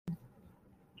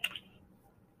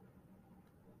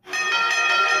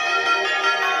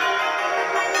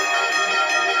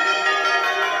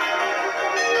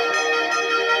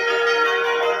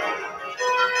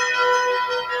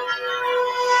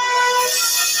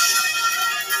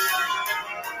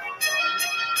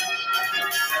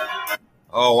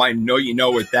Oh, I know you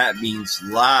know what that means.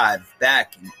 Live,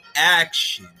 back in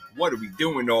action. What are we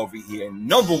doing over here?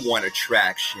 Number one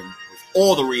attraction with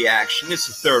all the reaction. It's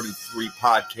the 33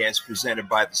 podcast presented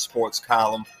by the Sports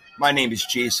Column. My name is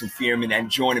Jason Fearman, and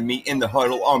joining me in the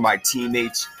huddle are my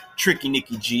teammates, Tricky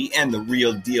Nicky G and the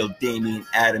real deal Damian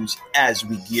Adams, as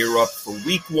we gear up for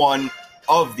week one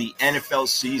of the NFL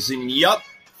season. Yup,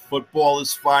 football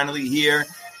is finally here,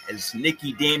 as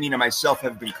Nicky, Damian, and myself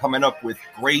have been coming up with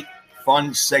great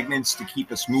fun segments to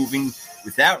keep us moving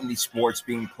without any sports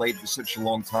being played for such a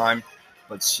long time.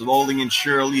 But slowly and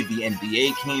surely, the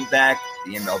NBA came back,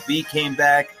 the MLB came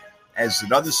back, as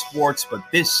did other sports, but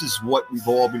this is what we've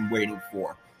all been waiting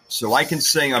for. So I can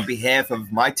say on behalf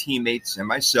of my teammates and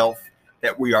myself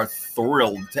that we are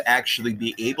thrilled to actually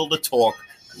be able to talk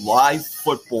live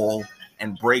football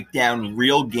and break down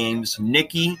real games.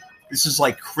 Nicky, this is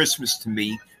like Christmas to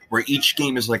me, where each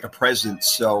game is like a present.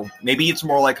 So maybe it's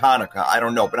more like Hanukkah. I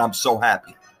don't know, but I'm so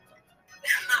happy.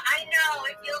 I know.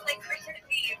 It feels like Christmas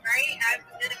Eve, right? I'm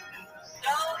just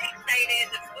so excited.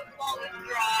 The football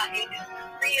withdrawal is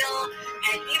real.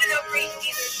 And even though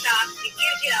preseason stops, it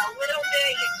gives you a little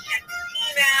bit. You can check the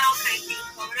team out, kind of see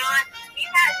what's going on.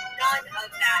 We've had none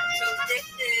of that. So this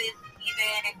is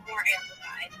even more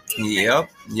amplified.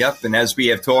 Yep. And as we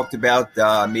have talked about,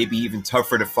 maybe even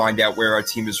tougher to find out where our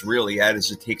team is really at,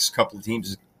 as it takes a couple of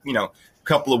teams, a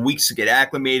couple of weeks to get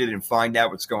acclimated and find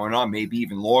out what's going on, maybe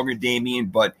even longer, Damian.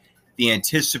 But the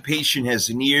anticipation has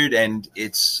neared, and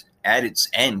it's at its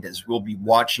end, as we'll be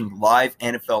watching live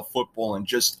NFL football in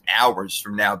just hours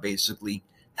from now, basically.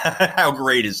 How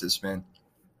great is this, man?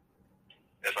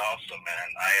 It's awesome, man.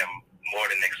 I am more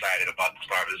than excited about the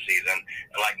start of the season.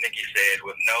 And like Nicky said,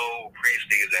 with no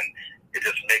preseason, it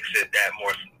just makes it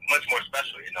much more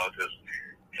special, just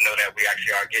to know that we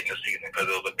actually are getting a season, because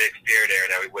there was a big fear there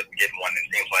that we wouldn't get one. It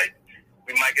seems like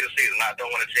we might get a season. I don't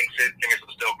want to jinx it. Fingers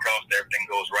are still crossed that everything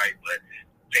goes right, but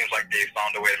it seems like they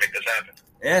found a way to make this happen.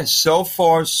 Yeah, so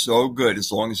far, so good,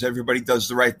 as long as everybody does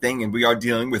the right thing. And we are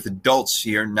dealing with adults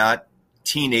here, not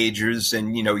teenagers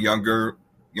and, younger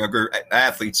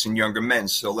athletes and younger men.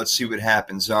 So let's see what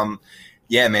happens.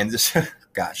 Yeah, man, this,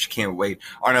 gosh, can't wait.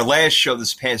 On our last show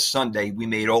this past Sunday, we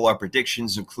made all our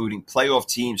predictions, including playoff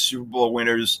teams, Super Bowl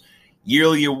winners,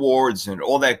 yearly awards, and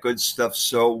all that good stuff.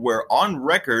 So we're on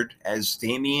record as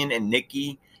Damian and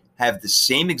Nicky have the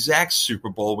same exact Super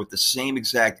Bowl with the same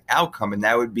exact outcome, and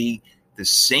that would be the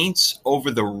Saints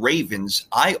over the Ravens.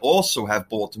 I also have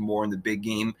Baltimore in the big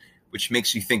game, which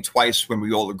makes you think twice when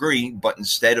we all agree. But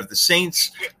instead of the Saints,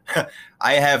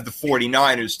 I have the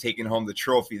 49ers taking home the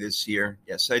trophy this year.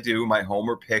 Yes, I do. My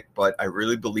homer pick, but I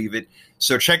really believe it.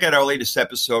 So check out our latest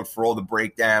episode for all the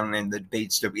breakdown and the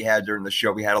debates that we had during the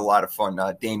show. We had a lot of fun.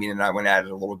 Damian and I went at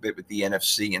it a little bit with the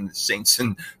NFC and the Saints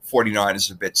and 49ers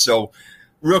a bit. So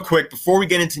real quick, before we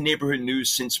get into neighborhood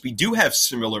news, since we do have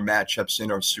similar matchups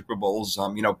in our Super Bowls,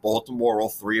 Baltimore, all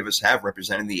three of us have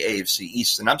represented the AFC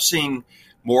East, and I'm seeing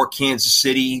more Kansas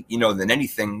City, than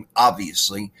anything,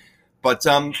 obviously. But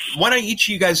why don't each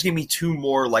of you guys give me two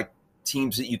more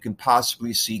teams that you can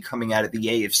possibly see coming out of the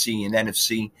AFC and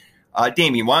NFC?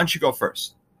 Damian, why don't you go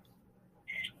first?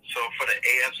 So for the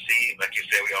AFC, like you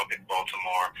said, we all picked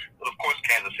Baltimore. But of course,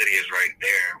 Kansas City is right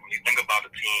there. When you think about a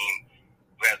team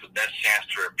who has the best chance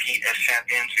to repeat as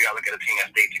champions, you got to look at a team that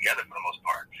stayed together for the most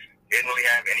part. They didn't really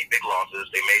have any big losses.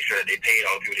 They made sure that they paid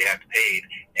all the people they had to pay.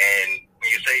 And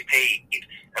when you say paid,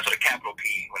 that's with a capital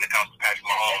P when it comes to Patrick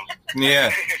Mahomes.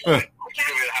 Yeah. Exactly,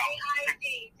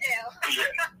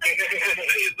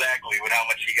 with how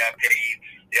much he got paid.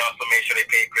 They also made sure they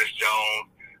paid Chris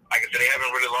Jones. Like I said, they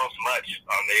haven't really lost much.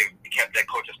 They kept that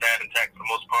coaching staff intact for the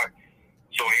most part.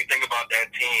 So when you think about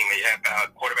that team, and you have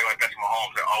a quarterback like Patrick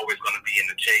Mahomes, they're always going to be in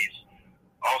the chase.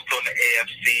 Also in the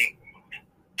AFC,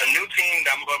 a new team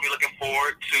that I'm going to be looking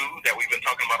forward to, that we've been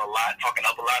talking about a lot, talking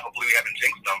up a lot, hopefully we haven't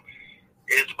jinxed them,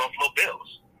 is the Buffalo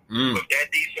Bills. With that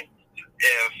defense,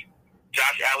 if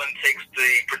Josh Allen takes the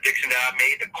prediction that I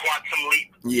made, the quantum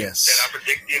leap that I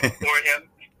predicted for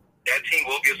him, that team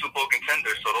will be a Super Bowl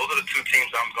contender. So those are the two teams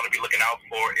I'm going to be looking out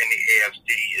for in the AFC,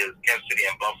 is Kansas City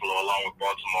and Buffalo, along with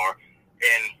Baltimore.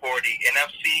 And for the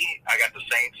NFC, I got the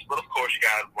Saints, but of course you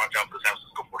got to watch out for the San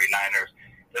Francisco 49ers.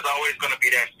 There's always going to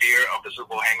be that fear of the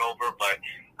Super Bowl hangover, but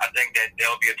I think that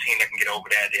there'll be a team that can get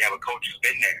over that. They have a coach who's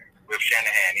been there with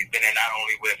Shanahan. He's been there not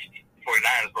only with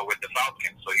 49ers, but with the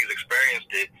Falcons. So he's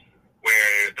experienced it,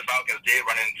 where the Falcons did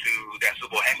run into that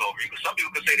Super Bowl hangover. Some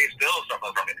people could say they still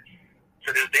suffer from it to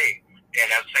this day. And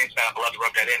as a Saints fan, I'd love to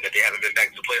rub that in, that they haven't been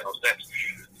back to playoffs since.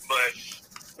 But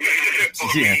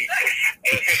for me,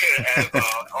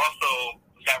 also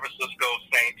San Francisco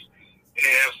Saints, in the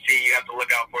NFC, you have to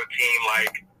look out for a team like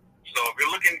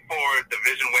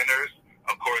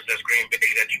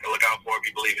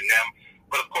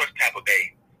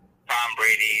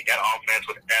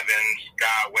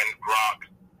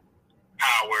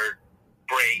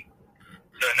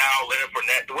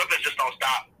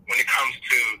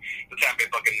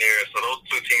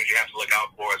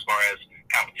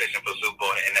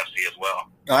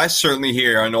I certainly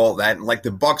hear on all that. And like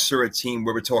the Bucks are a team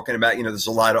where we're talking about, there's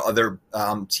a lot of other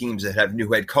teams that have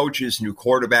new head coaches, new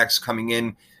quarterbacks coming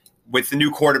in. With the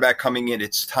new quarterback coming in,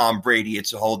 it's Tom Brady.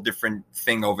 It's a whole different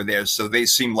thing over there. So they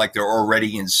seem like they're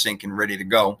already in sync and ready to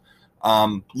go. A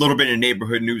little bit of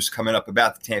neighborhood news coming up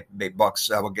about the Tampa Bay Bucks.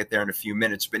 We'll get there in a few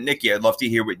minutes. But, Nikki, I'd love to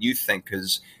hear what you think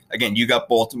because, again, you got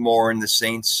Baltimore and the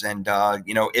Saints. And,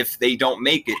 if they don't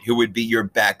make it, who would be your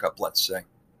backup, let's say?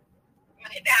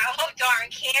 Oh, darn.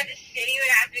 Kansas City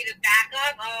would have to be the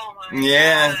backup? Oh, my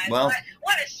yeah, God. Well.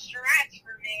 What a stretch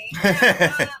for me.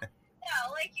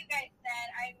 No, like you guys said,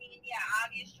 I mean, yeah,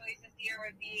 obvious choices here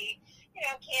would be,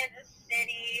 Kansas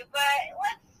City. But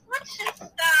let's just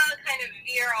kind of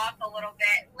veer off a little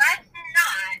bit. Let's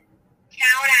not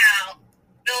count out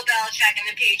Bill Belichick and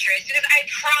the Patriots. Because I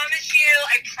promise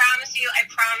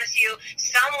you,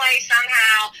 some way,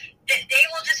 somehow, they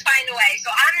will just find a way. So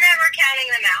I'm never counting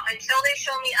them out until they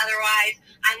show me otherwise.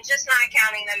 I'm just not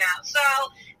counting them out. So,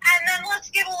 and then let's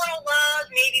give a little love.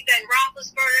 Maybe Ben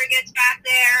Roethlisberger gets back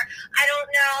there. I don't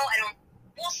know.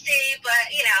 We'll see.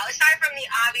 But, aside from the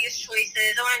obvious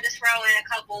choices, I wanted to throw in a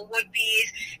couple would-be's.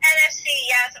 NFC,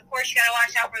 yes, of course, you got to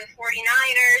watch out for the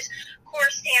 49ers. Of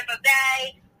course, Tampa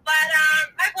Bay. But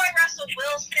my boy Russell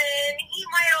Wilson, he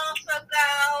might also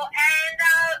go. And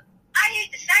I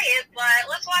hate to say it, but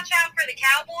let's watch out for the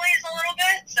Cowboys a little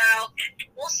bit. So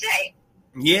we'll see.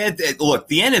 Yeah, look,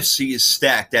 the NFC is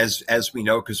stacked, as we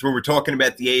know, because when we're talking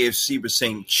about the AFC, we're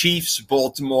saying Chiefs,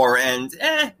 Baltimore, and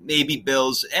maybe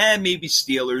Bills, maybe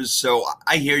Steelers. So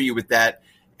I hear you with that.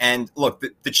 And look,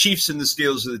 the Chiefs and the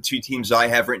Steelers are the two teams I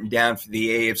have written down for the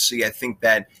AFC. I think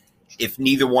that if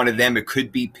neither one of them, it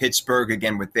could be Pittsburgh,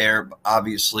 again, with their,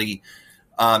 obviously,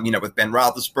 with Ben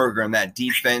Roethlisberger and that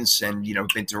defense and,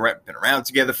 been around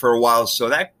together for a while. So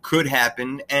that could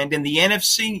happen. And in the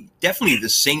NFC, definitely the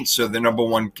Saints are the number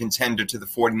one contender to the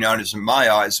 49ers in my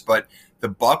eyes. But the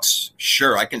Bucks,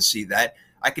 sure, I can see that.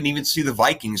 I can even see the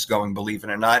Vikings going, believe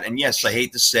it or not. And yes, I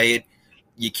hate to say it,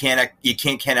 you can't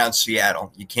count out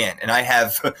Seattle. You can't. And I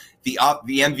have the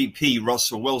MVP,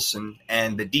 Russell Wilson,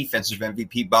 and the defensive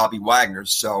MVP, Bobby Wagner.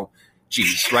 So,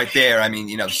 geez, right there, I mean,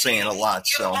 saying a lot.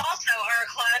 You So also are a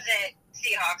closet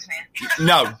Seahawks fan.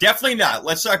 No, definitely not.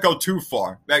 Let's not go too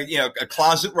far. A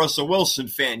closet Russell Wilson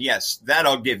fan, yes, that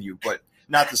I'll give you, but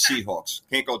not the Seahawks.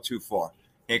 Can't go too far.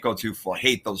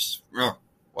 Hate those,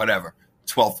 whatever.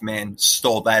 12th man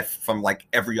stole that from like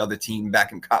every other team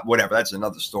back in whatever. That's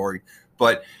another story.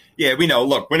 But, yeah, we know,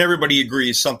 look, when everybody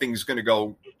agrees something's going to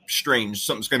go strange,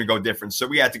 something's going to go different. So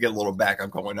we have to get a little backup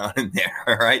going on in there,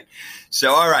 all right?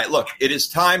 So, all right, look, it is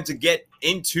time to get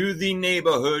into the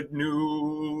neighborhood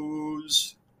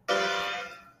news. Who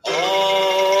are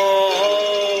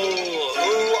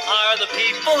the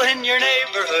people in your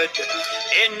neighborhood?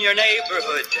 In your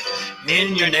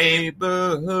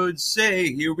neighborhood,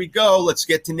 say, here we go. Let's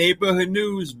get to neighborhood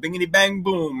news. Bingity bang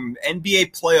boom.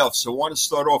 NBA playoffs. So I want to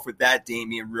start off with that,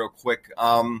 Damian, real quick.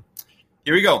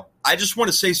 Here we go. I just want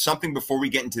to say something before we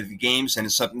get into the games, and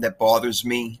it's something that bothers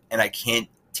me, and I can't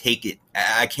take it.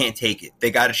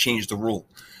 They got to change the rule.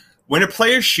 When a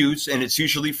player shoots, and it's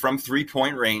usually from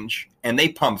three-point range, and they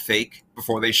pump fake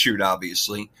before they shoot,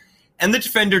 obviously, and the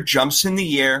defender jumps in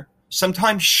the air,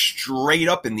 sometimes straight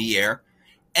up in the air,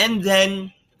 and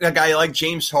then a guy like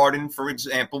James Harden, for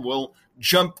example, will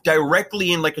jump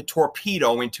directly in like a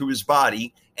torpedo into his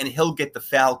body, and he'll get the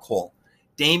foul call.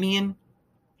 Damian,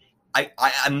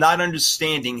 I'm not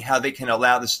understanding how they can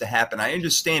allow this to happen. I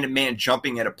understand a man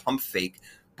jumping at a pump fake,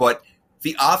 but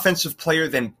the offensive player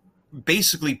then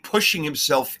basically pushing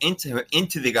himself into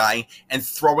the guy and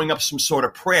throwing up some sort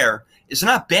of prayer is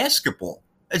not basketball.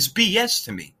 It's BS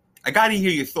to me. I got to hear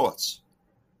your thoughts.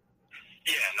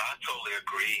 Yeah, no, I totally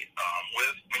agree.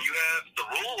 When you have the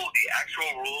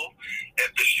actual rule,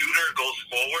 if the shooter goes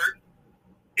forward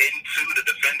into the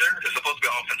defender, it's supposed to be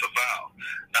an offensive foul.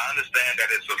 Now, I understand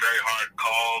that it's a very hard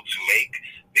call to make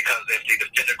because if the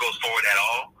defender goes forward at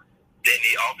all, then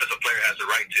the offensive player has the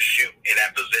right to shoot in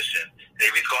that position. And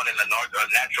if he's going in a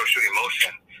natural shooting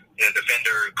motion, and the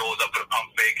defender goes up with a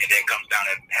pump fake and then comes down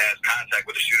and has contact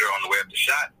with the shooter on the way up the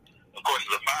shot, of course,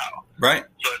 it's a foul. Right.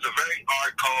 So it's a very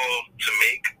hard call to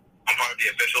make on part of the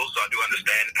officials, so I do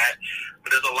understand that. But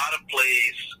there's a lot of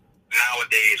plays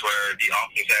nowadays where the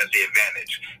offense has the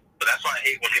advantage. But that's why I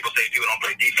hate when people say people don't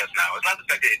play defense now. It's not the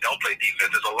fact that they don't play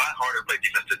defense. It's a lot harder to play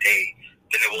defense today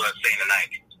than it was, say, in the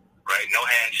 90s, right? No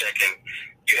hand checking.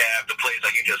 You have the plays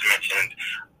like you just mentioned.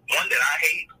 One that I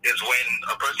hate is when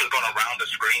a person's going around the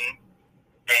screen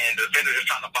and the defender's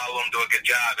just trying to follow them, do a good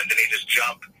job, and then they just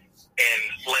jump and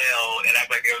flail and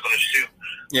act like they were going to shoot.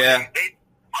 Yeah. They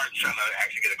aren't trying to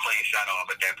actually get a clean shot off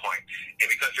at that point.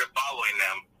 And because you're following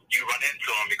them, you run into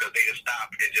them because they just stop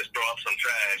and just throw up some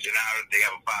trash, and now they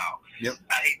have a foul. Yep.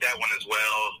 I hate that one as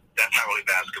well. That's not really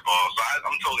basketball. So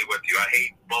I'm totally with you. I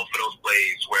hate both of those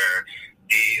plays where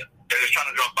they're just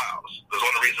trying to draw fouls. That's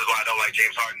one of the reasons why I don't like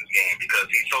James Harden's game, because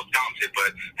he's so talented,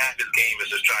 but half his game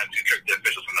is just trying to trick the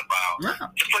officials in the foul. Yeah.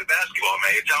 Just play basketball,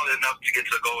 man. You're talented enough to get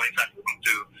to the goal anytime you want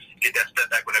to, get that step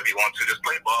back whenever you want to. Just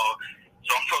play ball.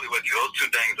 So I'm totally with you. Those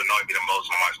two things annoy me the most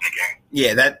when watching the game.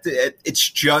 Yeah, it's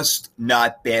just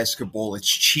not basketball. It's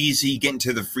cheesy, getting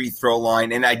to the free throw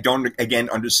line. And I don't,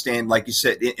 again, understand, like you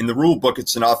said, in the rule book,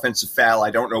 it's an offensive foul. I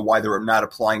don't know why they're not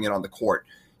applying it on the court.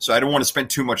 So I don't want to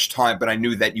spend too much time, but I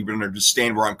knew that you would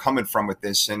understand where I'm coming from with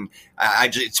this. And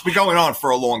it's been going on for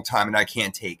a long time, and I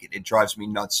can't take it. It drives me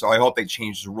nuts. So I hope they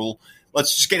change the rule.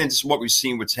 Let's just get into what we've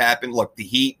seen, what's happened. Look, the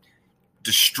Heat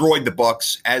destroyed the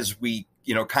Bucks as we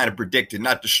kind of predicted,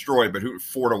 not destroyed, but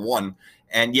 4-1.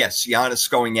 And yes, Giannis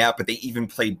going out, but they even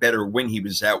played better when he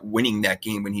was out, winning that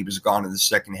game when he was gone in the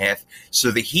second half. So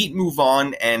the Heat move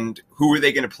on, and who are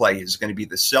they going to play? Is it going to be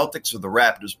the Celtics or the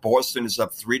Raptors? Boston is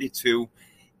up 3-2.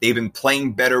 They've been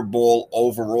playing better ball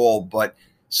overall, but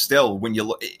still, when you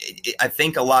look, I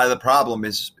think a lot of the problem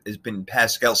has been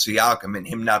Pascal Siakam and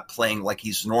him not playing like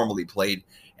he's normally played.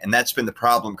 And that's been the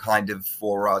problem kind of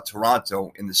for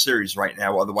Toronto in the series right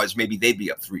now. Otherwise, maybe they'd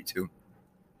be up 3-2.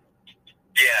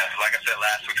 Yeah, like I said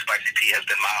last week, Spicy P has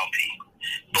been mild P.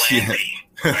 Bland P.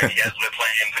 Right? He hasn't been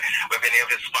playing with any of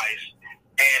his spice.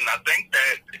 And I think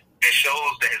that it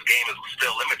shows that his game is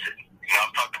still limited. I've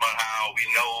talked about how we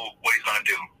know what he's going to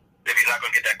do. If he's not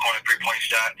going to get that corner three-point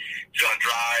shot, he's going to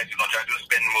drive, he's going to try to do a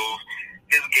spin move.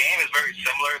 His game is very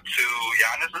similar to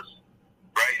Giannis's.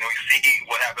 Right? We see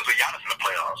what happens with Giannis in the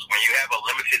playoffs. When you have a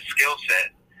limited skill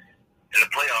set in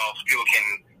the playoffs, people can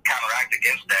counteract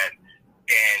against that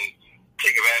and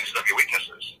take advantage of your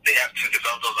weaknesses. They have to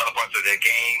develop those other parts of their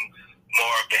game,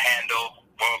 more of the handle,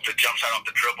 more of the jump shot off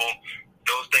the dribble.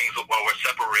 Those things will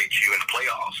separate you in the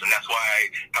playoffs. And that's why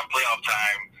come playoff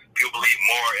time, people believe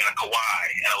more in a Kawhi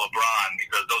and a LeBron,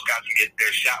 because those guys can get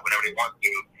their shot whenever they want to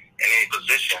in any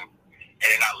position, and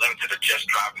they're not limited to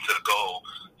just driving to the goal.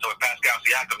 So with Pascal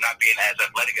Siakam not being as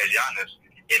athletic as Giannis,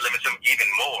 it limits him even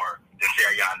more than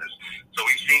Giannis. So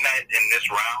we've seen that in this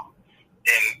round.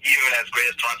 And even as great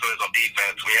as Toronto is on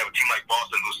defense, we have a team like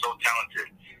Boston who's so talented.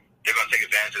 They're going to take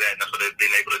advantage of that, and that's what they've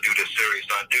been able to do this series.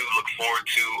 So I do look forward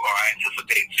to, or I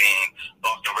anticipate seeing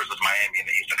Boston versus Miami in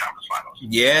the Eastern Conference Finals.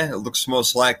 Yeah, it looks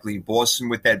most likely. Boston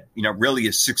with that, really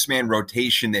a six-man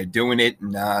rotation. They're doing it,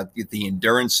 and the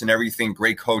endurance and everything,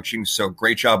 great coaching. So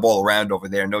great job all around over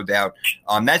there, no doubt.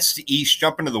 That's the East.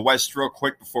 Jump into the West real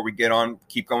quick before we get on.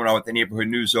 Keep going on with the neighborhood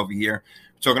news over here.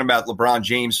 Talking about LeBron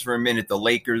James for a minute, the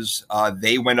Lakers,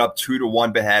 they went up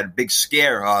 2-1, but had a big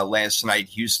scare last night.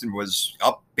 Houston was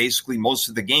up basically most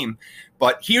of the game.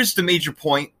 But here's the major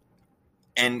point,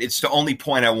 and it's the only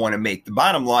point I want to make. The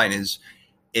bottom line is,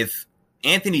 if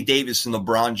Anthony Davis and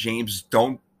LeBron James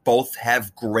don't both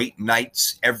have great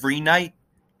nights every night,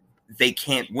 they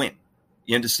can't win.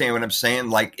 You understand what I'm saying?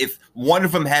 Like, if one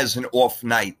of them has an off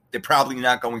night, they're probably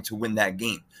not going to win that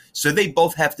game. So they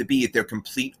both have to be at their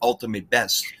complete ultimate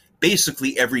best,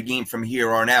 basically every game from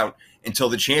here on out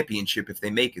until the championship if they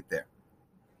make it there.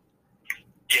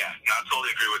 Yeah, no, I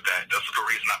totally agree with that. That's the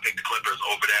reason I picked the Clippers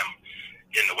over them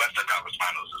in the Western Conference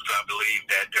Finals, is because I believe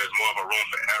that there's more of a room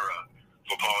for error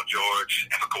for Paul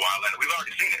George and for Kawhi Leonard. We've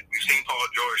already seen it. We've seen Paul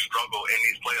George struggle in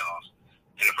these playoffs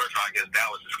in the first round against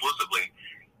Dallas exclusively,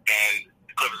 and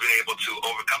the Clippers been able to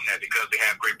overcome that because they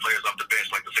have great players off the bench,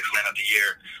 like the Sixth Man of the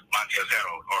Year, Montrezl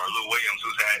Harrell, or Lou Williams,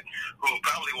 who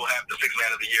probably will have the Sixth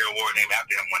Man of the Year award named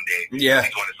after him one day. Yeah,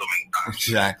 he's won it so many times.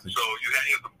 Exactly. So you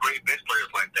have great bench players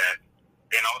like that,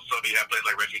 and also you have players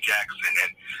like Reggie Jackson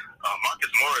and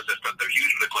Marcus Morris and stuff. They're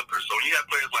huge for the Clippers. So when you have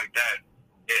players like that,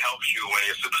 it helps you when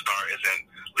your superstar isn't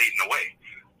leading the way.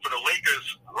 For the Lakers,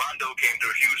 Rondo came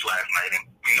through huge last night, and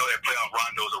we know that playoff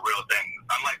Rondo is a real thing.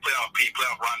 Unlike playoff P,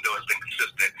 playoff Rondo has been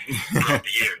consistent throughout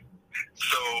the year.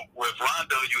 So with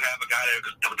Rondo, you have a guy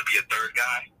that's going to be a third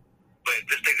guy, but at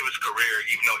this stage of his career,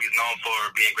 even though he's known for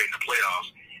being great in the playoffs,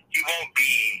 he won't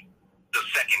be the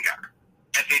second guy.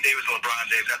 Anthony Davis and LeBron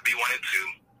James have to be 1 and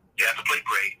 2. You have to play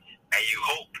great, and you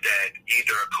hope that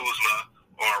either a Kuzma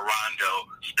or a Rondo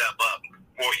step up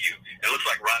for you. It looks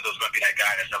like Rondo's going to be that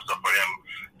guy that steps up for them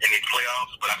in these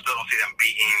playoffs, but I still don't see them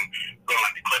going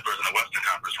like the Clippers in the Western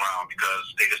Conference round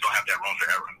because they just don't have that room for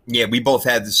error. Yeah, we both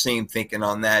had the same thinking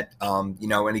on that.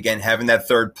 And again, having that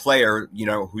third player,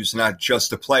 who's not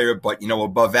just a player, but,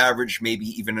 above average, maybe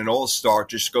even an all-star,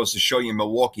 just goes to show you in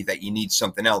Milwaukee that you need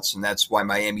something else. And that's why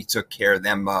Miami took care of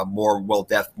them more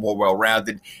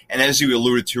well-rounded. And as you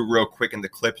alluded to real quick in the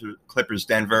Clippers,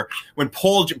 Denver, when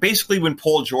Paul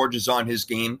George is on his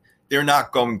game, they're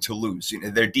not going to lose.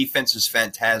 Their defense is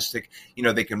fantastic.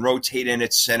 They can rotate in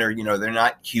at center. They're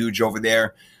not huge over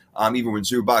there, even when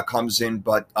Zubac comes in.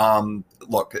 But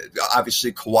look,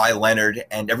 obviously Kawhi Leonard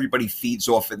and everybody feeds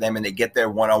off of them, and they get their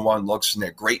one-on-one looks, and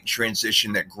they're great in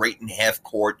transition. They're great in half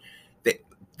court.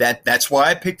 That's why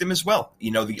I picked them as well.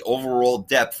 The overall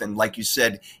depth, and like you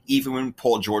said, even when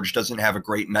Paul George doesn't have a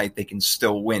great night, they can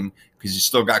still win because you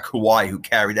still got Kawhi, who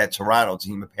carried that Toronto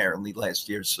team apparently last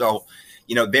year. So,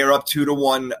 they're up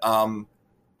 2-1.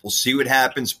 We'll see what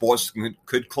happens. Boston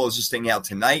could close this thing out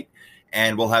tonight,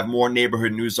 and we'll have more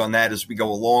neighborhood news on that as we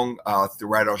go along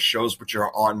throughout our shows, which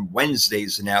are on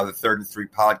Wednesdays now, the 3rd and 3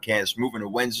 podcast, moving to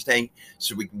Wednesday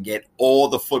so we can get all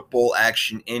the football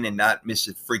action in and not miss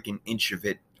a freaking inch of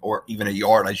it, or even a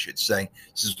yard, I should say,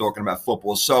 since we're talking about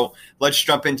football. So let's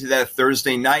jump into that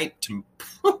Thursday night.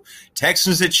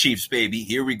 Texans at Chiefs, baby.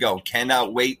 Here we go.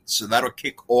 Cannot wait. So that'll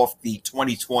kick off the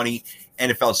 2020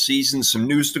 NFL season. Some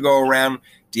news to go around.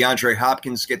 DeAndre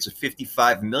Hopkins gets a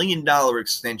 $55 million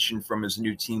extension from his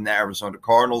new team, the Arizona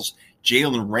Cardinals.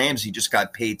 Jalen Ramsey just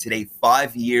got paid today,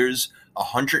 5 years,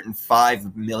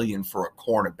 $105 million for a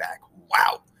cornerback.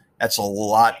 Wow. That's a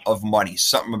lot of money.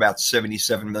 Something about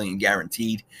 $77 million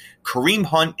guaranteed. Kareem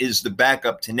Hunt is the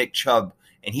backup to Nick Chubb,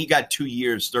 and he got 2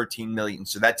 years, $13 million.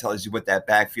 So that tells you what that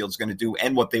backfield is going to do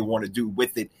and what they want to do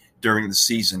with it during the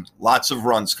season. Lots of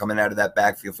runs coming out of that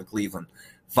backfield for Cleveland.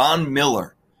 Von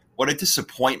Miller, what a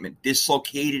disappointment.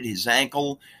 Dislocated his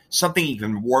ankle, something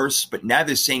even worse, but now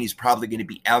they're saying he's probably going to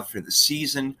be out for the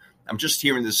season. I'm just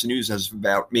hearing this news as of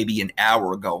about maybe an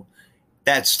hour ago.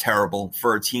 That's terrible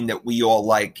for a team that we all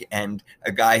like and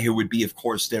a guy who would be, of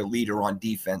course, their leader on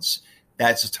defense.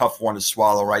 That's a tough one to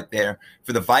swallow right there.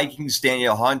 For the Vikings,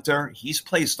 Daniel Hunter, he's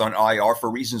placed on IR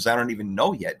for reasons I don't even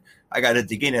know yet. I got to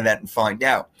dig into that and find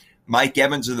out. Mike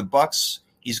Evans of the Bucs,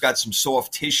 he's got some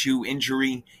soft tissue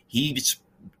injury. He's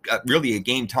really a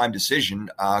game-time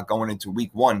decision going into week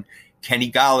 1.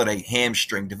 Kenny Golladay,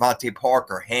 hamstring. Devontae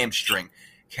Parker, hamstring.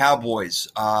 Cowboys,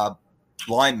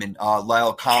 lineman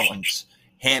Lyle Collins,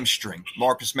 hamstring.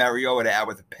 Marcus Mariota out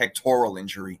with a pectoral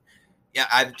injury. Yeah,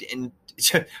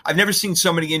 I've never seen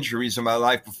so many injuries in my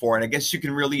life before, and I guess you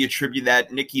can really attribute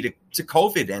that, Nikki, to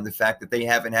COVID and the fact that they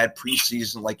haven't had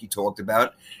preseason like you talked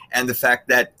about, and the fact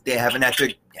that they haven't had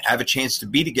to have a chance to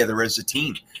be together as a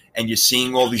team. And you're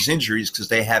seeing all these injuries because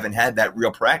they haven't had that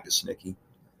real practice, Nikki.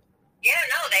 Yeah,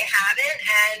 no, they haven't,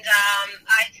 and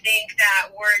I think that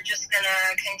we're just going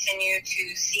to continue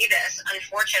to see this,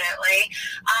 unfortunately.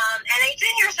 And I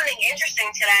did hear something interesting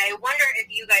today. I wonder if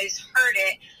you guys heard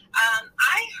it.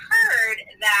 I heard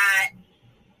that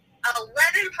 11%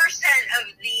 of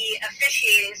the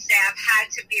officiating staff had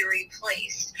to be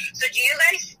replaced. So do you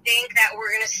guys think that we're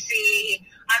going to see,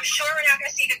 I'm sure we're not going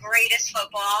to see the greatest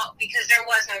football because there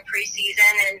was no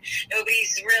preseason and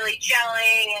nobody's really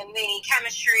gelling and any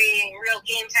chemistry and real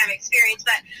game time experience.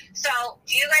 But so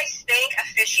do you guys think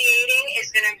officiating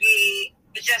is going to be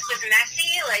just as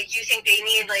messy? Like, do you think they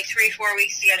need like 3-4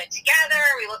 weeks to get it together?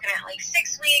 Are we looking at like 6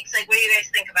 weeks? Like, what do you guys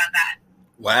think about that?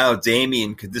 Wow,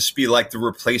 Damien, could this be like the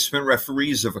replacement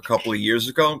referees of a couple of years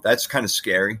ago? That's kind of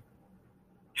scary.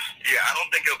 Yeah, I don't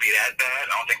think it'll be that bad.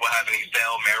 I don't think we'll have any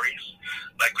Hail Marys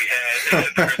like we had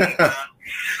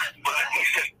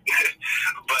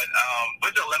but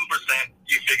with the 11%,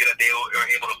 you figure that they are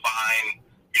able to find,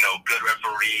 good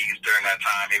referees during that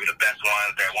time, maybe the best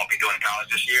ones that won't be doing college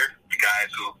this year, the guys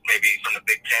who maybe from the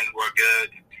Big Ten who are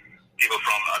good, people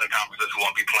from other conferences who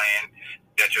won't be playing,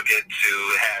 that you'll get to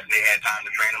they had time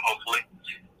to train them, hopefully,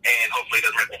 and hopefully it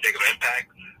doesn't have as big of an impact.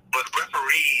 But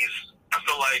referees, I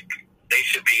feel like they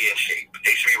should be in shape.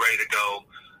 They should be ready to go.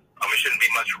 It shouldn't be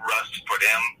much rust for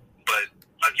them, but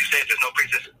like you said, there's no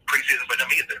preseason for them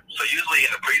either. So usually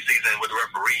in the preseason with the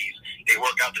referees, they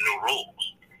work out the new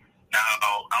rules. Now,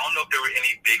 I don't know if there were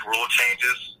any big rule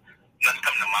changes. Nothing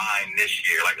coming to mind this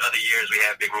year. Like other years, we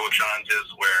had big rule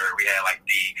changes where we had like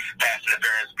the pass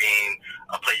interference being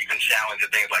a play you can challenge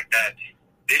and things like that.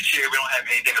 This year, we don't have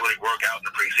anything to really work out in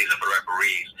the preseason for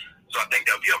referees, so I think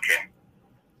they'll be okay.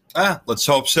 Let's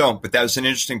hope so. But that was an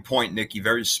interesting point, Nikki.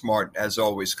 Very smart, as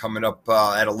always, coming up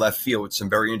out of left field with some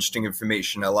very interesting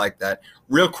information. I like that.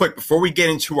 Real quick, before we get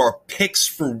into our picks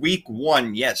for week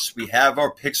one, yes, we have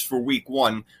our picks for week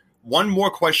one. One more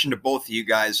question to both of you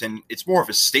guys, and it's more of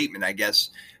a statement, I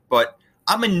guess. But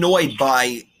I'm annoyed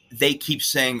by they keep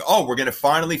saying, oh, we're going to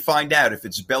finally find out if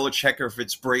it's Belichick or if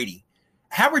it's Brady.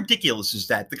 How ridiculous is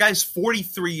that? The guy's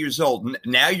 43 years old.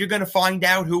 Now you're going to find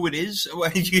out who it is?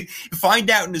 You find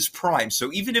out in his prime.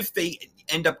 So even if they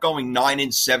end up going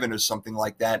 9-7 or something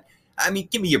like that, I mean,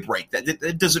 give me a break.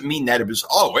 That doesn't mean that it was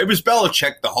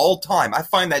Belichick the whole time. I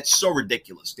find that so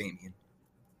ridiculous, Damien.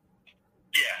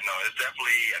 Yeah, no, it's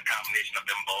definitely a combination of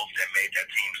them both that made that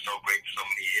team so great for so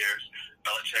many years.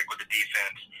 Belichick with the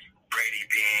defense, Brady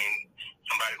being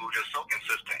somebody who was just so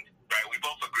consistent, right? We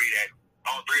both agree that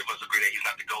all three of us agree that he's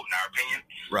not the GOAT in our opinion.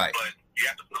 Right. But you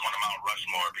have to put him on the Mount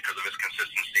Rushmore because of his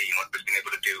consistency and what he's been able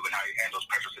to do and how he handles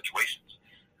pressure situations.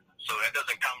 So that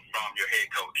doesn't come from your head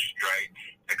coach, right?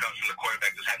 It comes from the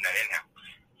quarterback just having that in him.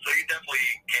 So you definitely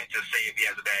can't just say if he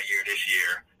has a bad year this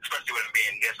year, especially with him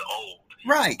being this old.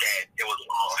 Right. That it was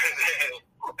all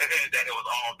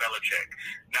Belichick.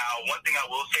 Now, one thing I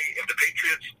will say, if the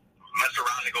Patriots mess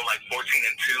around and go like 14-2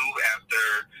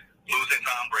 after losing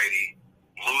Tom Brady,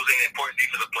 losing important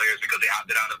defensive players because they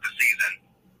opted out of the season,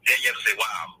 then you have to say,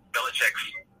 wow, Belichick's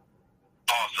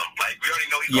awesome. Like, we already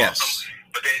know he's awesome,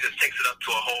 but then it just takes it up to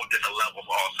a whole different level of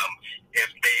awesome if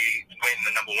they win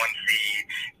the number one seed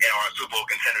and are a Super Bowl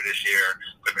contender this year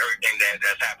with everything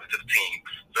that's happened to the team.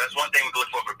 So that's one thing we can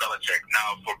look for Belichick.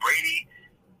 Now, for Brady,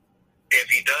 if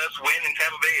he does win in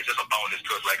Tampa Bay, it's just a bonus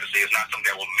to his legacy. It's not something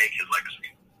that will make his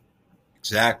legacy.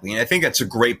 Exactly. And I think that's a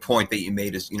great point that you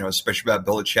made, especially about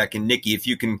Belichick. And Nikki, if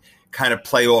you can kind of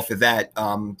play off of that,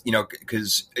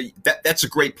 because that's a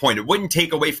great point. It wouldn't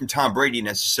take away from Tom Brady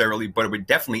necessarily, but it would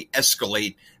definitely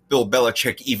escalate Bill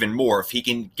Belichick even more. If he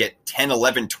can get 10,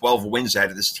 11, 12 wins out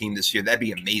of this team this year, that'd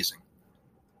be amazing.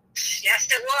 Yes,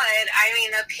 it would. I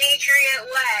mean, the Patriot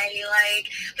way,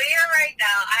 but you're right, though.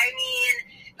 I mean,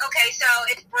 okay, so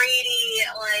it's Brady,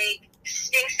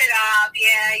 stinks it up.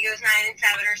 Yeah, he goes 9-7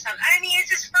 or something. I mean, it's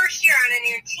his first year on a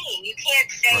new team. You can't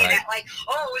say that it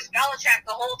was Belichick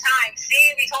the whole time. See,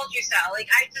 we told you so.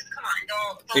 Come on,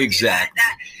 don't exactly. do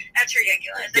that. That's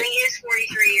ridiculous. I mean, he is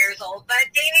 43 years old. But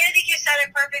Damien, I think you said it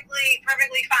perfectly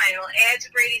fine. It'll add to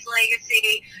Brady's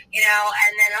legacy,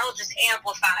 and then it'll just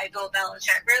amplify Bill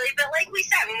Belichick, really. But like we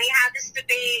said, when we had this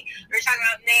debate, we were talking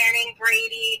about Manning,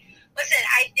 Brady. Listen,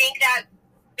 I think that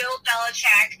Bill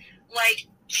Belichick,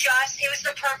 it was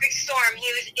the perfect storm. He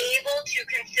was able to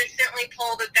consistently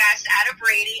pull the best out of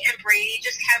Brady, and Brady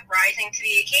just kept rising to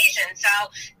the occasion. So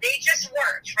they just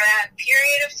worked for that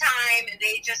period of time.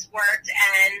 They just worked,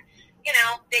 and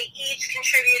they each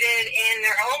contributed in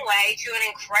their own way to an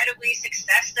incredibly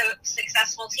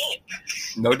successful team.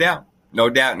 No doubt. No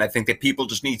doubt. And I think that people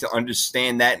just need to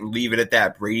understand that and leave it at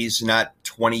that. Brady's not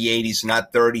 28. He's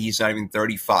not 30. He's not even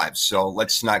 35. So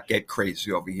let's not get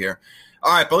crazy over here.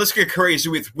 All right, but let's get crazy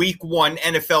with week one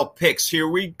NFL picks. Here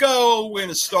we go. We're going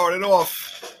to start it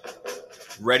off.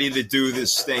 Ready to do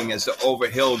this thing as the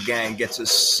Overhill gang gets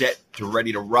us set to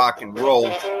ready to rock and roll.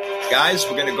 Guys,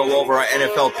 we're going to go over our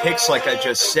NFL picks like I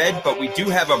just said, but we do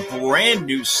have a brand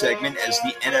new segment as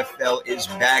the NFL is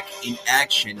back in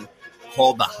action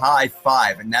called the High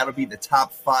Five, and that'll be the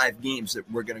top 5 games that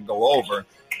we're going to go over.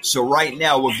 So right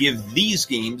now, we'll give these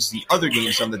games, the other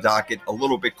games on the docket, a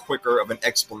little bit quicker of an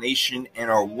explanation and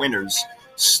our winners,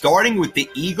 starting with the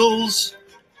Eagles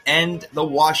and the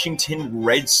Washington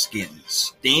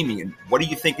Redskins. Damien, what are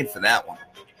you thinking for that one?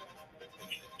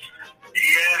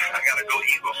 Yeah, I got to go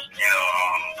Eagles.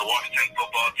 The Washington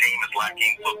football team is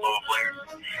lacking football players.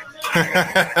 So I'm going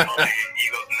to go the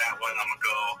Eagles in that one. I'm going to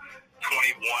go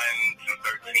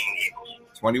 21-13 Eagles.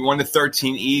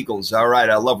 21-13 Eagles. All right.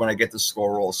 I love when I get the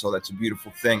score roll, so that's a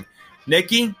beautiful thing.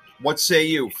 Nikki, what say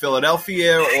you?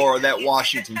 Philadelphia or that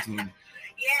Washington team? Yeah,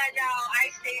 no, I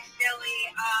say Philly.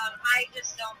 I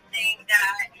just don't think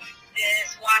that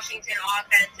this Washington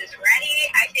offense is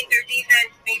ready. I think their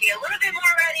defense may be a little bit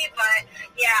more ready, but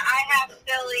yeah, I have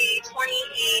Philly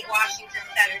 28, Washington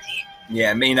 17.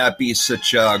 Yeah, it may not be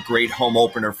such a great home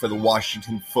opener for the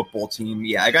Washington football team.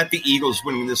 Yeah, I got the Eagles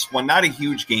winning this one. Not a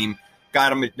huge game. Got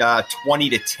them at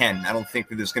 20-10. I don't think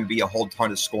that there's going to be a whole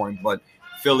ton of scoring, but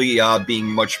Philly being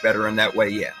much better in that way,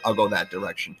 yeah, I'll go that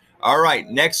direction. All right,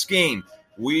 next game.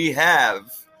 We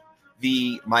have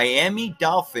the Miami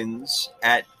Dolphins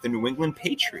at the New England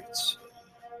Patriots.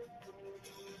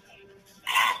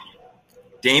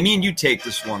 Damien, you take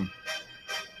this one.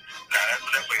 That's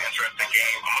definitely an interesting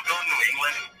game. I'm going to go New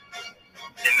England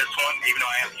in this one, even though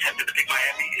I am tempted to pick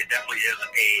Miami, it definitely is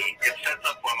it sets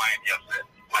up for a Miami upset.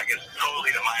 Like, it's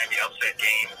totally the Miami upset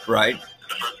game. Right.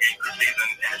 The first game of the season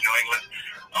in New England.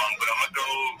 But I'm going to go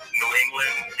New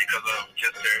England because of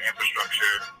just their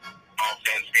infrastructure,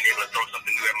 offense, being able to throw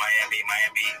something new at Miami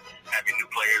having new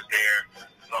players there.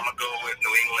 So I'm going to go with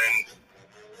New England.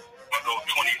 I'm going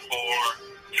to go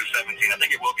 24-17. I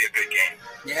think it will be a good game.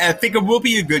 Yeah, I think it will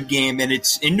be a good game, and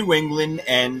it's in New England.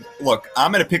 And look,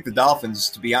 I'm going to pick the Dolphins,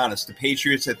 to be honest. The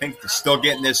Patriots, I think they're still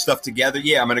getting their stuff together.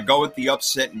 Yeah, I'm going to go with the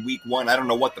upset in week 1. I don't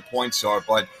know what the points are,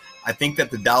 but I think that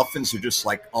the Dolphins are just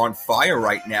like on fire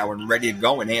right now and ready to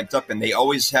go and amped up. And they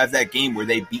always have that game where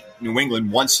they beat New England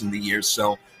once in the year.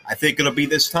 So I think it'll be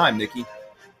this time, Nikki. Yeah,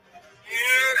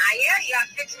 you got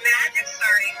Fitzmagic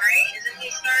starting, right? Isn't he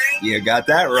starting? You got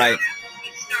that right.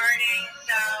 He's starting,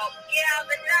 so yeah,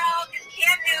 but no, because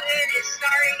Cam Newton is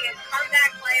starting as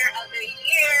comeback player of the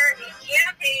year. He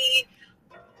campaigned.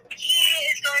 He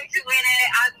is going to win it.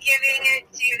 I'm giving it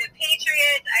to the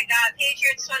Patriots. I got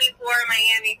Patriots 24,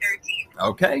 Miami 13.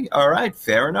 Okay, all right,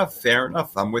 fair enough.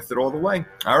 I'm with it all the way.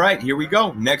 All right, here we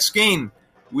go. Next game,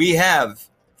 we have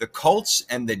the Colts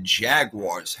and the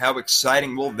Jaguars. How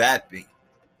exciting will that be?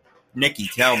 Nikki,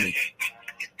 tell me.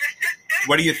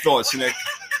 What are your thoughts, Nick?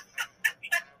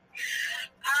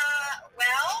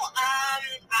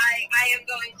 I am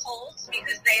going Colts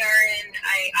because they are in,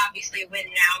 obviously win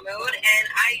now mode, and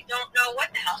I don't know what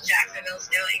the hell Jacksonville's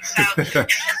doing. So,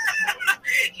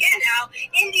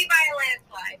 Indy by a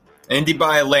landslide. Indy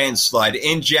by a landslide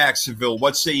in Jacksonville.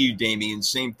 What say you, Damien?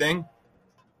 Same thing?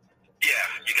 Yeah,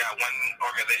 you got one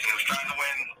organization who's trying to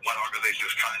win, one organization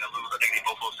who's trying to lose. I think they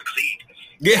both will succeed.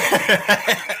 Yeah.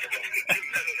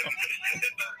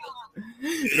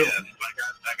 Yes,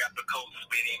 I got the Colts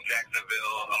beating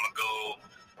Jacksonville. I'm going to go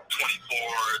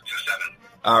 24-7.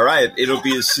 All right. It'll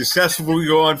be a successful week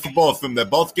on for both of them. They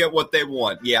both get what they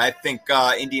want. Yeah, I think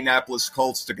Indianapolis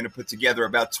Colts are going to put together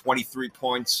about 23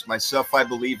 points. Myself, I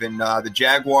believe in the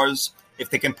Jaguars. If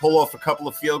they can pull off a couple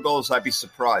of field goals, I'd be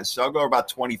surprised. So I'll go about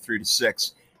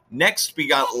 23-6. Next, we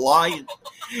got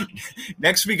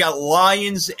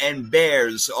Lions and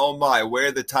Bears. Oh, my. Where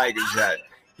are the Tigers at?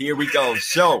 Here we go.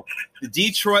 So the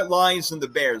Detroit Lions and the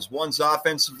Bears, one's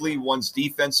offensively, one's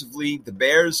defensively. The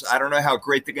Bears, I don't know how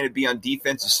great they're going to be on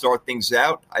defense to start things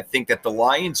out. I think that the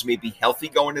Lions may be healthy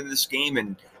going into this game,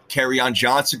 and Kerryon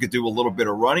Johnson could do a little bit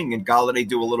of running and Galladay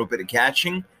do a little bit of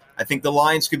catching. I think the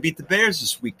Lions could beat the Bears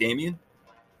this week, Damien.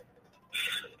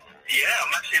 Yeah,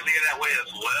 I'm actually leaning that way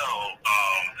as well.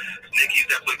 Nicky's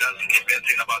definitely done some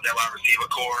convincing about that wide receiver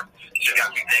core. She got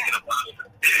me thinking about it.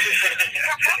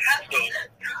 So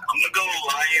I'm going to go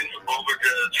Lions over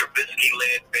the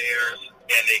Trubisky-led Bears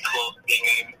in a close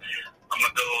game. I'm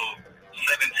going to go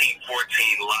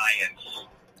 17-14 Lions.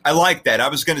 I like that. I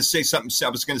was going to say something. I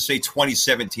was going to say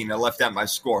 2017. I left out my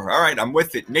score. All right, I'm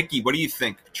with it. Nikki, what do you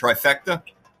think? Trifecta?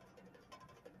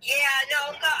 Yeah, no,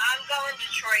 I'm going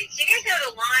Detroit. So you guys know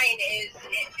the line is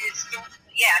 -3.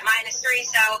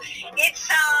 So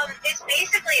it's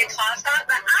basically a toss-up.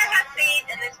 But I have faith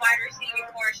in this wide receiving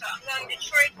core, so I'm going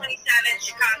Detroit 27,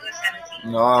 Chicago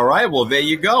 17. All right, well there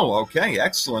you go. Okay,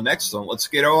 excellent. Let's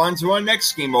get on to our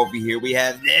next game over here. We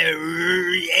have the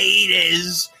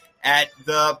Raiders at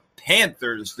the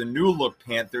Panthers, the new look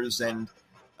Panthers, and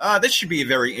this should be a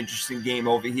very interesting game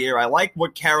over here. I like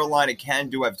what Carolina can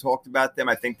do. I've talked about them.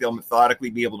 I think they'll methodically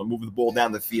be able to move the ball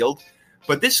down the field.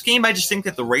 But this game, I just think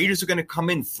that the Raiders are going to come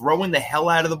in throwing the hell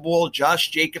out of the ball. Josh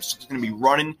Jacobs is going to be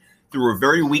running through a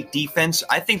very weak defense.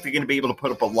 I think they're going to be able to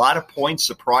put up a lot of points,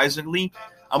 surprisingly.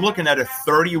 I'm looking at a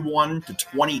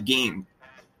 31-20 game,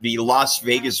 the Las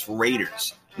Vegas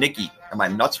Raiders. Nikki, am I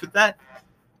nuts with that?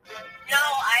 No,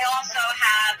 I also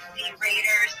have the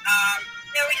Raiders.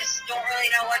 We just don't really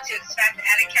know what to expect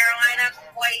out of Carolina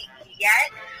quite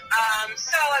yet.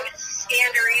 So I would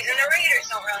stand to reason the Raiders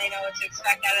don't really know what to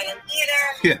expect out of them either.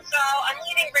 Yeah. So I'm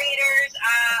leading Raiders.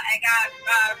 I got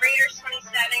Raiders 27,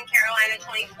 Carolina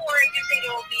 24. I do think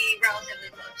it will be relatively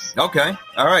close. Okay.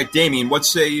 All right, Damien, what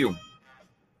say you?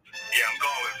 Yeah, I'm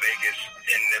going with Vegas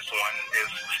in this one. It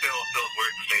still feels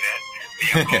weird to say that.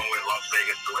 Yeah, I'm going with Las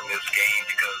Vegas to win this game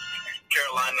because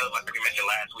Carolina, like we mentioned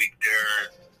last week,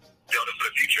 they're building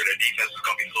for the future. Their defense is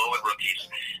going to be full with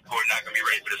rookies who are not going to be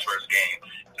ready for this first game.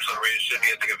 So the Raiders should be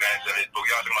able to take advantage of it. But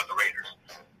we are talking about the Raiders.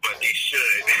 But they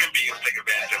should be able to take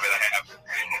advantage of it. I have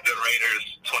the Raiders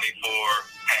 24,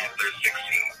 Panthers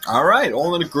 16. All right,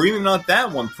 all in agreement on that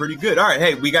one. Pretty good. All right,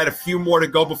 hey, we got a few more to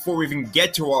go before we even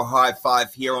get to our high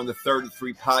five here on the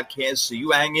 33 podcast. So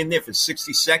you hang in there for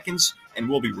 60 seconds, and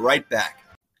we'll be right back.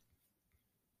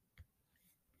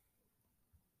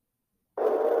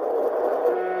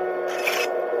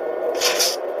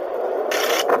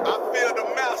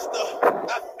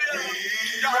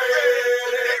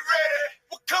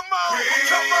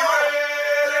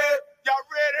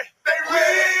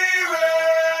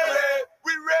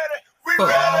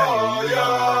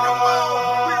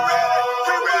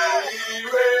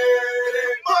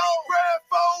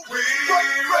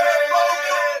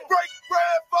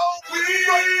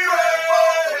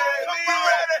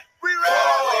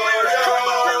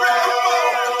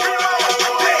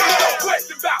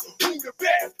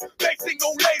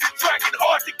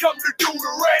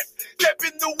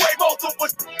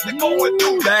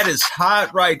 That is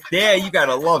hot right there. You got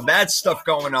to love that stuff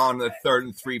going on in the 3rd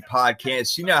and 3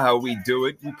 podcast. You know how we do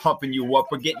it. We're pumping you up.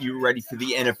 We're getting you ready for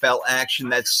the NFL action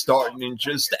that's starting in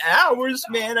just hours,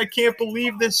 man. I can't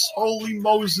believe this. Holy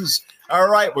Moses. All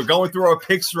right, we're going through our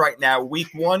picks right now. Week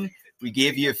 1, we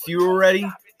gave you a few already.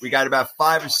 We got about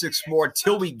 5 or 6 more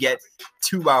till we get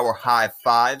to our high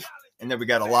 5. And then we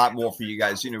got a lot more for you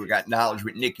guys. You know, we got knowledge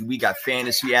with Nikki. We got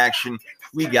fantasy action.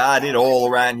 We got it all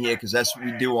around here because that's what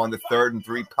we do on the 3rd and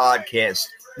 3 podcast.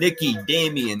 Nikki,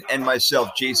 Damian, and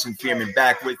myself, Jason Fearman,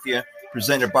 back with you,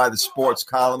 presented by the Sports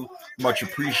Column. Much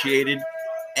appreciated.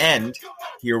 And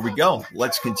here we go.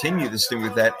 Let's continue this thing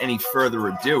without any further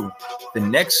ado. The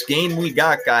next game we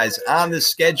got, guys, on the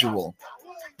schedule,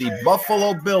 the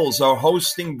Buffalo Bills are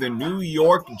hosting the New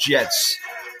York Jets.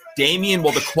 Damian,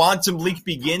 will the quantum leak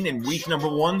begin in week number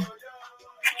 1?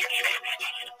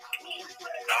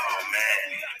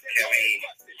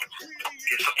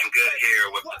 Something good here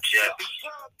with the Jets.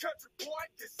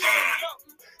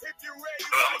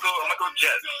 I'm gonna go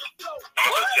Jets.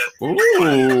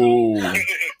 Ooh.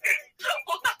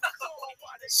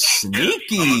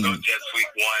 Sneaky. I'm gonna go Jets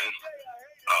week 1.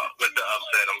 With the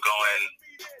upset, I'm going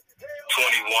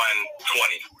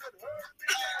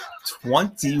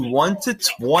 21-20.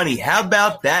 21-20. How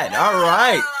about that? All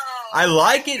right. I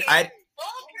like it. Full prediction,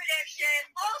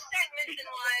 full segments in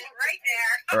one, right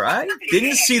there. All right.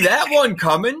 Didn't see that one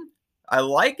coming. I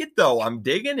like it, though. I'm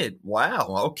digging it.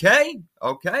 Wow. Okay.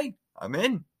 I'm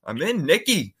in.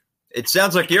 Nikki, it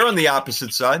sounds like you're on the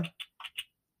opposite side.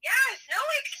 Yes, no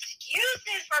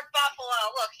excuses for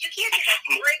Buffalo. Look, you can't get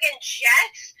the friggin'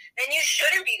 Jets, then you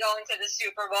shouldn't be going to the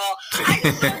Super Bowl. I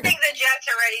just don't think the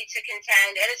Jets are ready to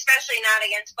contend, and especially not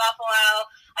against Buffalo.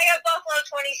 I got Buffalo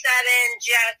 27,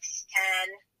 Jets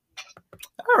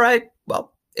 10. All right.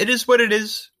 Well, it is what it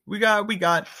is. We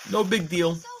got no big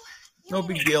deal. No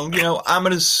big deal. You know, I'm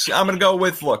gonna go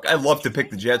with, look, I love to pick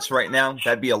the Jets right now.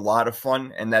 That'd be a lot of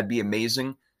fun and that'd be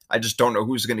amazing. I just don't know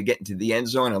who's gonna get into the end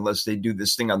zone unless they do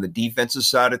this thing on the defensive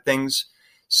side of things.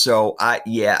 So I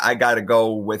gotta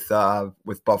go with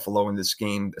Buffalo in this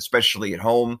game, especially at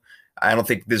home. I don't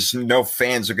think there's no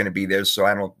fans are gonna be there, so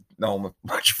I don't know how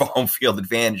much of a home field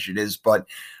advantage it is, but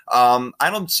I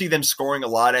don't see them scoring a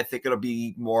lot. I think it'll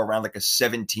be more around like a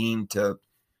 17 to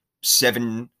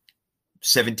 10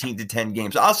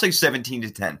 games. I'll say 17 to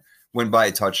 10, win by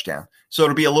a touchdown. So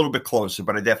it'll be a little bit closer,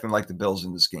 but I definitely like the Bills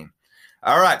in this game.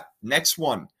 All right, next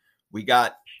one. We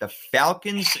got the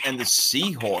Falcons and the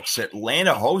Seahawks.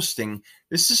 Atlanta hosting.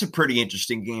 This is a pretty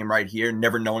interesting game right here,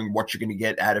 never knowing what you're going to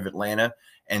get out of Atlanta,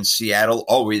 and Seattle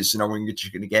always knowing what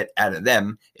you're going to get out of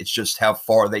them. It's just how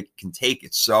far they can take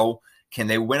it. So can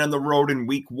they win on the road in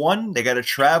week 1? They got to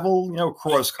travel,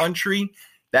 cross country.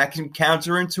 That can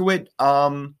counter into it.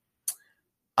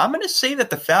 I'm going to say that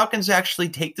the Falcons actually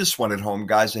take this one at home,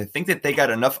 guys. I think that they got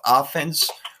enough offense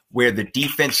where the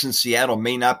defense in Seattle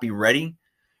may not be ready,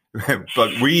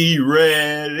 but we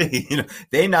ready.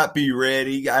 They not be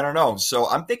ready. I don't know. So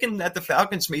I'm thinking that the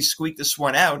Falcons may squeak this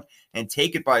one out and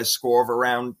take it by a score of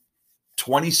around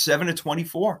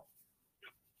 27-24.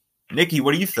 Nikki,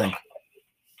 what do you think?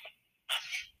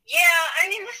 Yeah, I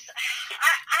mean,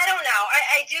 I don't know.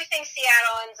 I do think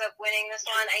Seattle ends up winning this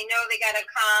one. I know they got to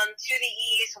come to the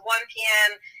East, 1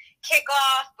 p.m.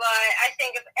 kickoff, but I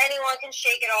think if anyone can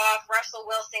shake it off, Russell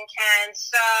Wilson can.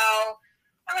 So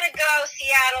I'm going to go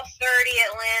Seattle 30,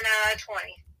 Atlanta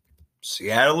 20.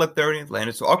 Seattle at 30,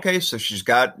 Atlanta. Okay, so she's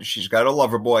got a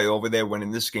lover boy over there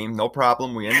winning this game. No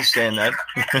problem. We understand that.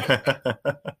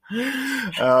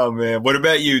 Oh, man. What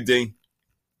about you, D?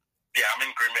 Yeah, I'm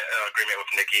in agreement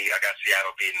with Nikki. I got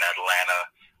Seattle beating Atlanta.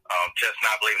 Just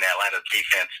not believing Atlanta's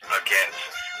defense against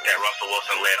that Russell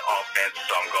Wilson-led offense.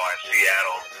 So I'm going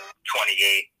Seattle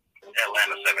 28,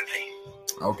 Atlanta 17.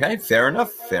 Okay, fair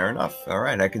enough. All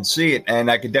right, I can see it.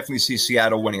 And I can definitely see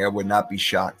Seattle winning. I would not be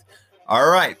shocked. All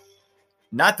right.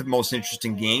 Not the most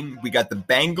interesting game. We got the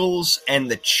Bengals and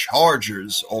the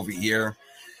Chargers over here.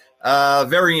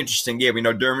 Very interesting. Yeah, we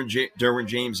know Derwin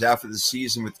James out for the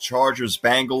season with the Chargers.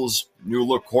 Bengals, new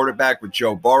look quarterback with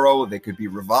Joe Burrow. They could be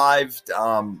revived.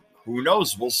 Who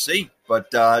knows? We'll see.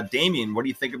 But Damian, what do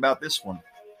you think about this one?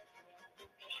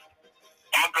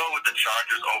 I'm going to go with the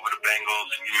Chargers over the Bengals.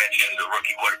 You mentioned the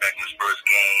rookie quarterback in his first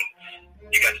game.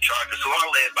 You got the Chargers, who are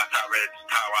led by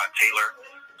Tyrod Taylor.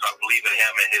 So I believe in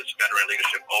him and his veteran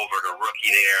leadership over the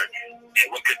rookie there.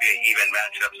 And what could be an even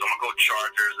matchup. So I'm going to go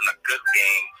Chargers in a good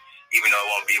game, even though it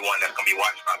won't be one that's going to be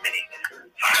watched by many.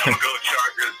 So I'm going to go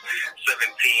Chargers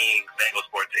 17, Bengals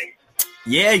 14.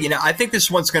 Yeah, I think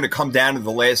this one's going to come down to the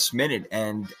last minute,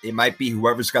 and it might be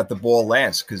whoever's got the ball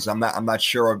last, because I'm not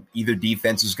sure either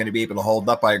defense is going to be able to hold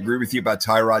up. I agree with you about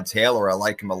Tyrod Taylor. I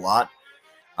like him a lot.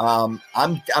 I'm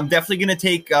definitely going to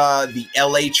take the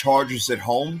LA Chargers at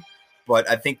home, but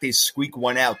I think they squeak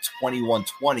one out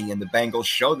 21-20, and the Bengals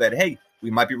show that, hey, we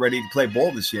might be ready to play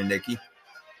ball this year, Nikki. Yeah,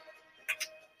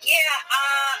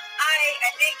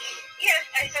 I think,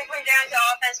 I think we're down to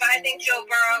offense, but I think Joe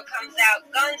Burrow comes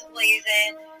out guns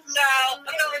blazing. So I'm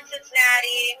going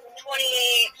Cincinnati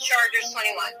 28, Chargers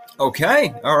 21.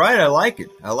 Okay, all right, I like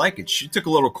it. She took a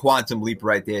little quantum leap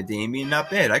right there, Damien. Not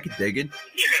bad. I could dig it.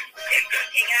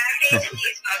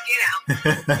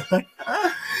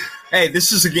 Hey,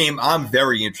 this is a game I'm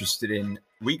very interested in.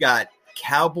 We got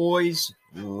Cowboys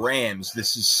Rams.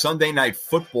 This is Sunday Night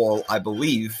Football, I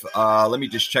believe. Let me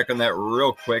just check on that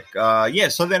real quick.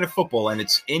 Sunday Night Football, and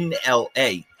it's in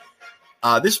L.A.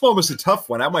 This one was a tough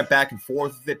one. I went back and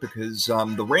forth with it because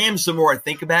the Rams, the more I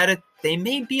think about it, they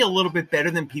may be a little bit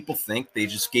better than people think. They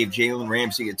just gave Jalen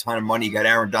Ramsey a ton of money. You got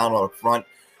Aaron Donald up front.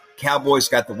 Cowboys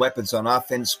got the weapons on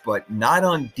offense, but not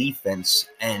on defense.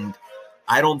 And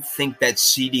I don't think that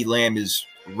CeeDee Lamb is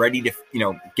ready to,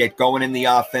 get going in the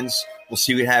offense. We'll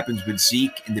see what happens with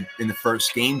Zeke in the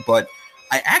first game. But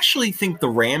I actually think the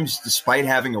Rams, despite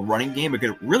having a running game,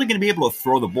 are really going to be able to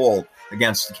throw the ball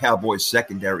against the Cowboys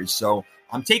secondary. So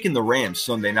I'm taking the Rams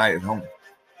Sunday night at home.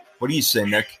 What do you say,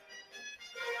 Nick?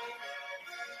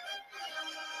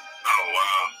 Oh,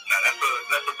 wow. Now,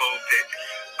 that's a bold pick.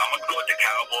 I'm going to go with the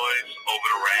Cowboys over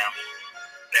the Rams.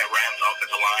 That Rams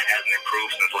offensive line hasn't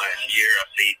improved since last year. I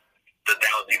see the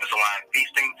Dallas defensive line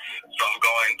feasting. So I'm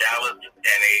going Dallas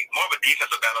and more of a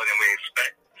defensive battle than we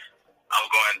expect. I'm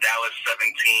going Dallas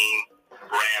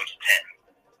 17, Rams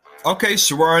 10. Okay,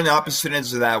 so we're on the opposite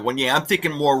ends of that one. Yeah, I'm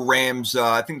thinking more Rams.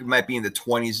 I think it might be in the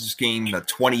 20s this game, a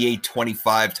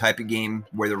 28-25 type of game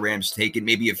where the Rams take it,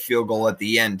 maybe a field goal at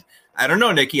the end. I don't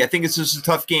know, Nikki. I think it's just a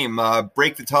tough game.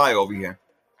 Break the tie over here.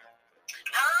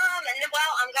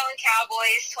 Well, I'm going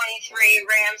Cowboys 23,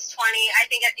 Rams 20. I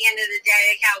think at the end of the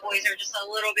day, the Cowboys are just a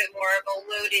little bit more of a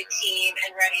loaded team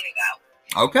and ready to go.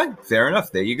 Okay, fair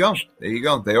enough. There you go.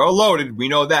 They are loaded. We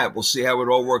know that. We'll see how it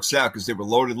all works out because they were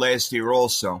loaded last year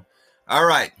also. All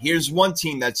right, here's one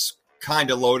team that's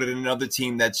kind of loaded and another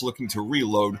team that's looking to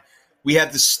reload. We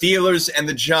have the Steelers and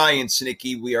the Giants,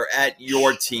 Nikki. We are at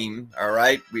your team, all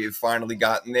right? We have finally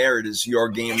gotten there. It is your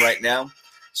game right now.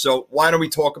 So why don't we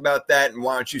talk about that, and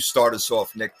why don't you start us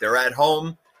off, Nick? They're at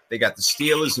home. They got the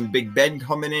Steelers and Big Ben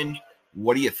coming in.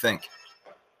 What do you think?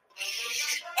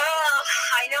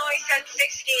 I know I said 6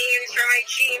 games for my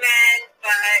G-Men,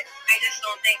 but I just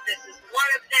don't think this is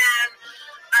one of them.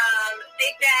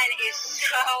 Big Ben is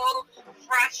so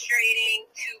frustrating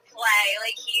to play.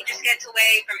 Like, he just gets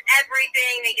away from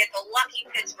everything. They get the lucky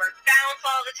Pittsburgh bounce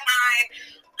all the time.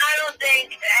 I don't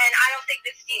think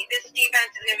this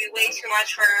defense is going to be way too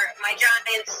much for my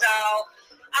Giants. So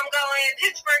I'm going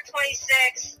Pittsburgh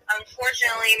 26.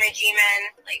 Unfortunately, my G-Men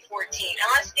 14.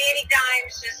 Unless Danny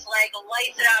Dimes just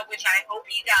lights it up, which I hope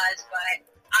he does, but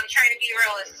I'm trying to be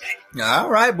realistic. All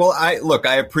right. Well, I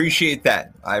appreciate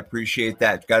that.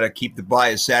 Got to keep the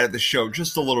bias out of the show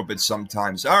just a little bit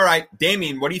sometimes. All right,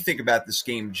 Damien, what do you think about this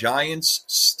game? Giants,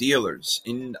 Steelers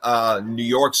in New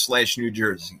York / New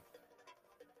Jersey.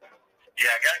 Yeah,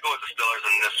 I got to go with the Steelers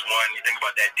in this one. You think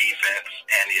about that defense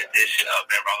and the addition of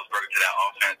Ben Roethlisberger to that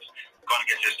offense. Going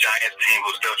against this Giants team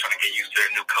who's still trying to get used to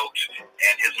their new coach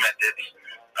and his methods.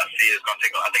 I think it's going to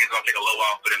take a little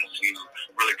while for them to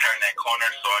really turn that corner.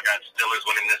 So I got Steelers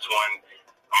winning this one.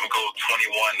 I'm going to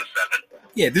go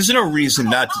 21-7. Yeah, there's no reason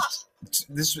not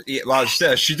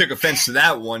to. She took offense to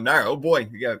that one. All right, oh boy,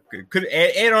 yeah, could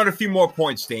add on a few more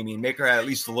points, Damien. Make her at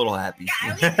least a little happy.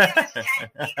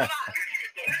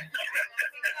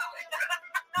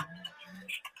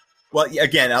 Well,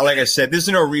 again, like I said, there's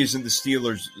no reason the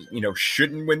Steelers,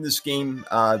 shouldn't win this game.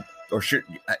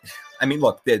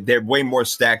 Look, they're way more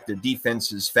stacked. Their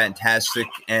defense is fantastic,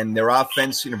 and their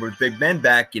offense, with Big Ben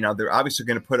back, they're obviously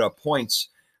going to put up points,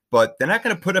 but they're not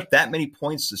going to put up that many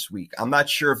points this week. I'm not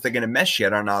sure if they're going to mesh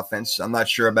yet on offense. I'm not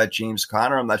sure about James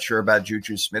Conner. I'm not sure about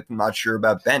Juju Smith. I'm not sure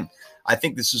about Ben. I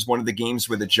think this is one of the games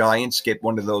where the Giants get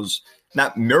one of those,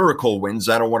 not miracle wins,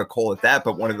 I don't want to call it that,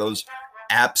 but one of those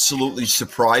absolutely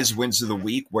surprise wins of the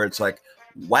week where it's like,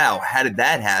 wow, how did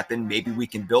that happen? Maybe we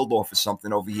can build off of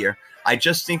something over here. I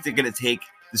just think they're going to take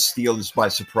the Steelers by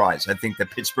surprise. I think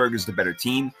that Pittsburgh is the better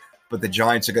team, but the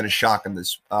Giants are going to shock them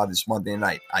this Monday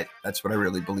night. That's what I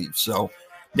really believe. So,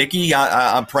 Nikki,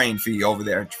 I'm praying for you over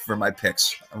there for my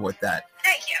picks with that.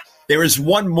 Thank you. There is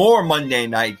one more Monday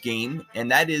night game,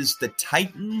 and that is the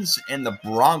Titans and the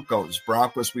Broncos.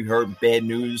 Broncos, we heard bad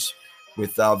news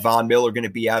with Von Miller going to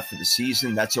be out for the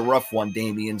season. That's a rough one,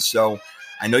 Damian. So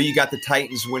I know you got the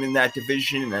Titans winning that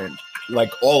division, and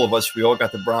like all of us, we all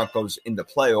got the Broncos in the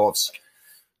playoffs.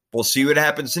 We'll see what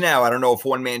happens now. I don't know if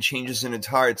one man changes an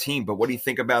entire team, but what do you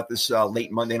think about this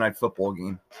late Monday night football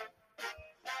game?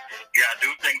 Yeah, I do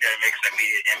think that it makes an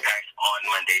immediate impact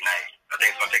on Monday night. I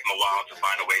think it's going to take them a while to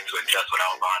find a way to adjust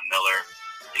without Von Miller.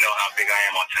 You know how big I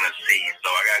am on Tennessee,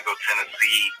 so I got to go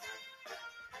Tennessee.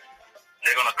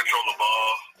 They're going to control the ball,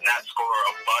 not score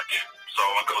a bunch, so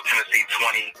I'm going to go Tennessee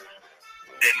 20,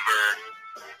 Denver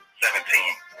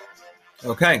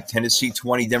 17. Okay, Tennessee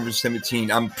 20, Denver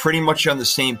 17. I'm pretty much on the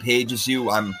same page as you.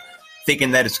 I'm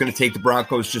thinking that it's going to take the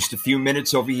Broncos just a few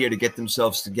minutes over here to get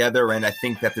themselves together, and I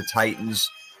think that the Titans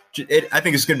 – I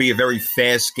think it's going to be a very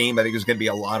fast game. I think there's going to be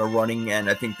a lot of running, and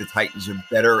I think the Titans are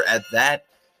better at that.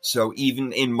 So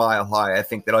even in Mile High, I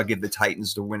think that I'll give the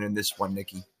Titans the win in this one,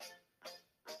 Nikki. No,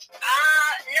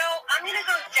 I'm going to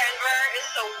go Denver.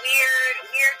 It's a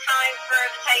weird time for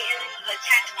the Titans. It's a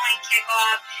 10-point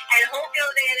kickoff, and home field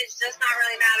advantage does not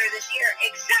really matter this year,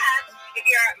 except if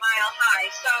you're at Mile High.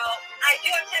 So I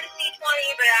do have Tennessee 20,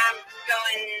 but I'm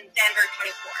going Denver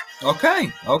 24.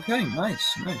 Okay,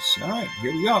 nice. All right,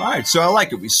 here we go. All right, so I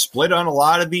like it. We split on a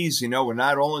lot of these. You know, we're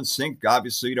not all in sync.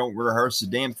 Obviously, you don't rehearse a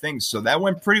damn thing, so that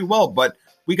went pretty well, but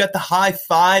we got the high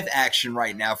five action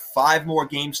right now. 5 more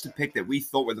games to pick that we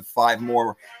thought were the 5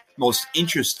 most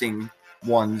interesting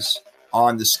ones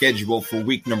on the schedule for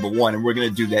week number 1, and we're going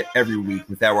to do that every week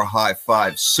with our high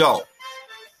five. So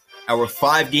our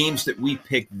 5 games that we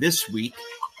picked this week,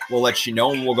 we'll let you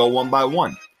know, and we'll go one by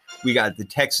one. We got the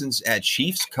Texans at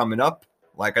Chiefs coming up.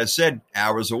 Like I said,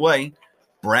 hours away.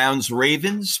 Browns,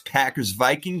 Ravens, Packers,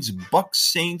 Vikings, Bucs,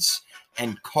 Saints,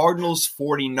 and Cardinals,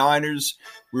 49ers.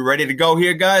 We ready to go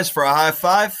here, guys, for a high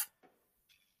five?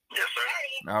 Yes,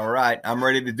 sir. All right, I'm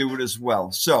ready to do it as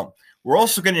well. So we're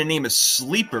also going to name a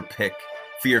sleeper pick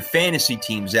for your fantasy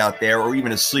teams out there, or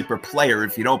even a sleeper player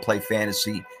if you don't play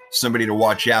fantasy, somebody to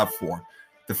watch out for.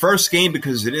 The first game,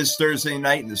 because it is Thursday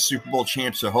night and the Super Bowl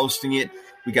champs are hosting it,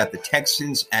 we got the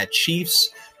Texans at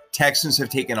Chiefs. Texans have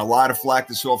taken a lot of flack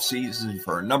this offseason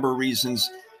for a number of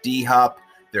reasons. D-Hop,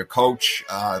 their coach,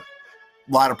 a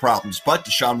lot of problems. But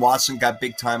Deshaun Watson got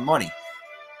big-time money.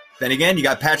 Then again, you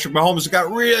got Patrick Mahomes who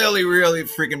got really, really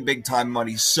freaking big-time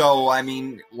money. So, I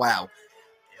mean, wow.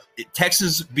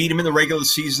 Texans beat him in the regular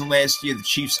season last year. The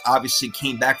Chiefs obviously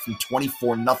came back from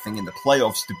 24-0 in the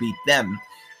playoffs to beat them.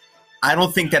 I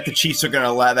don't think that the Chiefs are going to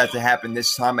allow that to happen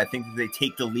this time. I think that they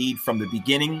take the lead from the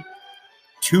beginning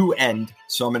to end.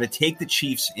 So I'm going to take the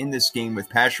Chiefs in this game with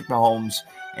Patrick Mahomes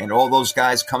and all those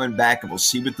guys coming back, and we'll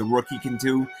see what the rookie can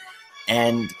do.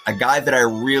 And a guy that I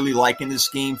really like in this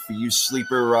game for you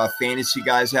sleeper fantasy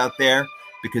guys out there,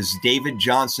 because David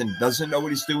Johnson doesn't know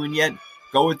what he's doing yet,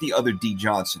 go with the other D.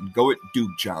 Johnson. Go with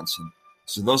Duke Johnson.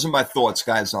 So those are my thoughts,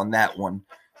 guys, on that one.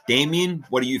 Damian,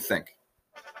 what do you think?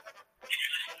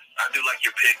 I do like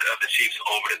your pick of the Chiefs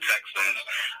over the Texans.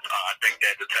 I think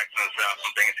that the Texans have some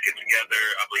things to get together.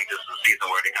 I believe this is a season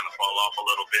where they kind of fall off a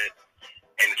little bit.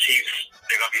 And the Chiefs,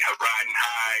 they're going to be riding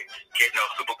high, getting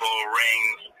those Super Bowl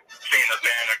rings, seeing the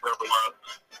banner go up.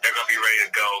 They're going to be ready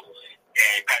to go.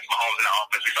 And Patrick Mahomes in the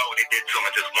offense, we saw what they did to him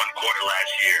in just one quarter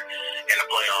last year in the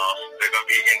playoffs. They're going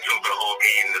to be into him for the whole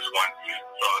game in this one.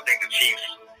 So I think the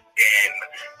Chiefs and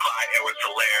Clyde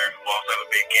Edwards-Helaire will also have a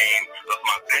big game. That's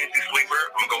my fantasy sleeper.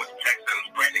 I'm going to go with the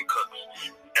Texans, Brandon Cooks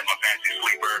as my fantasy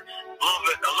sleeper. A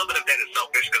little bit of that is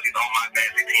selfish because he's on my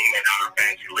fantasy team in our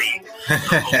fantasy league.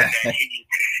 So hoping that he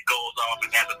goes off and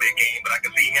has a big game. But I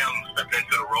can see him stepping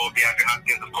into the role of DeAndre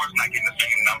Hopkins. Of course, not getting the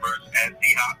same numbers as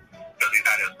D-Hop because he's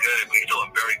not as good, but he's still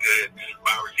a very good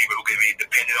wide receiver who can be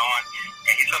depended on.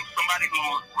 And he's somebody who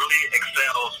really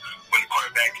excels when the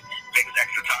quarterback takes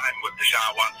extra time, what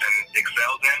Deshaun Watson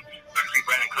excels in. I can see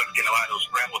Brandon Cooks getting a lot of those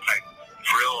scramble-type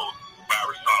drill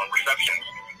receptions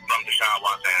from Deshaun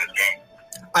Watson in his game.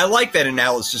 I like that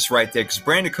analysis right there because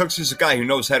Brandon Cooks is a guy who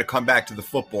knows how to come back to the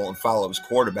football and follow his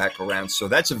quarterback around. So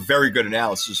that's a very good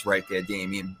analysis right there,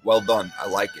 Damian. Well done. I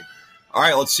like it. All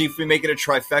right, let's see if we make it a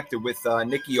trifecta with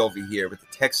Nikki over here with the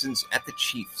Texans at the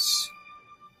Chiefs.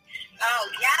 Oh,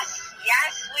 yes,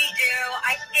 we do.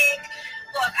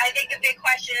 I think a big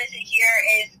question is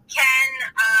can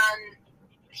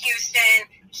Houston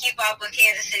keep up with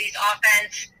Kansas City's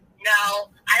offense? No,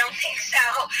 I don't think so.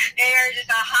 They are just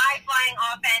a high-flying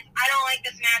offense. I don't like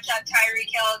this matchup,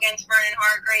 Tyreek Hill against Vernon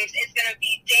Hargreaves. It's going to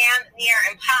be damn near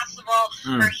impossible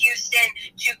for Houston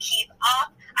to keep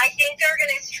up. I think they're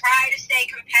going to try to stay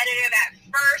competitive at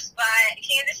first, but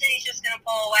Kansas City's just going to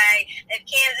pull away. If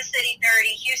Kansas City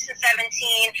 30, Houston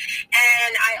 17,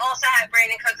 and I also have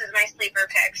Brandon Cooks as my sleeper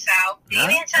pick, so they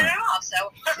didn't set it off. So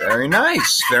very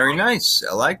nice, very nice.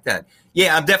 I like that.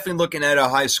 Yeah, I'm definitely looking at a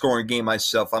high-scoring game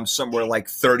myself. I'm somewhere like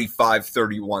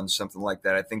 35-31, something like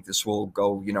that. I think this will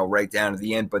go, right down to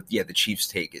the end. But, yeah, the Chiefs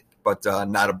take it, but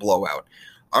not a blowout.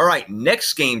 All right,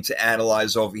 next game to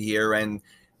analyze over here, and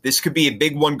this could be a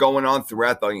big one going on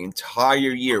throughout the entire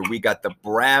year. We got the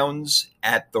Browns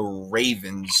at the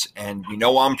Ravens, and we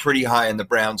know I'm pretty high on the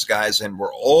Browns, guys, and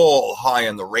we're all high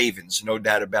on the Ravens, no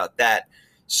doubt about that.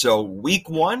 So week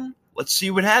one, let's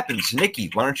see what happens. Nikki,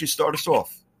 why don't you start us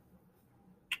off?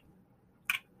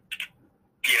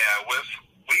 Yeah, with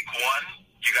week one,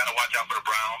 you got to watch out for the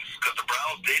Browns because the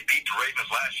Browns did beat the Ravens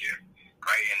last year,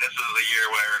 right? And this is a year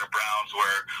where the Browns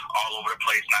were all over the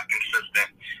place, not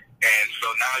consistent. And so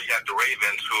now you have the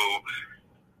Ravens who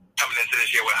coming into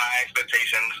this year with high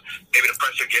expectations. Maybe the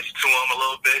pressure gets to them a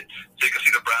little bit, so you can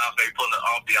see the Browns maybe pulling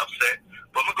off the upset.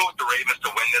 But I'm going to go with the Ravens to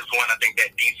win this one. I think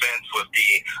that defense with the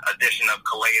addition of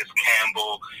Calais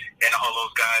Campbell and all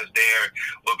those guys there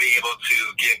will be able to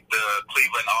give the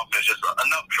Cleveland offense just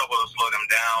enough trouble to slow them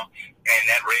down. And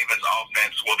that Ravens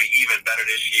offense will be even better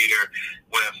this year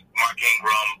with Mark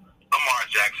Ingram, Lamar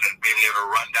Jackson being able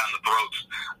to run down the throats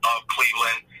of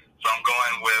Cleveland. So I'm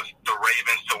going with the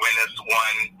Ravens to win this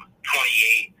one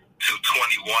 28-21.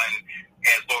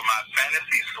 And for my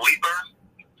fantasy sleeper,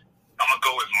 I'm going to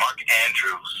go with Mark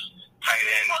Andrews, tight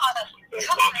end.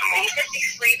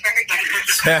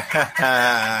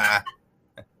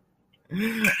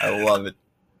 I love it.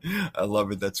 I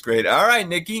love it. That's great. All right,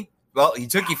 Nikki. Well, he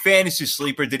took your fantasy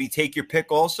sleeper. Did he take your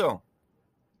pick also?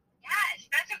 Yes,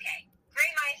 that's okay.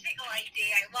 Great bicycle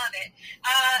idea. I love it.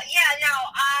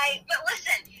 But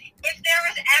listen, if there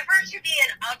was ever to be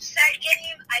an upset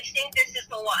game, I think this is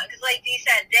the one. Because like Dee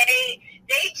said, they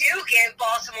do give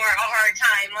Baltimore a hard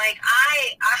time. Like,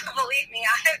 I believe me,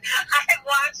 I've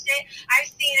watched it. I've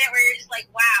seen it where you're just like,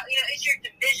 wow, it's your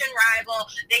division rival.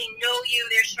 They know you.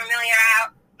 There's familiar.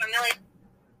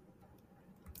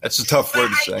 That's a tough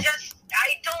word to say. I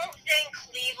don't think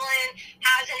Cleveland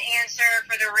has an answer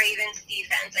for the Ravens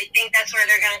defense. I think that's where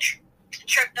they're going to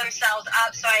trip themselves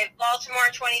up. So I have Baltimore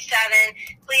 27,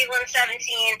 Cleveland 17.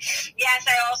 Yes,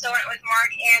 I also went with Mark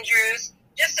Andrews.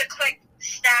 Just a quick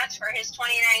stats for his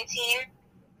 2019.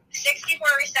 64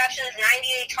 receptions,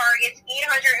 98 targets,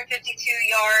 852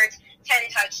 yards,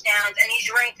 10 touchdowns, and he's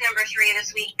ranked number 3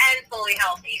 this week and fully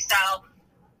healthy. So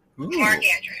Mark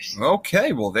Andrews.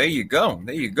 Okay, well, there you go.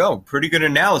 There you go. Pretty good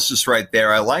analysis right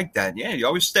there. I like that. Yeah, you're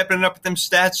always stepping up with them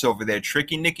stats over there.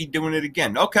 Tricky Nicky doing it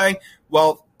again. Okay,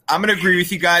 well, I'm going to agree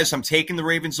with you guys. I'm taking the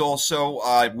Ravens also.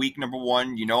 Week number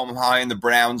 1, I'm high on the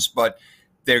Browns, but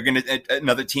they're going to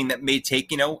another team that may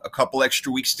take, a couple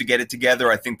extra weeks to get it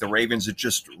together. I think the Ravens are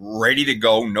just ready to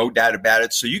go, no doubt about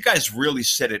it. So you guys really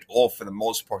said it all for the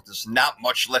most part. There's not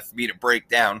much left for me to break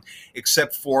down,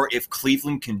 except for if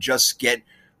Cleveland can just get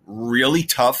really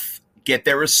tough, get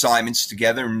their assignments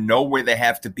together, know where they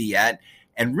have to be at,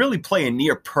 and really play a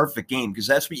near perfect game, because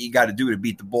that's what you got to do to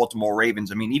beat the Baltimore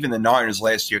Ravens. I mean, even the Niners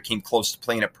last year came close to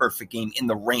playing a perfect game in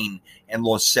the rain and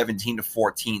lost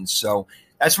 17-14. So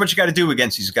that's what you got to do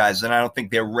against these guys, and I don't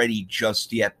think they're ready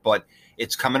just yet, but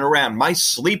it's coming around. My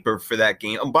sleeper for that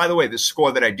game, and by the way, the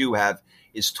score that I do have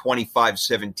is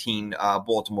 25-17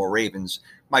 Baltimore Ravens.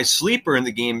 My sleeper in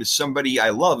the game is somebody I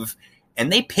love,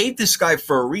 and they paid this guy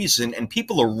for a reason, and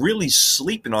people are really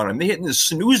sleeping on him. They're hitting the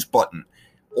snooze button.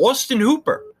 Austin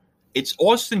Hooper. It's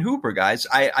Austin Hooper, guys.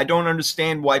 I don't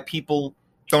understand why people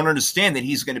don't understand that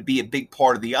he's going to be a big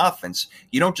part of the offense.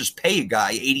 You don't just pay a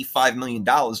guy $85 million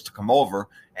to come over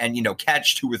and,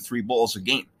 catch 2 or 3 balls a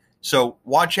game. So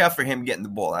watch out for him getting the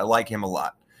ball. I like him a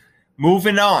lot.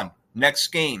 Moving on. Next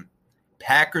game.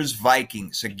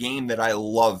 Packers-Vikings, a game that I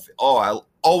love. Oh, I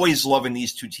always love when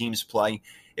these two teams play.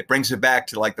 It brings it back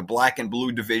to like the black and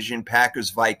blue division,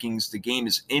 Packers-Vikings. The game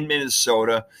is in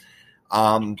Minnesota.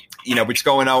 What's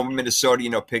going on with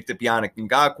Minnesota, picked up Yannick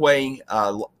Ngakoue,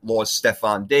 lost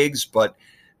Stephon Diggs, but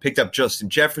picked up Justin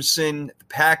Jefferson. The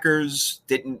Packers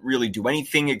didn't really do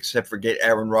anything except for get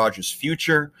Aaron Rodgers'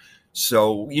 future.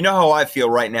 So you know how I feel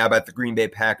right now about the Green Bay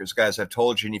Packers, guys. I've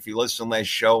told you, and if you listen to last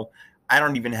show, I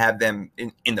don't even have them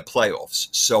in the playoffs.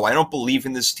 So I don't believe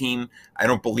in this team. I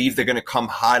don't believe they're going to come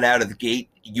hot out of the gate,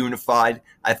 unified.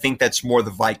 I think that's more the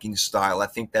Vikings style. I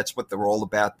think that's what they're all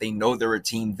about. They know they're a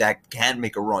team that can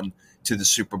make a run to the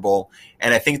Super Bowl.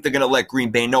 And I think they're going to let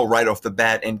Green Bay know right off the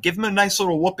bat and give them a nice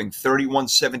little whooping,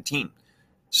 31-17.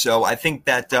 So I think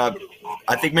that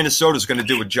I think Minnesota's going to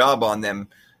do a job on them.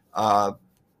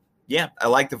 Yeah, I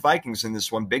like the Vikings in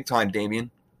this one big time,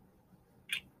 Damian.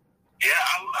 Yeah,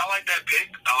 I like that pick.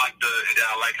 I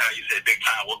like how you said big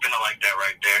time whooping. I like that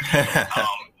right there.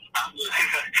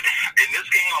 In this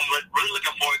game, I'm really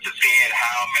looking forward to seeing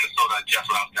how Minnesota adjusts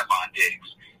without Stephon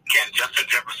Diggs. Can Justin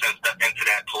Jefferson step into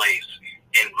that place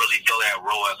and really fill that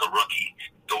role as a rookie?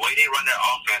 The way they run their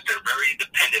offense, they're very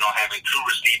dependent on having two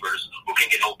receivers who can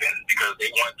get open because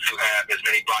they want to have as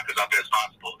many blockers out there as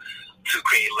possible to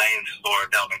create lanes for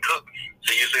Dalvin Cook.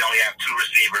 So usually only have two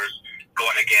receivers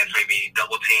going against maybe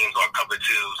double teams or cover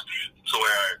twos, so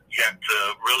where you have to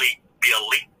really be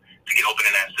elite to get open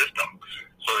in that system.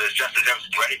 So is Justin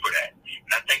Jefferson ready for that?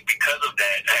 And I think because of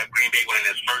that, I have Green Bay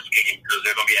winning this first game because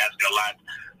they're going to be asking a lot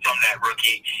from that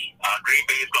rookie. Green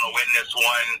Bay is going to win this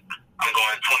one. I'm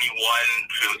going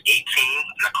 21-18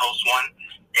 in a close one.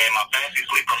 And my fantasy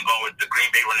sleeper, I'm going with the Green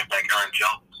Bay running back, Aaron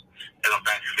Jones. As a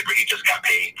fantasy sleeper, he just got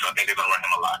paid, so I think they're going to run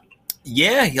him a lot.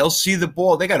 Yeah, he'll see the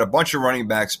ball. They got a bunch of running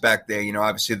backs back there.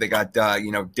 Obviously they got,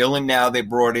 Dillon now they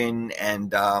brought in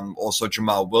and also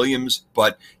Jamal Williams.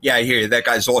 But, yeah, I hear you. That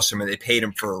guy's awesome, and they paid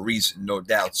him for a reason, no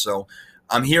doubt. So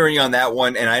I'm hearing you on that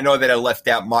one, and I know that I left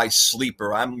out my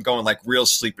sleeper. I'm going like real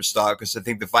sleeper style because I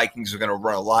think the Vikings are going to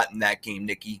run a lot in that game,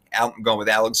 Nikki. I'm going with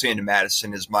Alexander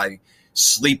Mattison as my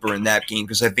sleeper in that game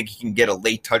because I think he can get a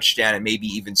late touchdown and maybe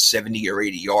even 70 or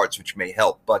 80 yards, which may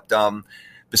help. But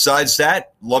besides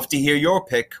that, love to hear your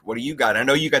pick. What do you got? I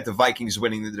know you got the Vikings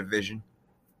winning the division.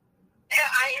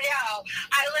 I know.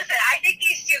 Listen, I think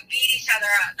these two beat each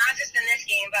other up, not just in this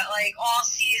game, but like all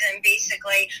season,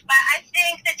 basically. But I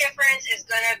think the difference is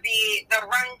going to be the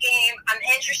run game. I'm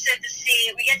interested to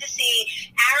see. We get to see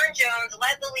Aaron Jones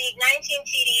led the league, 19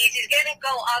 TDs. He's going to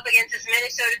go up against this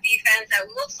Minnesota defense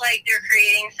that looks like they're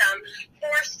creating some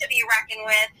force to be reckoned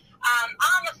with.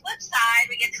 On the flip side,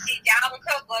 we get to see Dalvin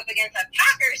Cook go up against a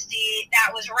Packers D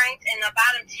that was ranked in the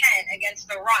bottom 10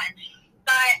 against the run.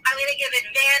 But I'm going to give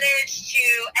advantage to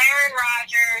Aaron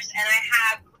Rodgers, and I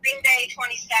have Green Bay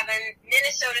 27,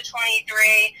 Minnesota 23.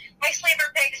 My sleeper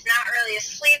pick is not really a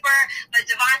sleeper, but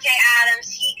Davante Adams,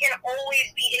 he can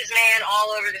always beat his man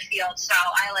all over the field, so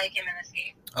I like him in this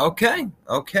game. Okay.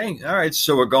 All right,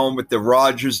 so we're going with the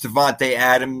Rodgers, Davante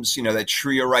Adams, that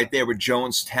trio right there with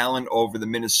Jones Talent over the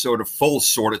Minnesota full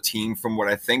sort of team from what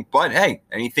I think. But, hey,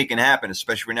 anything can happen,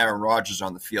 especially when Aaron Rodgers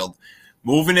on the field.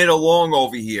 Moving it along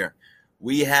over here.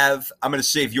 We have, I'm going to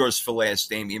save yours for last,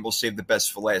 Damian. We'll save the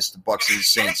best for last, the Bucs and the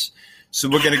Saints. So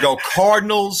we're going to go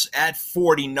Cardinals at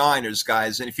 49ers,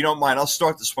 guys. And if you don't mind, I'll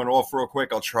start this one off real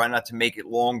quick. I'll try not to make it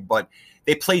long, but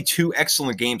they played two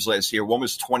excellent games last year. One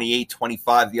was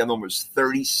 28-25. The other one was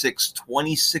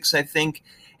 36-26, I think.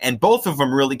 And both of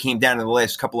them really came down in the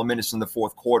last couple of minutes in the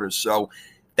fourth quarter. So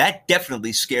that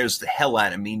definitely scares the hell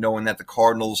out of me, knowing that the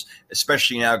Cardinals,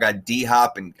 especially now, got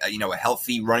D-Hop and, a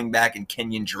healthy running back and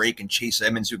Kenyon Drake and Chase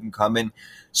Edmonds who can come in.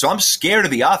 So I'm scared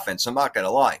of the offense, I'm not going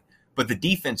to lie. But the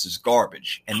defense is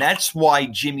garbage. And that's why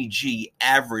Jimmy G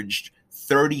averaged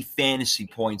 30 fantasy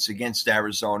points against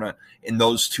Arizona in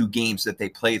those two games that they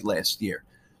played last year.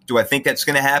 Do I think that's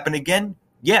going to happen again?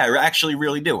 Yeah, I actually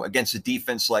really do against a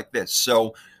defense like this.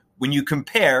 So when you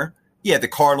compare, yeah, the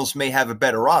Cardinals may have a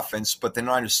better offense, but the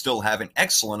Niners still have an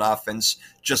excellent offense,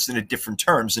 just in a different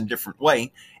terms, in a different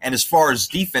way. And as far as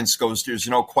defense goes, there's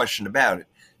no question about it.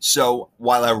 So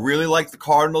while I really like the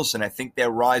Cardinals and I think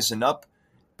they're rising up,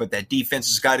 but that defense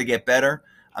has got to get better,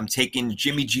 I'm taking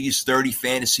Jimmy G's 30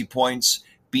 fantasy points,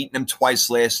 beating them twice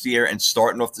last year and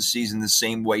starting off the season the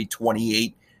same way,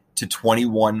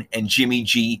 28-21. And Jimmy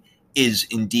G is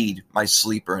indeed my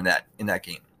sleeper in that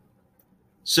game.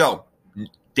 So,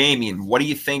 Damian, what do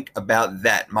you think about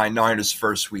that, my Niners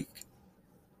first week?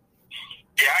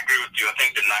 Yeah, I agree with you. I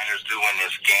think the Niners do win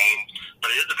this game,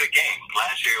 but it is a good game.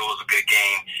 Last year it was a good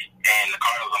game, and the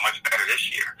Cardinals are much better this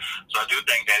year. So I do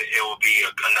think that it will be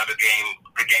another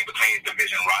good game between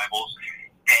division rivals.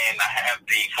 And I have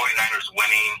the 49ers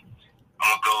winning.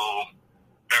 I'm going to go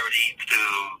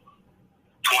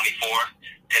 30-24.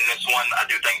 In this one, I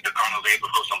do think the Cardinals are able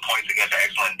to put some points against an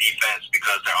excellent defense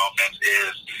because their offense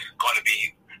is going to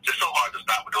be just so hard to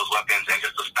stop with those weapons and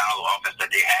just the style of offense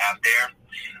that they have there.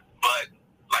 But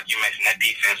like you mentioned, that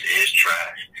defense is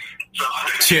trash. So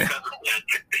yeah.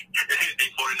 The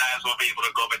 49ers will be able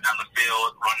to go up and down the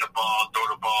field, run the ball, throw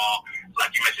the ball.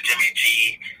 Like you mentioned, Jimmy G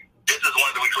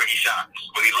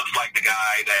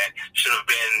guy that should have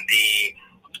been the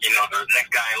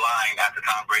next guy in line after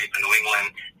Tom Brady for New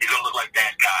England. He's going to look like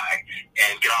that guy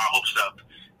and get our hopes up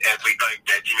as we think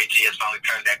that Jimmy G has finally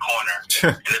turned that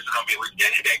corner. And this is going to be a week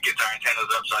that gets our antennas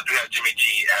up. So I do have Jimmy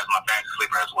G as my fantasy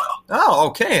sleeper as well. Oh,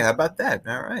 okay. How about that?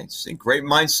 All right. See, great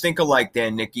minds think alike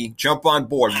there, Nikki. Jump on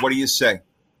board. What do you say?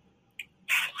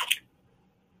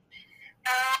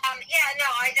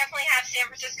 I definitely have San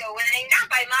Francisco winning. Not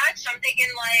by much. I'm thinking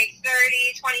like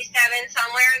 30-27,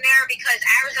 somewhere in there, because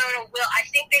Arizona I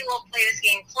think they will play this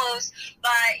game close.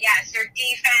 But, yes, their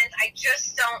defense, I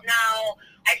just don't know.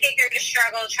 I think they're going to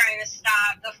struggle trying to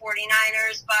stop the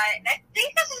 49ers, but I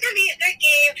think this is going to be a good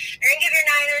game. They're going to give your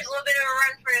Niners a little bit of a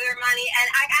run for their money, and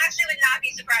I actually would not be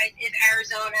surprised if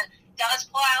Arizona does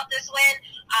pull out this win,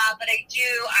 but I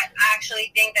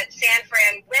actually think that San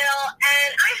Fran will, and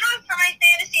I have for my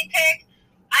fantasy pick,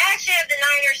 I actually have the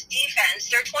Niners defense.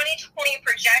 Their 2020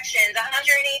 projections,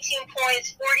 118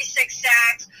 points, 46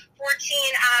 sacks, 14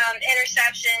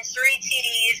 interceptions, 3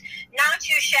 TDs. Not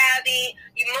too shabby.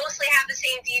 You mostly have the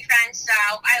same defense, so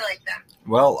I like them.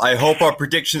 Well, I hope our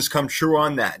predictions come true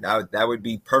on that. That would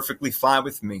be perfectly fine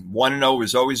with me. 1-0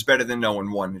 is always better than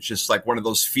 0-1. It's just like one of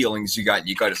those feelings you got in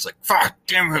your gut. It's like, fuck,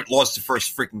 damn it, lost the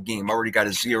first freaking game. Already got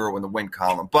a 0 in the win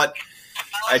column. But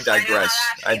I digress.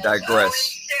 I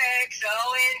digress.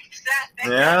 0-7.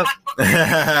 Yeah.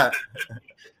 God.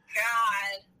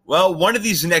 Well, one of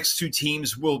these next two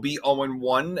teams will be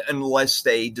 0-1 unless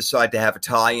they decide to have a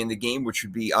tie in the game, which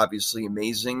would be obviously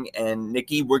amazing. And,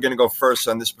 Nikki, we're going to go first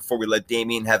on this before we let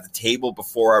Damien have the table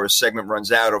before our segment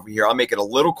runs out over here. I'll make it a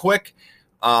little quick.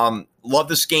 Love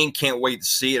this game. Can't wait to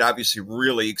see it. Obviously,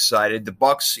 really excited. The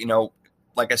Bucs,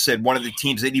 like I said, one of the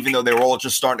teams that even though they were all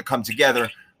just starting to come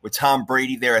together with Tom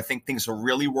Brady there, I think things will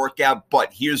really work out.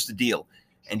 But here's the deal.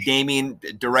 And, Damien,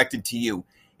 directed to you.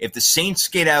 If the Saints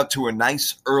get out to a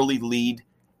nice early lead,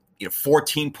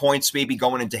 14 points maybe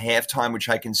going into halftime, which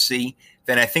I can see,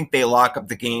 then I think they lock up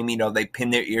the game. They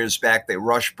pin their ears back. They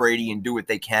rush Brady and do what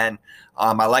they can.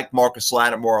 I like Marcus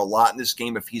Lattimore a lot in this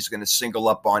game if he's going to single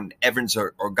up on Evans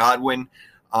or Godwin.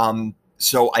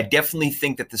 So I definitely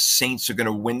think that the Saints are going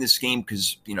to win this game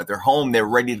because, they're home. They're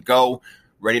ready to go.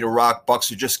 Ready to rock.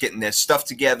 Bucs are just getting their stuff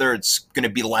together. It's going to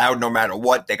be loud no matter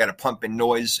what. They got to pump in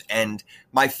noise. And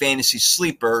my fantasy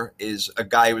sleeper is a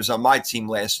guy who was on my team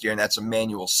last year, and that's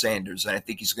Emmanuel Sanders. And I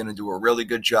think he's going to do a really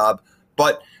good job.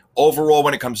 But overall,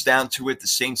 when it comes down to it, the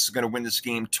Saints are going to win this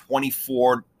game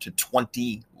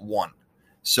 24-21.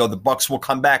 So the Bucs will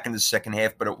come back in the second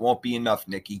half, but it won't be enough,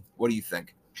 Nikki. What do you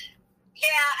think?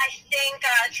 Yeah, I think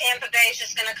Tampa Bay is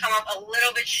just going to come up a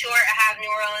little bit short. I have New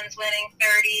Orleans winning 30,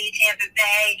 Tampa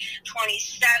Bay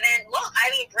 27. Look,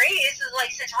 Brady, this is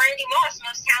like since Randy Moss,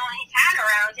 most talent he's had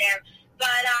around him.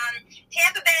 But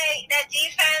Tampa Bay, that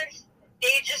defense,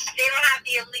 they don't have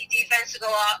the elite defense to go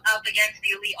up against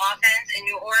the elite offense in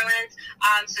New Orleans.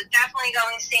 So definitely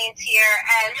going Saints here.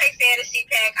 And my fantasy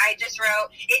pick, I just wrote,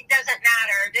 it doesn't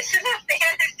matter. This is a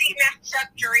fantasy matchup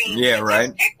dream. Yeah,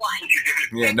 right. Just pick one.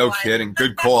 Yeah, no kidding.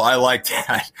 Good call. I like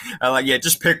that.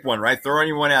 Just pick one, right? Throw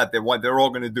anyone out there. They're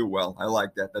all going to do well. I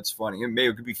like that. That's funny. And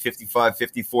maybe it could be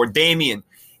 55-54. Damien,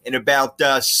 in about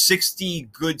 60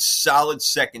 good, solid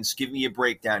seconds, give me a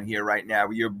breakdown here right now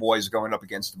with your boys going up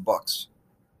against the Bucs.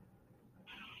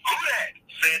 Who that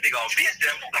said they're going to beat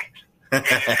them?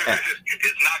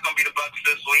 It's not going to be the Bucs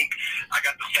this week. I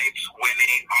got the Saints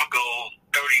winning. I'm going to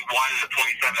go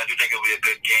 31-27. I do think it'll be a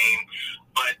good game.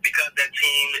 But because that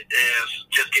team is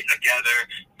just getting together,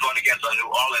 going against a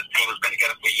New Orleans team that's been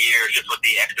together for years, just with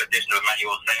the extra addition of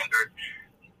Emmanuel Sanders.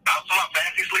 Also, my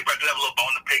fantasy sleeper, I do have a little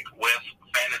bone to pick with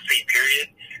fantasy,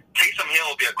 period. Taysom Hill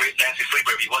would be a great fantasy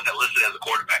sleeper if he wasn't listed as a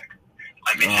quarterback.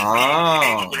 Like, they should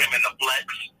put him in the flex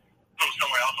from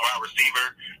somewhere else around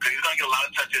receiver because he's going to get a lot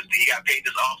of touches. He got paid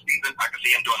this offseason. I can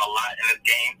see him doing a lot in this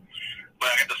game.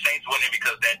 But I got the Saints winning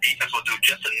because that defense will do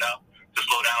just enough to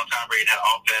slow down Tom Brady and that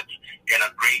offense in a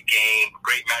great game,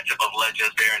 great matchup of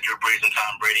legends there in Drew Brees and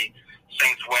Tom Brady.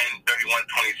 Saints win 31-27.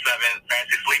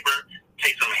 Fantasy sleeper,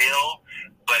 Taysom Hill.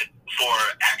 But for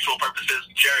actual purposes,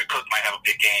 Jared Cook might have a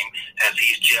big game as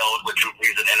he's gelled with Drew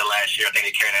Brees at the end of last year. I think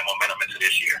they carry that momentum into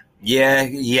this year. Yeah,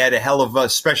 he had a hell of a,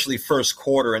 especially first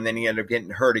quarter, and then he ended up getting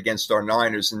hurt against our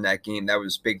Niners in that game. That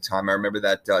was big time. I remember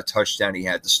that touchdown he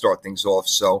had to start things off.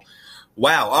 So,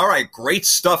 wow. All right, great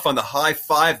stuff on the High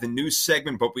Five, the news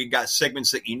segment, but we got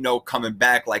segments that coming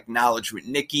back like Knowledge with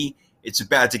Nikki. It's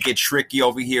about to get tricky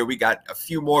over here. We got a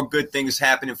few more good things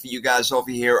happening for you guys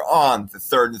over here on the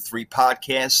Third and Three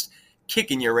podcast.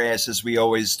 Kicking your ass as we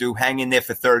always do. Hang in there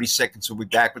for 30 seconds. We'll be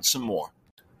back with some more.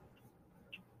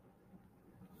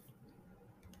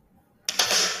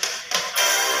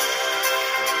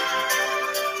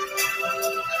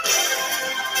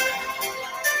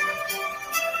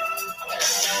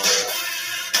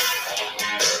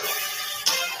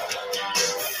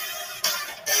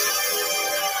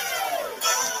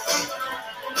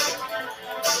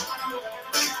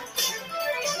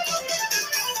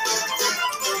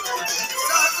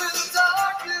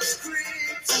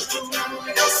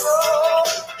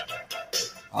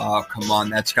 come on.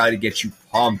 That's got to get you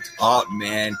pumped up,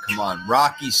 man. Come on.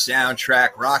 Rocky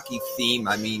soundtrack, Rocky theme.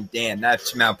 I mean, damn,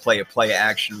 that's Mount Playa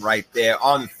action right there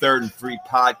on the 3rd and 3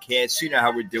 podcast. You know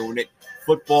how we're doing it.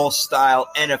 Football style,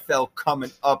 NFL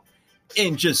coming up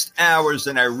in just hours,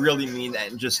 and I really mean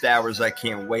that in just hours. I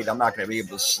can't wait. I'm not going to be able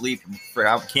to sleep.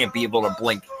 I can't be able to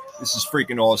blink. This is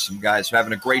freaking awesome, guys. We're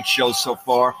having a great show so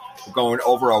far. We're going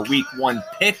over our week 1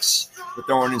 picks. We're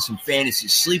throwing in some fantasy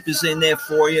sleepers in there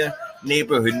for you.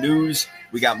 Neighborhood news.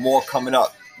 We got more coming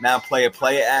up. Mount Playa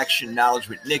action, knowledge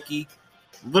with Nikki.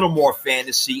 A little more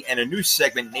fantasy and a new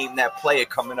segment named That Player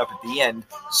coming up at the end.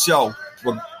 So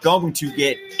we're going to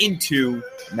get into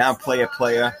Mount Playa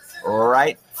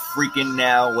right freaking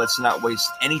now. Let's not waste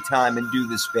any time and do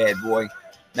this bad boy.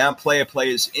 Mount Playa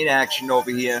is in action over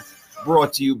here.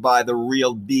 Brought to you by the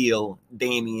real deal,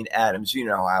 Damian Adams. You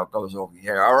know how it goes over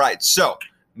here. All right, so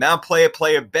Mount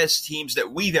Playa, best teams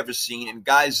that we've ever seen. And,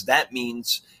 guys, that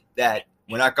means that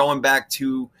we're not going back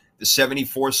to the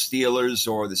 74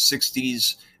 Steelers or the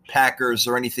 60s Packers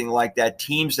or anything like that.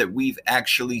 Teams that we've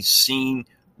actually seen,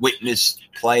 witnessed,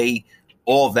 play,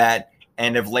 all that,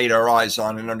 and have laid our eyes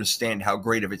on and understand how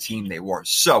great of a team they were.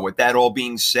 So with that all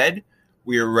being said,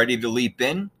 we are ready to leap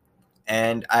in.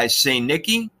 And I say,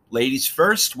 Nikki, ladies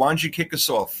first, why don't you kick us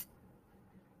off?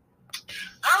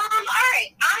 All right.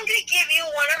 I'm going to give you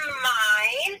one of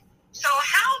mine. So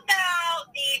how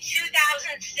about the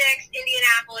 2006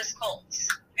 Indianapolis Colts?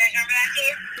 You guys remember that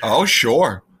team? Oh,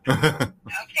 sure. Okay. All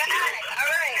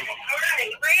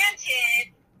right.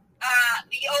 Granted,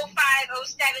 the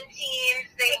 05-07 teams,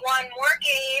 they won more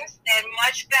games. They had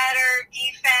much better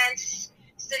defense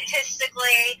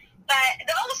statistically. But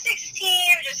the 06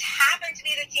 team just happened to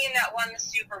be the team that won the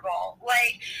Super Bowl.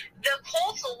 Like, the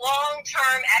Colts'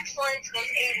 long-term excellence goes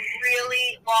a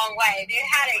really long way. They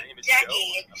had a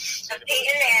decade of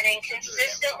Peyton Manning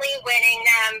consistently winning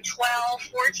them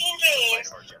 12, 14 games,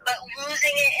 but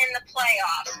losing it in the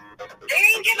playoffs. They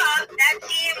didn't give up. That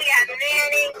team, we had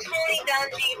Manning, Tony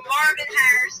Dungy, Marvin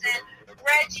Harrison,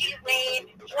 Reggie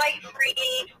Wayne, Dwight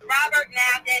Freeney, Robert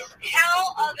Mathis,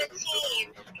 hell of a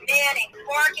team. Manning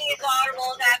barking his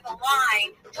audibles at the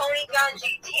line. Tony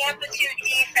Dungy, Tampa 2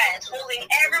 defense, holding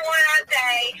everyone at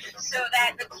bay so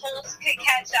that the Colts could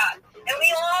catch up. And we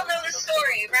all know the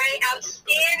story, right?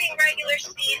 Outstanding regular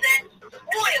season,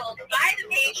 foiled by the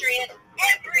Patriots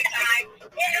every time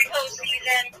in the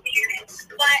postseason.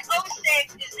 But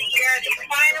 06 is the year they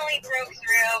finally broke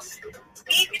through,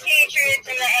 beat the Patriots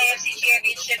in the AFC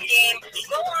Championship game,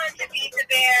 go on to beat the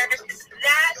Bears.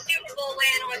 That Super Bowl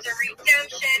win was a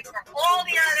redemption for all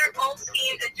the other Colts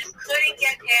teams that just couldn't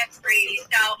get past Brady.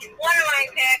 So one of my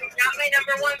picks, not my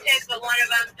number 1 pick, but one of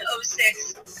them, the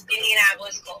 06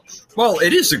 Indianapolis Colts. Well,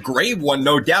 it is a great one,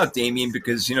 no doubt, Damian,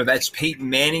 because, you know, that's Peyton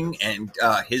Manning and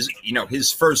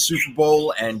his first Super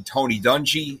Bowl, and Tony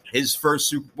Dungy, his first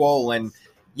Super Bowl. And,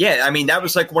 yeah, I mean, that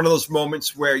was like one of those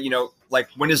moments where, you know, like,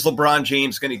 when is LeBron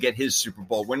James going to get his Super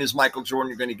Bowl? When is Michael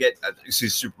Jordan going to get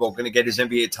his Super Bowl, going to get his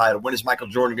NBA title? When is Michael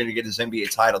Jordan going to get his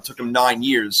NBA title? It took him 9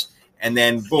 years. And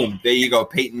then, boom, there you go.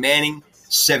 Peyton Manning,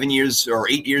 7 years or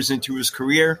 8 years into his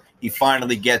career, he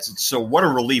finally gets it. So what a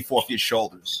relief off your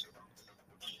shoulders.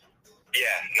 Yeah,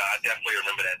 no, I definitely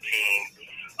remember that team.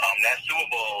 That Super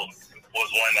Bowl was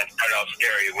one that started out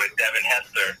scary with Devin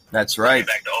Hester. That's right.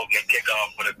 Back to opening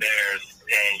kickoff for the Bears,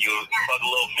 and you put a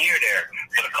little fear there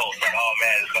for the Colts. Like, oh,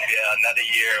 man, it's going to be another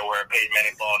year where Peyton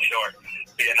Manning falls short.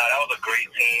 But, yeah, no, that was a great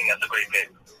team. That's a great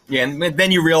pick. Yeah, and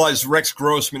then you realize Rex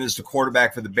Grossman is the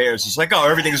quarterback for the Bears. It's like, oh,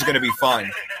 everything's going to be fine.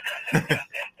 Exactly.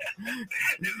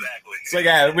 It's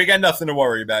like, we got nothing to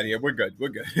worry about here. We're good.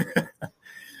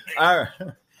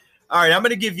 All right, I'm going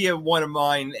to give you one of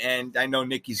mine, and I know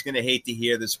Nikki's going to hate to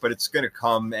hear this, but it's going to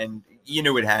come, and you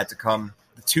knew it had to come.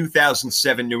 The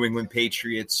 2007 New England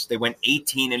Patriots, they went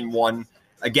 18-1.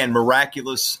 Again,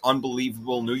 miraculous,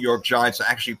 unbelievable. New York Giants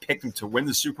actually picked them to win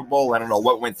the Super Bowl. I don't know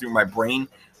what went through my brain,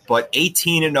 but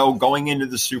 18-0 going into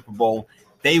the Super Bowl.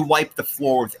 They wiped the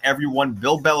floor with everyone.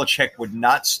 Bill Belichick would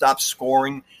not stop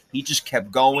scoring. He just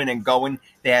kept going and going.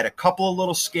 They had a couple of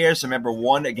little scares. I remember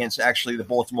one against actually the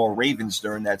Baltimore Ravens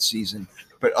during that season.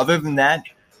 But other than that,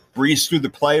 breezed through the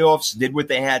playoffs, did what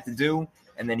they had to do.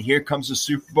 And then here comes the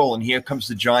Super Bowl, and here comes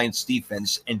the Giants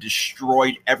defense and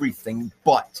destroyed everything.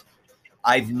 But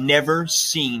I've never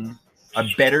seen a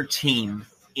better team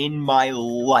in my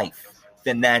life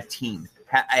than that team.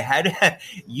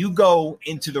 You go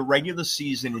into the regular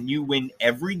season and you win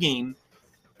every game.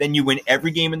 Then you win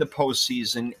every game in the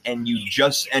postseason, and you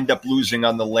just end up losing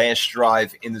on the last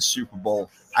drive in the Super Bowl.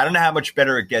 I don't know how much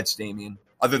better it gets, Damian,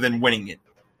 other than winning it.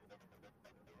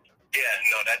 Yeah,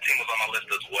 no, that team was on my list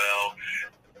as well.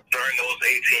 during those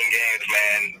 18 games,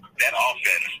 man, that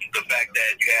offense, the fact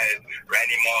that you had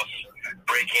Randy Moss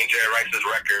breaking Jerry Rice's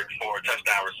record for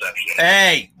touchdown reception.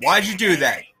 Hey, why'd you do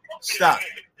that? Stop.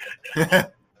 Hey,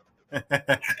 I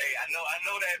know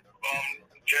that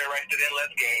Jerry Rice didn't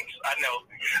less games. I know.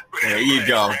 There you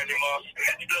go. Randy Moss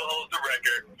still holds the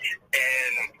record.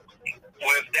 And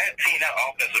with that team, that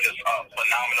offense was just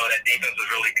phenomenal. That defense was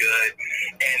really good.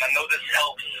 And I know this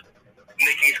helps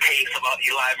Nicky's case about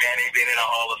Eli Manning being in the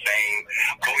Hall of Fame.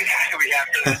 But we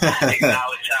have to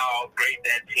acknowledge how great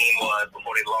that team was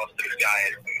before they lost to the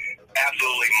Giants.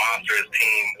 Absolutely monstrous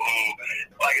team who,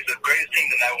 like I said, the greatest team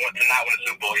to not win a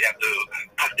Super Bowl. You have to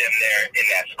put them there in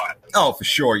that spot. Oh, for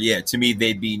sure. Yeah, to me,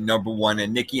 they'd be number one.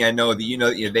 And Nicky, I know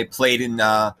that they played in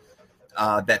that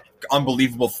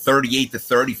unbelievable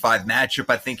 38-35 matchup.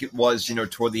 I think it was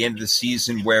toward the end of the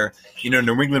season where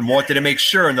New England wanted to make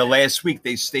sure in the last week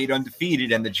they stayed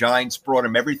undefeated, and the Giants brought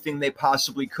them everything they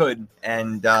possibly could.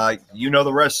 And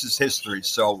the rest is history.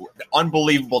 So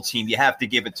unbelievable team. You have to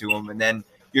give it to them, and then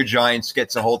your Giants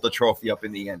get to hold the trophy up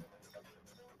in the end.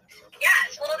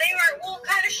 Yes, well, we'll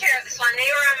kind of share this one. They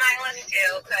were on my list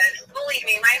too, because believe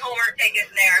me, my homework take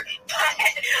is there. But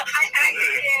I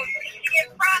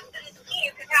give props to this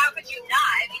team, because how could you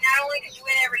not? I mean, not only did you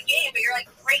win every game, but you're like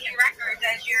breaking records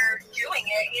as you're doing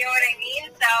it. You know what I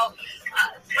mean? So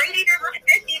Brady threw for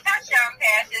 50 touchdown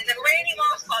passes, and Randy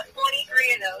Moss caught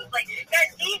 23 of those. Like,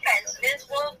 that defense, Vince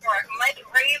Wilfork, Mike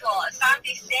Vrabel,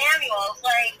 Asante Samuels,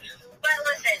 but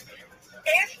listen,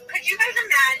 could you guys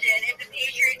imagine if the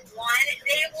Patriots won?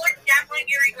 They would definitely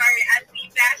be regarded as the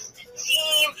best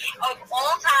team of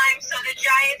all time. So the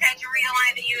Giants had to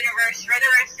realign the universe for the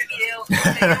rest of you.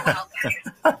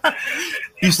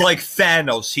 He's like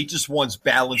Thanos. He just wants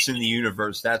balance in the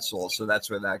universe. That's all. So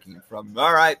that's where that came from.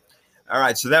 All right.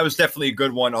 So that was definitely a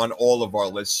good one on all of our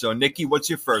lists. So, Nikki, what's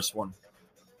your first one?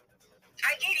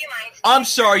 I gave you mine. I'm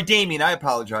sorry, Damien. I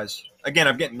apologize. Again,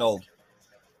 I'm getting old.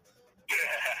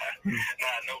 Nah,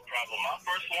 no problem. My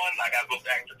first one, I got to go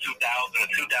back to 2000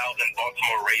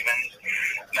 Baltimore Ravens.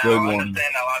 Now, I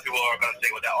understand a lot of people are going to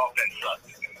say, well, that offense sucks,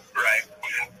 right?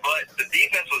 But the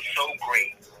defense was so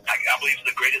great. I believe it's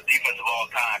the greatest defense of all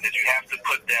time that you have to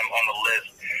put them on the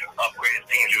list of greatest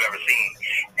teams you've ever seen.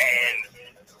 And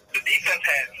the defense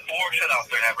had 4 shutouts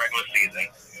during that regular season.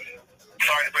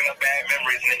 Sorry to bring up bad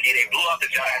memories, Nikki. They blew out the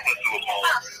Giants in the Super Bowl.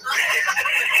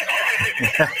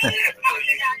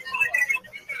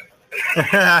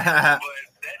 But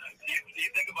you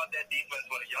think about that defense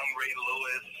with a young Ray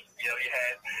Lewis. You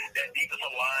had that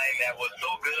defensive line that was so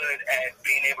good at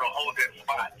being able to hold their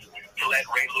spots to let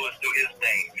Ray Lewis do his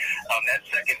thing. That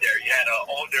secondary, you had an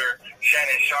older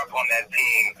Shannon Sharp on that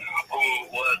team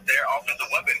who was their offensive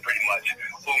weapon pretty much,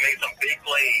 who made some big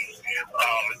plays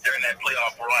during that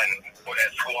playoff run for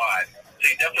that squad. So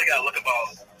you definitely got to look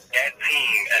about that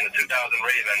team and the 2000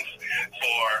 Ravens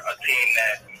for a team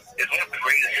that is one of the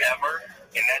greatest ever,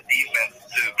 in that defense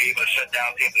to be able to shut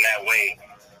down teams in that way,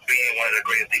 being one of the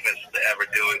greatest defenses to ever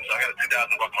do it. So I got the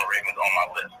 2000 Baltimore Ravens on my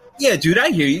list. Yeah, dude, I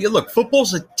hear you. Look,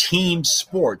 football's a team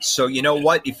sport. So you know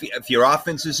what? If your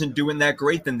offense isn't doing that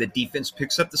great, then the defense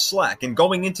picks up the slack. And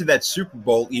going into that Super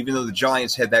Bowl, even though the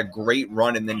Giants had that great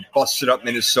run and then busted up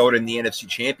Minnesota in the NFC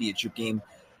Championship game,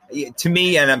 to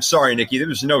me, and I'm sorry, Nikki, there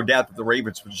was no doubt that the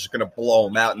Ravens were just going to blow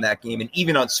them out in that game. And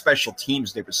even on special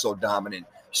teams, they were so dominant.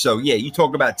 So, yeah, you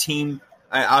talk about team,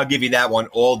 I'll give you that one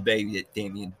all day,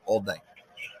 Damien, all day.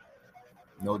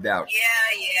 No doubt.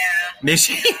 Yeah.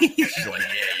 She's like,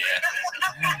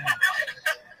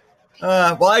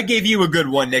 yeah. Well, I gave you a good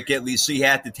one, Nick, at least, so you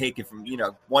had to take it from,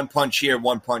 one punch here,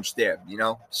 one punch there,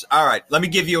 So, all right, let me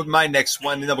give you my next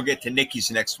one, and then we'll get to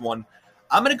Nikki's next one.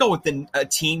 I'm going to go with a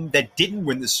team that didn't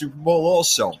win the Super Bowl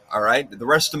also, all right? The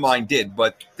rest of mine did,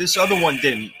 but this other one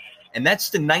didn't, and that's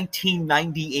the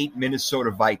 1998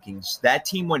 Minnesota Vikings. That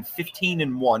team went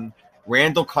 15-1.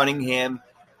 Randall Cunningham,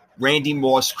 Randy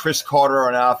Moss, Chris Carter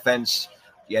on offense.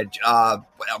 You had,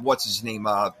 what's his name?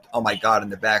 Oh, my God, in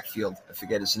the backfield. I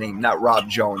forget his name. Not Rob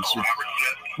Jones.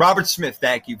 Robert Smith,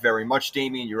 thank you very much,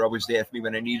 Damien. You're always there for me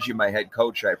when I need you, my head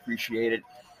coach. I appreciate it.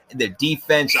 Their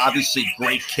defense, obviously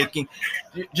great kicking.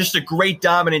 Just a great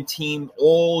dominant team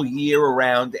all year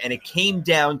around. And it came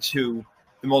down to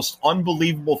the most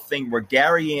unbelievable thing where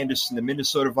Gary Anderson, the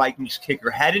Minnesota Vikings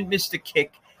kicker, hadn't missed a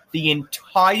kick the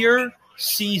entire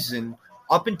season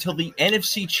up until the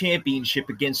NFC Championship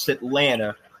against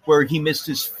Atlanta, where he missed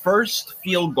his first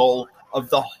field goal of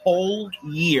the whole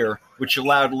year, which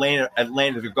allowed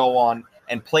Atlanta to go on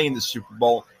and play in the Super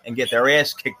Bowl and get their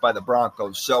ass kicked by the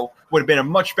Broncos. So would have been a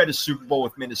much better Super Bowl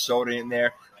with Minnesota in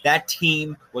there. That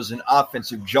team was an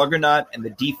offensive juggernaut, and the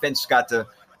defense got to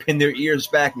pin their ears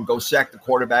back and go sack the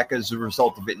quarterback as a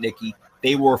result of it, Nikki.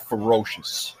 They were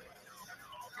ferocious.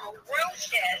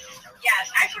 Ferocious.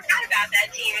 Yes, I forgot about that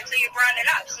team until you brought it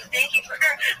up. So thank you for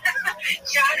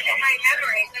jogging my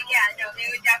memory. But yeah, no, they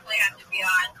would definitely have to be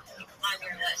on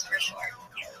your list for sure.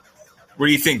 What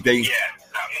do you think? Yeah,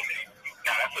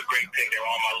 that's a great pick. They're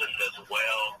on my list as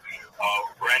well.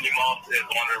 Randy Moss is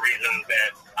one of the reasons that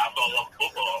I love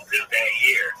football is that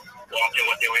year. Watching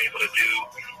what they were able to do.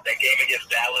 That game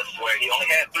against Dallas where he only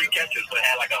had 3 catches but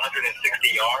had like 160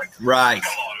 yards. Right.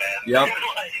 Come on, man. Yep.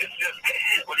 It's just,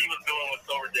 what he was doing was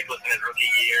so ridiculous in his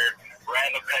rookie year.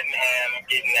 Randall Cunningham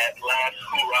getting that last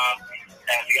hoorah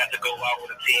as he got to go out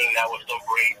with a team that was so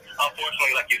great.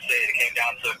 Unfortunately, like you said, it came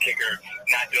down to a kicker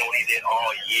not doing what he did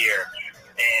all year.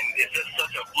 And it's just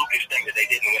such a flukish thing that they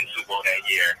didn't win the Super Bowl that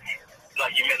year.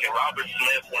 Like you mentioned, Robert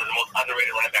Smith, one of the most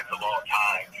underrated running backs of all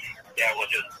time. That was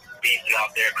just beasting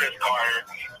out there. Chris Carter,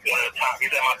 one of the top,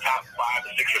 he's in my top 5 to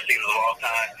 6 receivers of all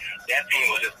time. That team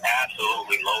was just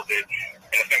absolutely loaded.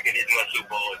 And the fact they didn't win the Super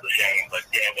Bowl is a shame. But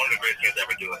yeah, one of the greatest teams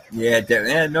ever do it.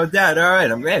 Yeah, no doubt. All right.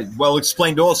 I'm glad. Well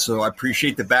explained also. I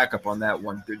appreciate the backup on that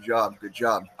one. Good job.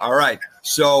 All right.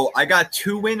 So I got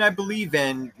 2 in, I believe.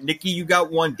 And Nikki, you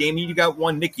got 1. Damien, you got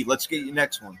 1. Nikki, let's get your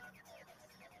next one.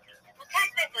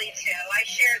 Technically, 2. I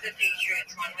share the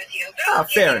Patriots one with you.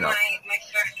 But Fair enough. My next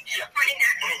one.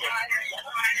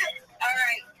 All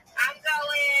right. I'm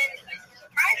going,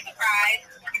 surprise,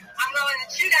 I'm going to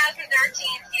 2013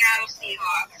 Seattle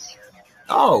Seahawks.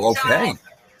 Oh, okay.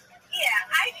 So, yeah,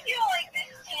 I feel like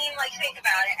this team, like, think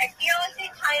about it. I feel like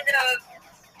they kind of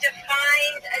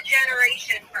defined a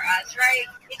generation for us, right?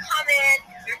 They come in,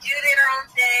 they're doing their own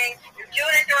thing, they're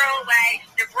doing it their own way,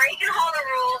 they're breaking all the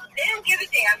rules, they don't give a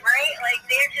damn, right? Like,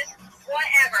 they're just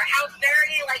whatever. How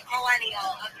very, like,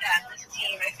 millennial of them, this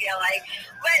team, I feel like.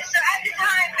 But, so at the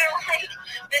time, they're like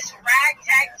this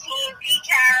ragtag team, Pete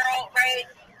Carroll, right?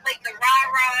 Like the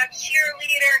rah-rah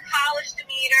cheerleader, college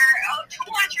demeanor, too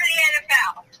much for the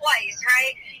NFL, twice,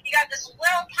 right? You got this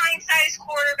little pint-sized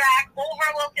quarterback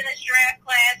overlooked in this draft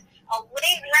class, a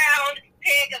late-round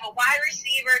pick of a wide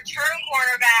receiver, turn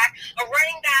quarterback, a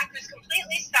running back who's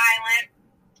completely silent,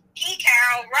 Pete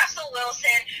Carroll, Russell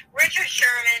Wilson, Richard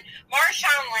Sherman,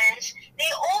 Marshawn Lynch. They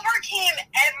overcame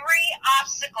every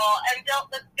obstacle and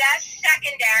built the best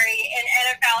secondary in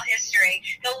NFL history.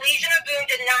 The Legion of Boom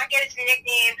did not get its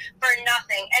nickname for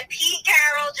nothing. And Pete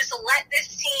Carroll just let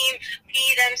this team be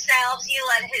themselves. He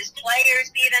let his players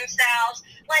be themselves.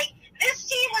 Like, this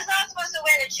team was not supposed to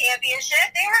win a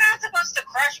championship. They were not supposed to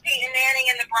crush Peyton Manning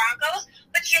and the Broncos.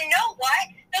 But you know what?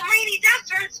 The Mighty Ducks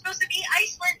weren't supposed to be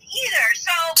Iceland either.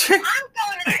 So I'm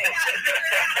going to say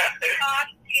that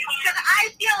because I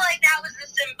feel like that was a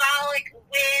symbolic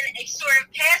win, a sort of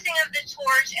passing of the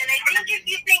torch. And I think if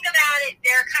you think about it,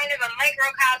 they're kind of a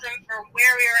microcosm for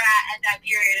where we were at that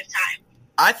period of time.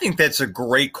 I think that's a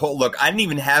great call. Look, I didn't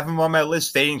even have them on my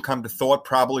list. They didn't come to thought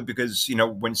probably because,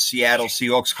 when Seattle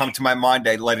Seahawks come to my mind,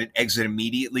 I let it exit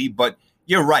immediately. But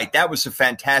you're right. That was a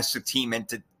fantastic team. And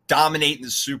to dominate in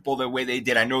the Super Bowl the way they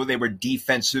did, I know they were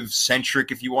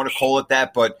defensive-centric, if you want to call it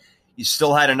that, but you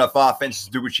still had enough offense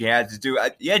to do what you had to do.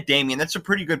 Yeah, Damien, that's a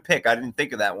pretty good pick. I didn't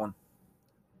think of that one.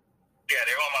 Yeah,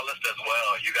 they're on my list as well.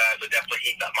 You guys are definitely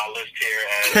eating up my list here.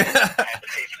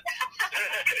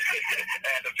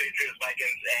 And the Patriots,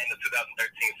 Vikings, and the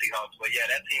 2013 Seahawks. But yeah,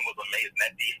 that team was amazing.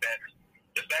 That defense,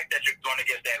 the fact that you're going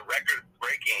against that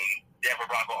record-breaking Denver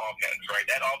Bronco offense, right?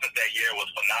 That offense that year was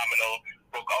phenomenal,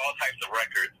 broke all types of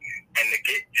records, and to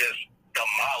get just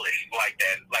demolished like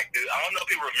that. Like, dude, I don't know if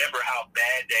people remember how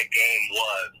bad that game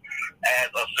was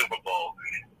as a Super Bowl.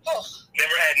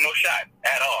 Denver had no shot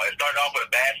at all. It started off with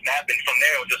a bad snap, and from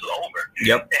there it was just over.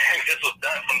 Yep. And it just was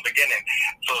done from the beginning.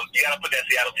 So you got to put that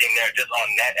Seattle team there just on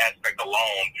that aspect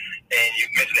alone. And you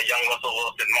mentioned the young Russell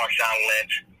Wilson, Marshawn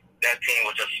Lynch. That team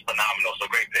was just phenomenal. So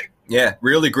great pick. Yeah,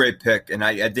 really great pick. And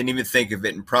I didn't even think of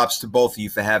it. And props to both of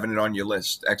you for having it on your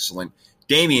list. Excellent.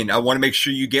 Damien, I want to make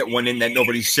sure you get one in that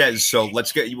nobody says. So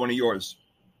let's get you one of yours.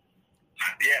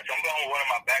 Yeah, so I'm going with one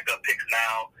of my backup picks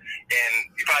now. And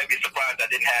you'd probably be surprised I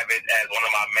didn't have it as one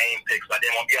of my main picks. I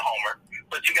didn't want to be a homer.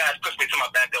 But you guys pushed me to my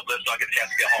backup list, so I get a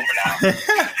chance to be a homer now.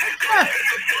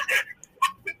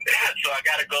 So I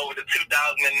got to go with the 2009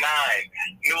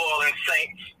 New Orleans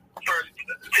Saints, first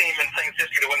team in Saints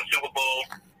history to win the Super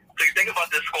Bowl. So you think about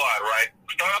this squad, right?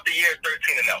 Start off the year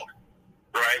 13-0,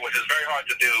 right? Which is very hard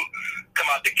to do.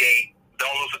 Come out the gate,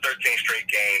 don't lose for 13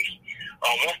 straight games.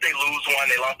 Once they lose one,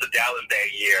 they lost to Dallas that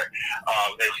year.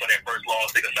 It was for their first loss.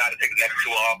 They decided to take the next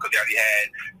 2 off because they already had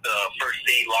the first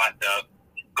seed locked up.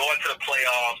 Go into the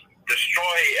playoffs,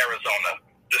 destroy Arizona,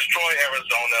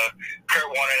 Kurt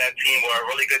Warner and that team were a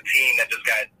really good team that just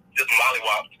got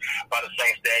mollywopped by the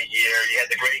Saints that year. You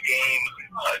had the great game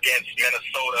against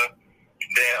Minnesota.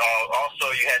 Then also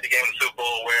you had the game in the Super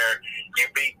Bowl where you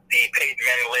beat the Peyton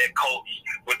Manning-led Colts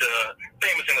with the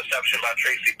famous interception by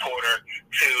Tracy Porter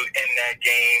to end that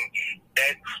game.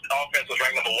 That offense was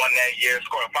ranked number 1 that year,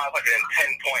 scoring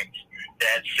 510 points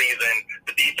that season.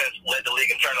 The defense led the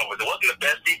league in turnovers. It wasn't the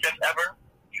best defense ever,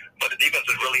 but the defense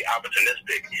was really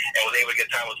opportunistic and was able to get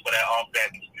turnovers for that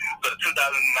offense. So the 2009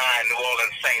 New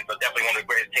Orleans Saints are definitely one of the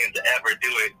greatest teams to ever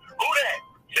do it. Who that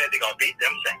said they're going to beat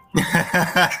them Saints?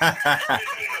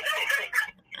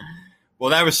 Well,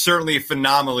 that was certainly a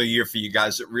phenomenal year for you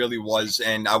guys. It really was.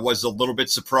 And I was a little bit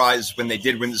surprised when they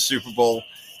did win the Super Bowl.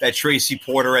 That Tracy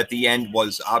Porter at the end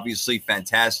was obviously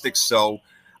fantastic. So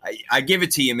I give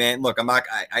it to you, man. Look,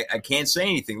 I can't say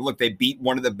anything. Look, they beat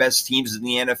one of the best teams in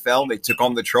the NFL. They took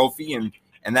home the trophy, and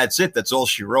that's it. That's all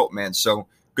she wrote, man. So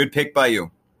good pick by you.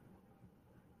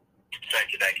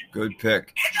 Thank you. Good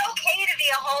pick. It's okay to be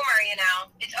a homer, you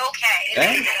know. It's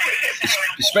okay.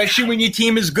 Especially when your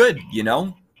team is good, you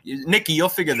know. Nikki, you'll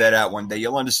figure that out one day.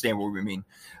 You'll understand what we mean.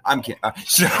 I'm kidding.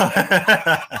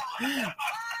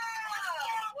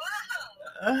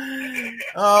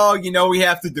 Oh, you know, we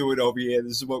have to do it over here.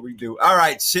 This is what we do. All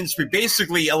right, since we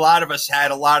basically, a lot of us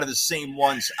had a lot of the same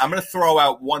ones, I'm going to throw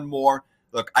out one more.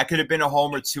 Look, I could have been a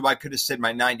homer, too. I could have said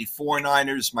my 94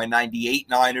 Niners, my 98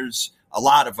 Niners, a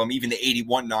lot of them, even the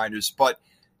 81 Niners. But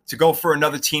to go for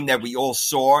another team that we all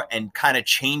saw and kind of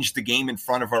changed the game in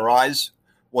front of our eyes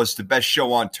was the best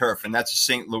show on turf, and that's the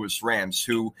St. Louis Rams,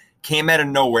 who came out of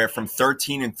nowhere from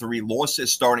 13-3, lost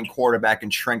his starting quarterback in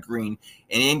Trent Green,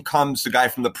 and in comes the guy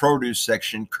from the produce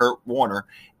section, Kurt Warner,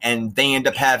 and they end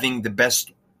up having the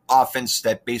best offense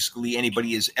that basically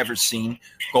anybody has ever seen,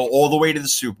 go all the way to the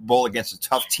Super Bowl against a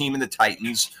tough team in the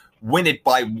Titans, win it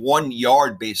by 1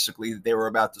 yard, basically, that they were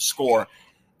about to score.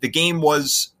 The game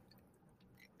was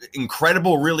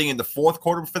incredible, really, in the fourth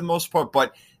quarter for the most part,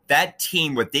 but that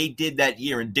team, what they did that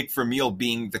year, and Dick Vermeil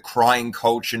being the crying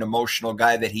coach and emotional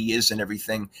guy that he is and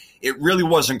everything, it really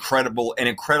was incredible, an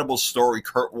incredible story,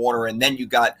 Kurt Warner. And then you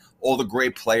got all the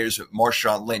great players with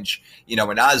Marshawn Lynch, you know,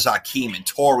 and Oz Hakeem and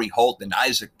Torrey Holt and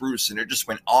Isaac Bruce, and it just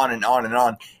went on and on and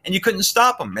on. And you couldn't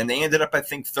stop them. And they ended up, I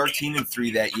think,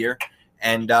 13-3 that year.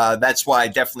 And that's why I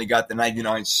definitely got the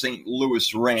 99 St.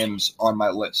 Louis Rams on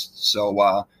my list.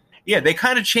 So, yeah, they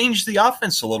kind of changed the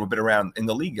offense a little bit around in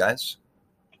the league, guys.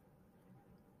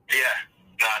 Yeah,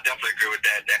 no, I definitely agree with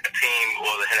that. That team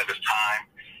was ahead of its time.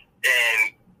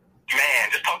 And,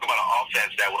 man, just talk about an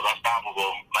offense that was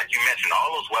unstoppable. Like you mentioned,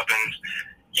 all those weapons.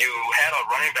 You had a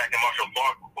running back in Marshall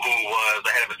Faulk who was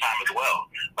ahead of his time as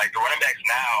well. Like, the running backs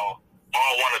now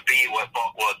all want to be what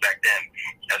Faulk was back then,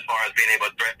 as far as being able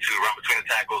to threat to run between the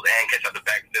tackles and catch out the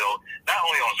backfield, not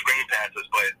only on screen passes,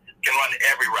 but can run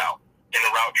every route in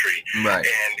the route tree. Right.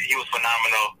 And he was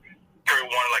phenomenal. Kurt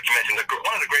Warner, like you mentioned,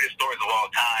 one of the greatest stories of all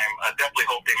time. I definitely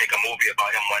hope they make a movie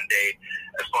about him one day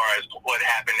as far as what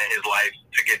happened in his life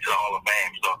to get to the Hall of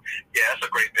Fame. So, yeah, that's a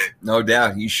great pick. No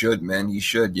doubt. He should, man. He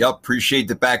should. Yep. Appreciate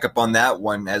the backup on that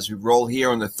one. As we roll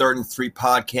here on the 3rd and 3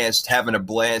 podcast, having a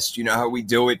blast. You know how we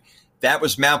do it. That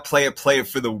was Mount Player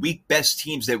for the week best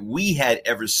teams that we had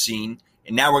ever seen.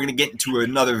 And now we're going to get into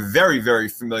another very, very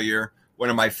familiar, one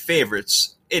of my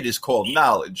favorites. It is called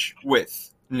Knowledge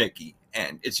with Nikki.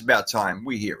 And it's about time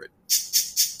we hear it.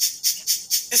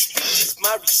 This is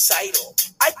my recital.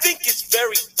 I think it's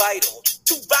very vital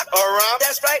to rock around.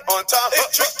 That's right, on time.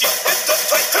 It's tricky. It's the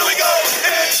place. Here we go.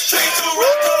 It's tricky to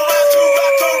rock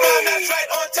around. That's right,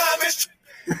 on time. It's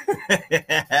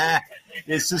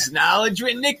This is Knowledge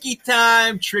with Nikki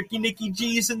time. Tricky Nikki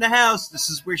G's in the house. This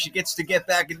is where she gets to get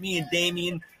back at me and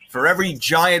Damien for every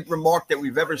giant remark that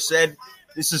we've ever said.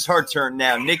 This is her turn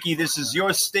now. Nikki, this is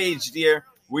your stage, dear.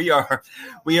 We are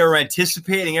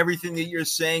anticipating everything that you're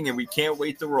saying, and we can't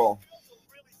wait to roll.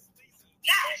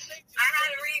 Yes, I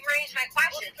had to rearrange my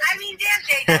questions. I mean, damn,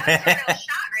 Jay, that was a real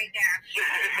shot right there.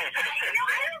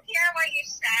 I don't care what you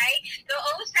say. The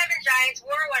 07 Giants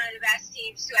were one of the best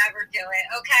teams to ever do it,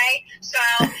 okay? So,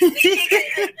 we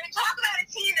talk about a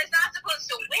team that's not supposed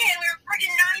to win. We were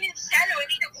freaking 9-7. We'd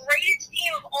be the greatest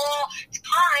team of all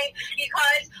time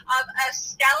because of a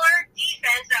stellar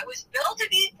defense that was built to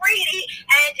beat Brady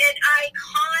and an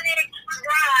iconic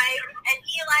drive, and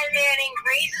Eli Manning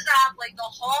raises up like the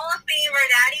Hall of Famer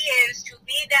that he is to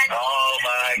be that team. Oh,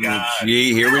 my God.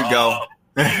 Gee, here we go.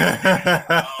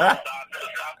 Stop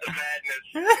the madness.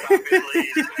 Stop it,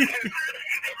 please.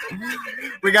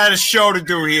 We got a show to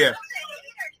do here.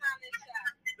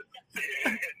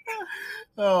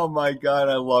 Oh, my God,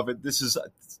 I love it. This is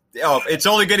Oh, it's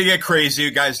only going to get crazier,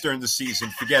 guys, during the season.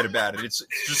 Forget about it. It's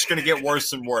just going to get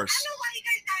worse and worse. I don't know why you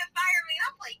guys gotta fire me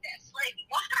up like this. Like,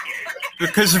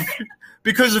 why?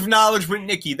 Because of Knowledge with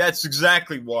Nikki. That's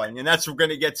exactly why, and that's what we're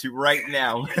going to get to right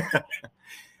now.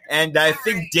 And I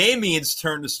think Damien's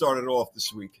turn to start it off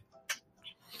this week.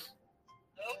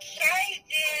 Okay,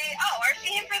 our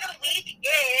theme for the week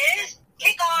is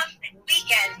kickoff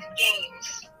weekend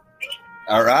games.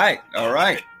 All right.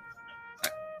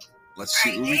 Let's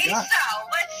see what we got. So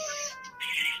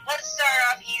let's start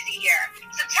off easy here.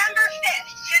 September 5th,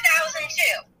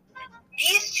 2002.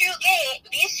 These two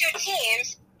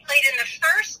teams played in the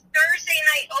first Thursday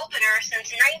night opener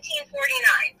since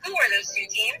 1949. Who were those two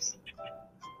teams?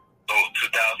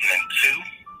 2002.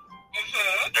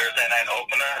 Thursday night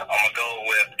opener. I'm gonna go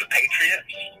with the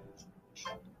Patriots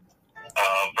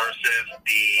versus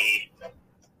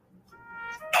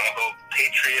I'm gonna go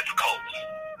Patriots Colts.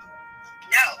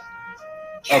 No.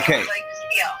 Okay. Like to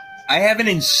steal. I have an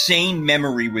insane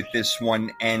memory with this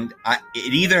one, and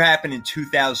it either happened in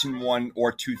 2001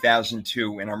 or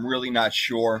 2002, and I'm really not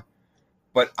sure,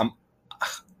 but I'm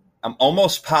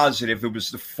almost positive it was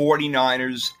the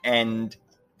 49ers and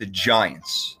the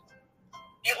Giants.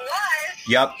 It was.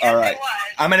 Yep. Yes, all right. It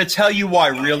was. I'm going to tell you why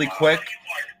really quick.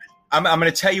 I'm going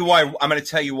to tell you why. I'm going to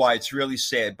tell you why. It's really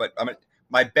sad, but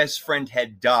my best friend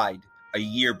had died a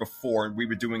year before, and we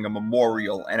were doing a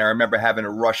memorial, and I remember having to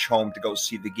rush home to go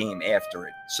see the game after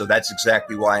it. So that's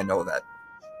exactly why I know that.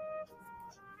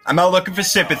 I'm not looking for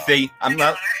sympathy. I'm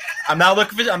not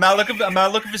looking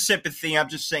for sympathy. I'm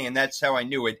just saying that's how I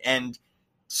knew it. And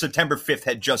September 5th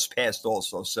had just passed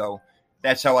also, so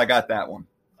that's how I got that one.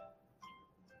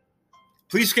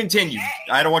 Please continue.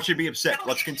 I don't want you to be upset.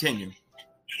 Let's continue. Okay,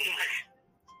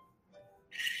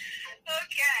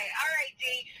 all right, D.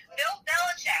 Bill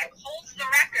Belichick holds the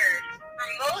record for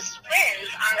most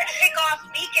wins on a kickoff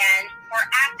weekend for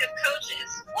active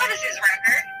coaches. What is his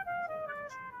record?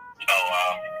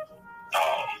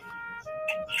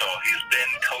 So he's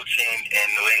been coaching in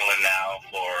New England now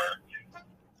for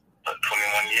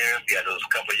 21 years. He had those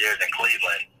couple of years in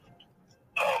Cleveland.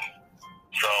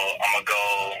 So I'm gonna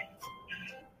go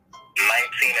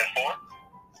 19-4.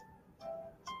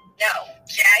 No.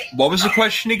 Jay? What was the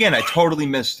question again? I totally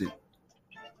missed it.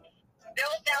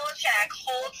 Bill Belichick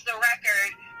holds the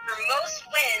record for most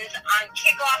wins on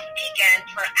kickoff weekend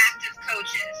for active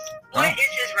coaches. What is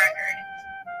his record?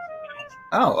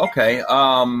 Oh, okay.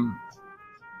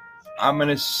 I'm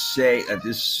gonna say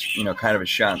this, kind of a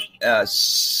shot.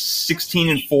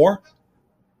 16-4. 17-8.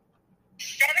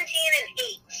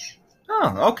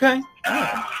 Oh, okay.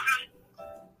 Oh.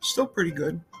 Still pretty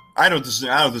good. I don't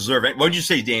deserve it. What'd you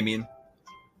say, Damien?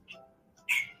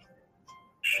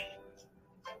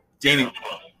 Damien,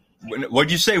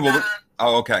 what'd you say? Well,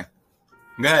 oh, okay.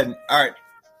 Go ahead. All right.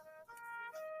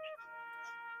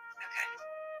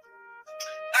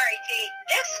 All right, Dave.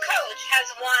 This coach has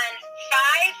won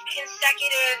 5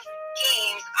 consecutive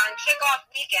games on kickoff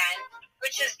weekend,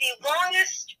 which is the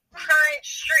longest current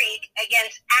streak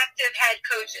against active head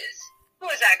coaches. Who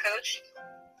is that, Coach?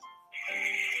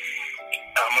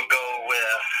 I'm going to go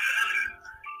with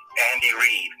Andy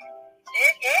Reid.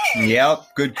 It is.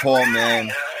 Yep. Good call,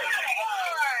 man.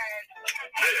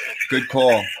 Good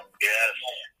call. Yes.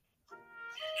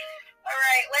 All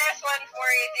right, last one for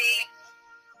you, D.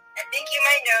 I think you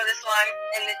might know this one.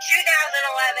 In the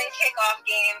 2011 kickoff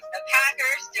game, the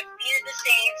Packers defeated the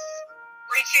Saints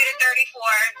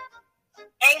 42-34.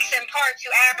 Thanks in part to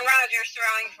Aaron Rodgers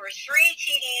throwing for 3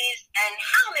 TDs. And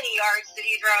how many yards did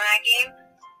he throw in that game?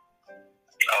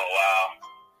 Oh,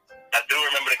 wow. I do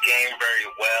remember the game very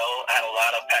well. I had a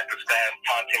lot of Packers fans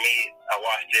taunting me. I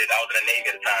watched it. I was in the Navy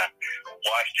at the time.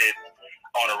 Watched it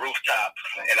on a rooftop,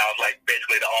 and I was like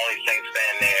basically the only Saints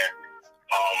fan there.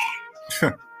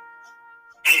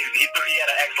 He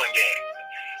had an excellent game.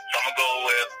 So I'm going to go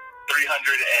with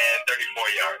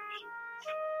 334 yards.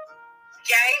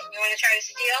 Jay, you want to try to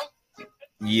steal?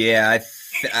 Yeah,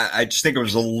 I just think it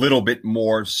was a little bit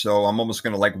more, so I'm almost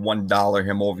going to $1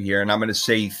 him over here, and I'm going to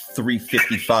say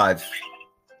 355. 312.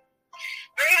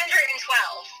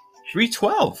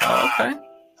 312. Oh, okay.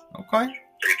 Okay. 312.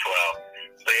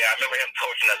 So yeah, I remember him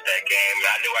coaching us that game.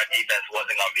 I knew our defense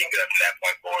wasn't going to be good from that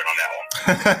point forward on that one.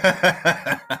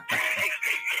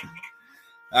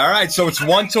 All right, so it's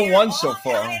 1-1 so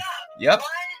far. Yep. 1-1.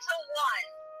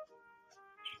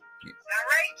 All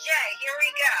right, Jay, here we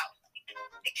go.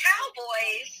 The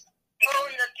Cowboys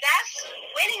own the best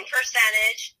winning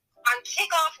percentage on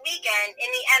kickoff weekend in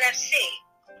the NFC.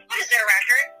 What is their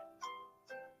record?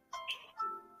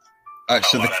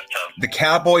 So the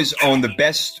Cowboys own the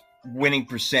best winning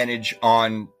percentage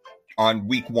on on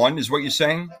week 1 is what you're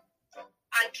saying? On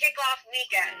kickoff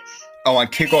weekends. Oh, on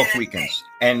kickoff weekends.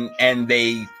 And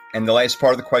the last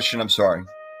part of the question, I'm sorry.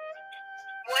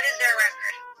 What is their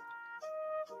record?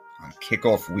 On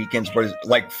kickoff weekends, what is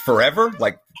like forever?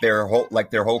 Like their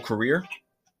whole career?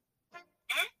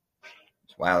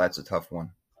 Mm-hmm. Wow, that's a tough one.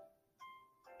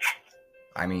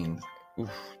 I mean,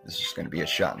 this is going to be a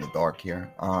shot in the dark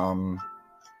here.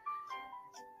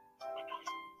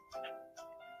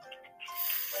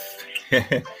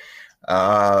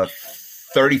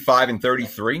 35 and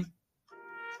 33. Damien,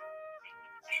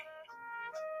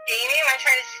 want to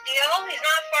try to steal? He's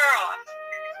not far off.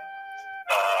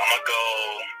 I'm going to go,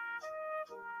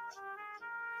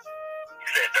 you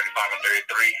said 35 and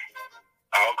 33.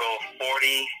 I'll go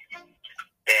 40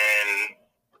 and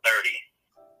 30.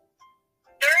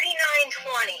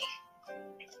 39-20.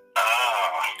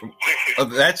 Oh,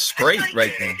 that's great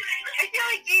right there. I feel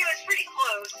like Dee was pretty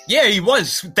close. Yeah, he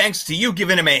was, thanks to you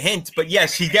giving him a hint. But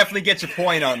yes, he definitely gets a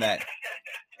point on that. The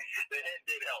hint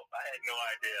did help. I had no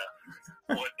idea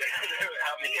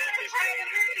how many You were trying to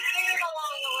move the game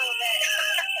along a little bit.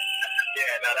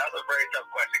 Yeah, no, that was a very tough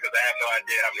question because I have no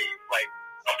idea how many, like,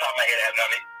 off the top of my head, I have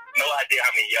no idea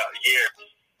how many years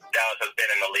Dallas has been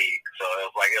in the league. So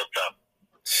it was tough.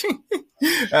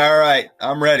 All right,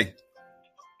 I'm ready.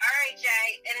 All right, Jay.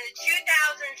 In the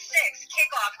 2006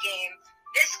 kickoff game,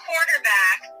 this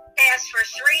quarterback passed for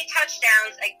 3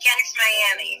 touchdowns against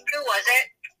Miami. Who was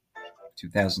it?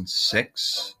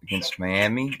 2006 against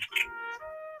Miami.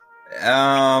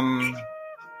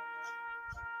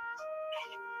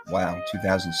 Wow,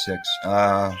 2006.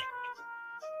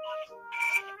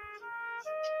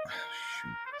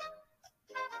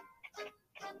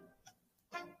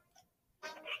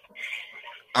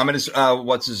 I'm gonna.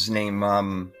 What's his name?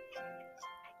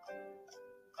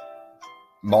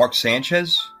 Mark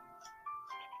Sanchez.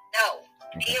 No.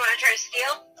 Okay. Do you want to try to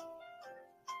steal?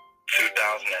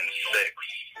 2006.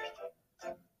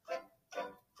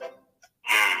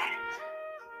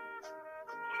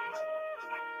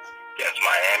 Yes,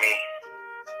 Miami.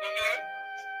 Mm-hmm.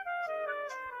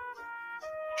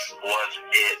 Was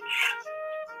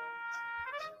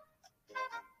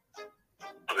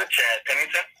it Chad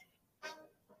Pennington?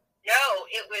 No,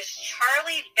 it was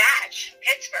Charlie Batch,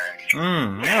 Pittsburgh.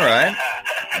 All right.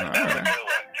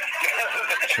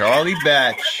 Charlie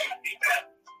Batch.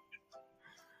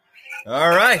 All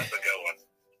right. That's a good one.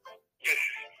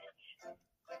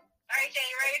 All right, Jay,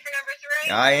 you ready for number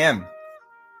 3? I am. Okay.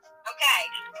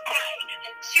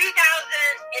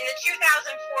 In the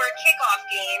 2004 kickoff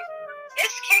game,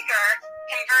 this kicker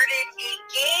converted a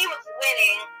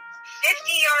game-winning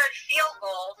 50-yard field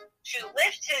goal to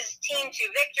lift his team to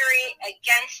victory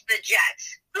against the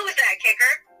Jets. Who was that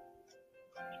kicker?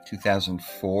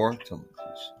 2004 to.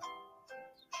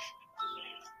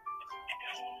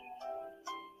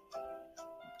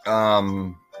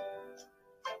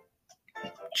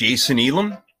 Jason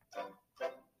Elam.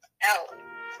 Oh.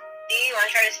 Do you want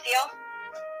to try to steal?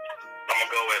 I'm going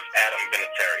to go with Adam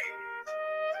Vinatieri.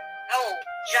 Oh,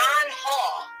 John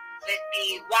Hall with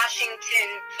the Washington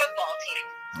football team.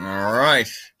 All right.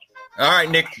 All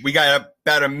right, Nick, we got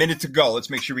about a minute to go. Let's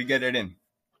make sure we get it in.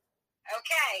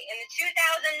 Okay, in the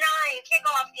 2009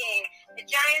 kickoff game, the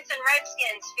Giants and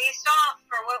Redskins faced off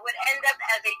for what would end up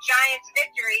as a Giants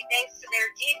victory thanks to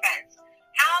their defense.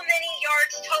 How many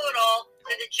yards total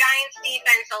did the Giants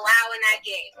defense allow in that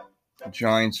game?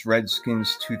 Giants,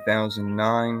 Redskins,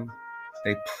 2009.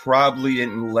 They probably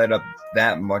didn't let up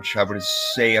that much. I would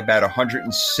say about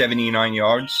 179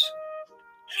 yards.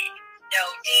 No.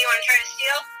 Do you want to try to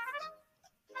steal?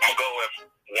 I'm going to go with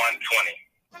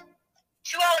 120.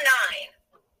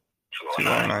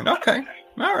 209. 209. Okay.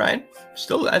 All right.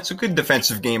 Still, that's a good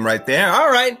defensive game right there. All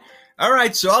right. All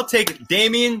right. So I'll take it.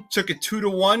 Damien took it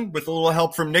 2-1 with a little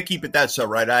help from Nikki, but that's all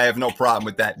right. I have no problem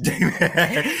with that.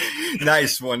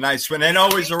 Nice one. Nice one. And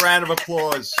always a round of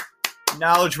applause.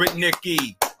 Knowledge with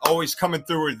Nikki. Always coming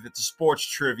through with the sports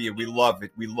trivia. We love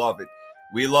it. We love it.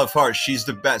 We love her. She's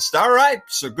the best. All right.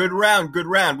 So good round. Good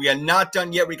round. We are not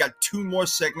done yet. We got 2 more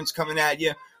segments coming at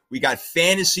you. We got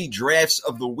fantasy drafts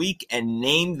of the week and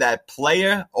name that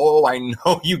player. Oh, I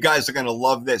know you guys are going to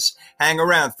love this. Hang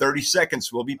around 30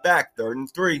 seconds. We'll be back. 3rd and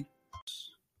 3.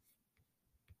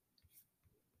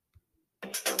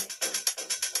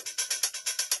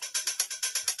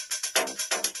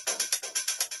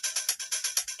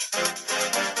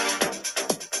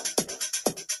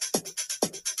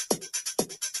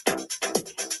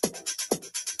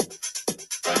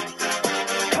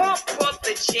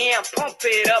 Jam, pump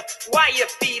it up while your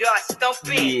feet are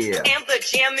stumping. Yeah. And the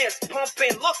jam is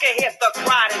pumping. Look ahead, the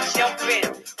crowd is jumping.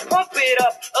 Pump pump it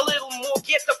up a little more,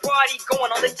 get the party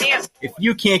going on the dance. If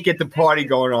you can't get the party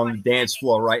going on the dance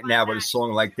floor right now with a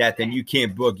song like that, then you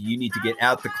can't boogie. You need to get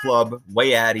out the club,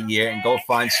 way out of here, and go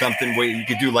find something where you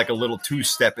could do like a little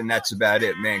two-step, and that's about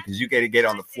it, man, because you got to get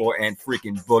on the floor and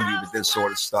freaking boogie with this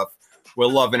sort of stuff. We're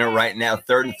loving it right now.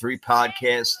 3rd and 3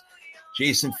 podcast.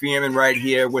 Jason Fearman right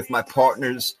here with my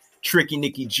partners, Tricky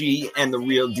Nicky G and the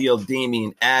real deal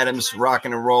Damian Adams,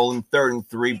 rocking and rolling. 3rd and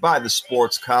 3 by the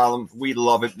Sports Column. We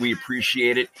love it. We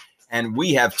appreciate it. And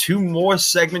we have 2 more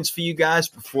segments for you guys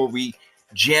before we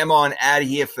jam on out of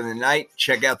here for the night.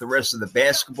 Check out the rest of the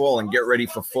basketball and get ready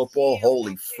for football.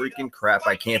 Holy freaking crap.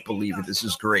 I can't believe it. This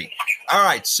is great. All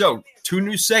right, so 2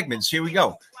 new segments. Here we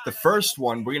go. The first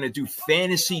one, we're going to do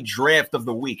fantasy draft of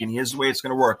the week. And here's the way it's going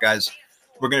to work, guys.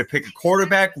 We're going to pick a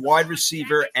quarterback, wide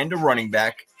receiver, and a running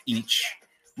back each.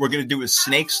 We're going to do a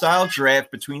snake-style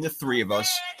draft between the 3 of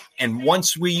us. And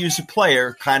once we use a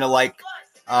player, kind of like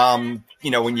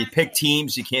when you pick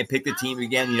teams, you can't pick the team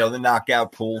again, the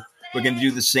knockout pool. We're going to do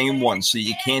the same one, so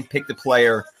you can't pick the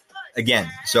player again.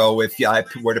 So if I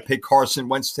were to pick Carson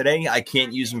Wentz today, I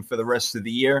can't use him for the rest of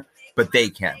the year, but they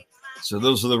can. So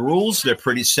those are the rules. They're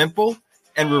pretty simple,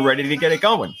 and we're ready to get it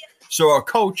going. So our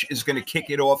coach is going to kick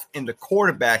it off in the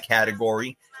quarterback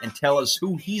category and tell us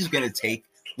who he's going to take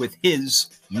with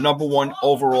his number 1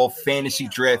 overall fantasy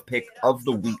draft pick of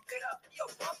the week.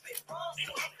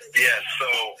 Yeah, so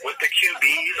with the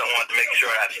QBs, I want to make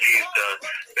sure I save the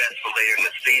best for later in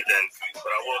the season. But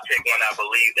I will take one I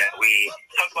believe that we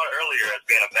talked about earlier as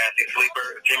being a fantasy sleeper,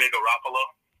 Jimmy Garoppolo.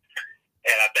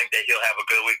 And I think that he'll have a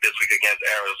good week this week against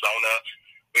Arizona.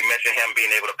 We mentioned him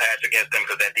being able to pass against them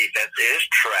because that defense is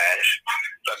trash.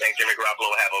 So I think Jimmy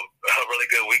Garoppolo will have a really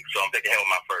good week, so I'm picking him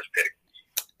with my first pick.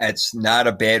 That's not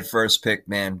a bad first pick,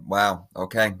 man. Wow.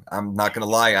 Okay. I'm not going to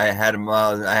lie. I had him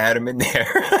in there.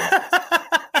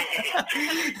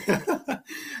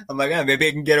 I'm like, maybe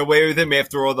I can get away with him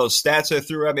after all those stats I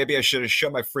threw out. Maybe I should have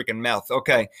shut my freaking mouth.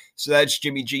 Okay. So that's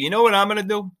Jimmy G. You know what I'm going to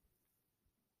do?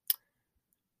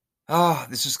 Oh,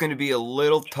 this is going to be a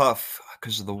little tough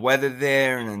because of the weather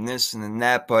there and then this and then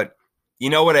that. But you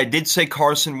know what? I did say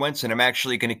Carson Wentz, and I'm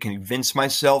actually going to convince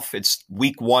myself it's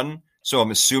week 1. So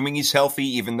I'm assuming he's healthy,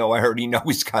 even though I already know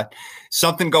he's got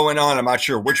something going on. I'm not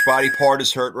sure which body part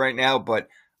is hurt right now, but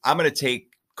I'm going to take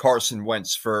Carson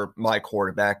Wentz for my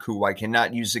quarterback, who I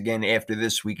cannot use again after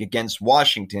this week against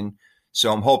Washington.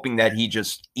 So I'm hoping that he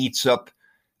just eats up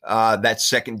that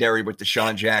secondary with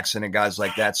Deshaun Jackson and guys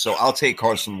like that. So I'll take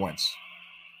Carson Wentz.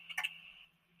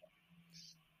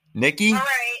 Nikki,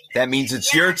 right. That means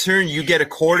it's your turn. You get a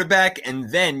quarterback,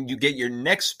 and then you get your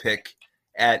next pick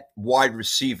at wide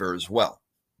receiver as well.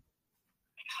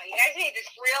 You guys made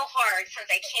this real hard since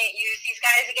I can't use these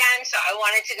guys again, so I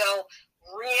wanted to go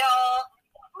real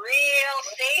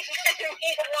safe and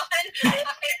be one.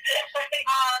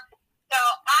 So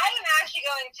I am actually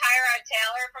going Tyrod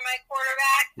Taylor for my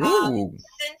quarterback.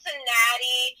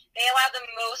 Cincinnati, they allowed the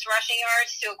most rushing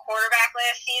yards to a quarterback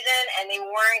last season, and they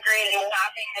weren't great at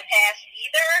stopping the pass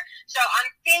either. So I'm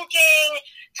thinking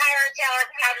Tyrod Taylor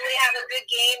probably have a good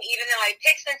game, even though I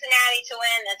picked Cincinnati to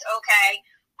win. That's okay.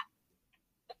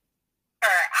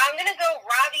 I'm going to go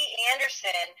Robbie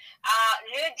Anderson.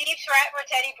 New deep threat for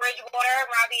Teddy Bridgewater and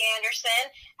Robbie Anderson.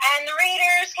 And the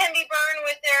Raiders can be burned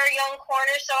with their young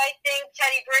corners, so I think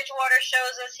Teddy Bridgewater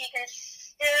shows us he can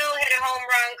still hit a home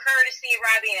run courtesy of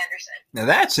Robbie Anderson. Now,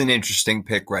 that's an interesting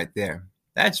pick right there.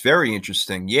 That's very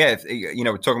interesting. Yeah,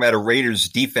 we're talking about a Raiders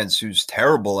defense who's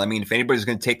terrible. I mean, if anybody's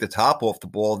going to take the top off the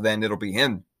ball, then it'll be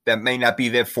him. That may not be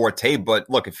their forte, but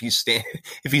look, if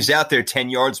he's out there 10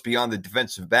 yards beyond the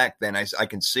defensive back, then I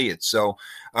can see it. So,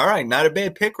 all right, not a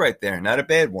bad pick right there. Not a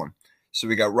bad one. So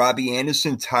we got Robbie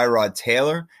Anderson, Tyrod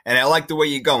Taylor, and I like the way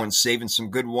you're going, saving some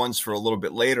good ones for a little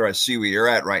bit later. I see where you're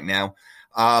at right now.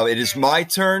 It is my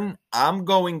turn. I'm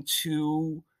going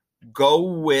to go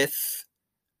with,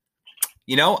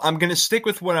 I'm going to stick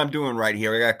with what I'm doing right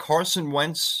here. I got Carson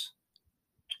Wentz.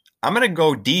 I'm going to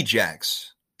go D-Jax.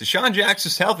 Deshaun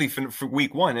Jackson's healthy for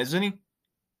week 1, isn't he?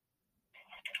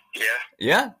 Yeah.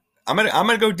 Yeah. I'm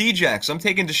gonna go D-Jax. I'm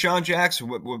taking Deshaun Jackson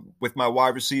with my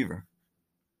wide receiver.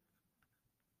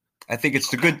 I think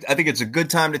it's a good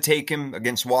time to take him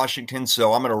against Washington,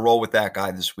 so I'm gonna roll with that guy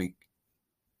this week.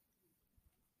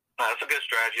 That's a good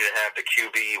strategy to have the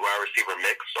QB wide receiver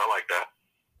mix. So I like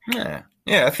that.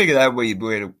 Yeah. I figure that would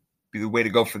be the way to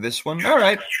go for this one. All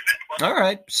right.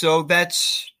 So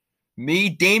that's me,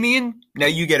 Damian. Now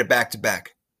you get it back to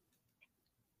back.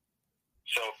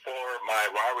 So for my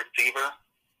wide receiver,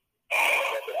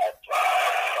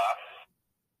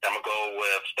 I'm going to go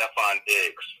with Stephon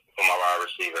Diggs for my wide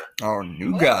receiver. Oh,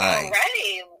 new guy.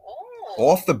 Already.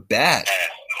 Off the bat.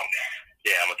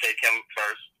 Yeah, I'm gonna take him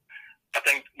first. I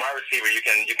think wide receiver, you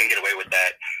can get away with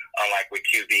that. Unlike with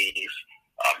QBs,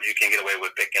 you can get away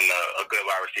with picking a good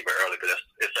wide receiver early because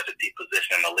it's such a deep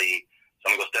position in the league.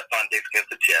 So I'm gonna go Stephon Diggs against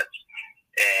the Jets.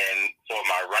 And for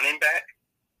my running back,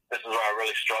 this is where I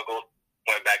really struggled.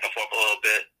 Went back and forth a little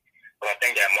bit. But I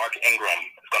think that Mark Ingram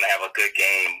is going to have a good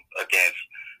game against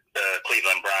the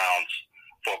Cleveland Browns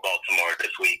for Baltimore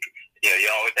this week. You know, you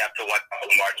always have to watch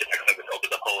Lamar Jackson open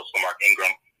the holes for Mark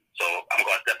Ingram. So I'm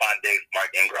going Stephon Diggs,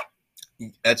 Mark Ingram.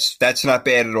 That's not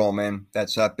bad at all, man.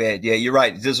 That's not bad. Yeah, you're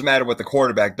right. It doesn't matter what the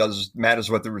quarterback does. It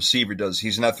matters what the receiver does.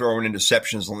 He's not throwing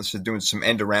interceptions unless they're doing some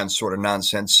end-around sort of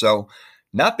nonsense. So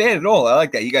not bad at all. I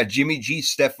like that. You got Jimmy G,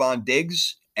 Stephon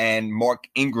Diggs, and Mark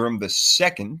Ingram the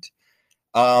second.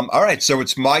 All right, so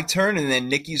it's my turn, and then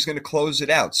Nikki's going to close it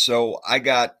out. So I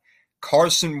got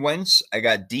Carson Wentz, I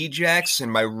got D-Jax,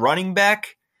 and my running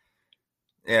back.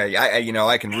 Yeah,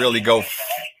 I can really go.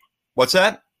 What's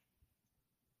that?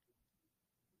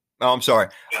 Oh, I'm sorry.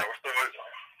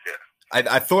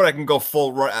 I thought I can go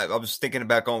full run. I was thinking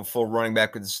about going full running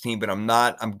back with this team, but I'm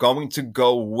not. I'm going to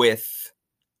go with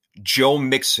Joe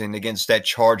Mixon against that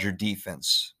Charger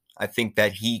defense. I think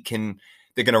that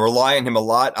they're going to rely on him a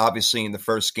lot, obviously, in the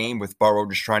first game with Burrow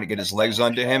just trying to get his legs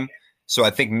under him. So I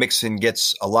think Mixon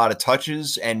gets a lot of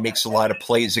touches and makes a lot of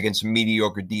plays against a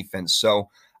mediocre defense. So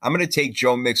I'm going to take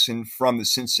Joe Mixon from the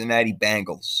Cincinnati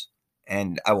Bengals,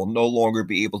 and I will no longer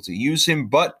be able to use him,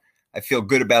 but I feel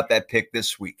good about that pick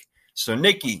this week. So,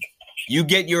 Nikki, you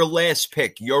get your last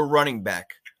pick, your running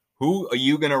back. Who are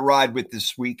you going to ride with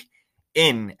this week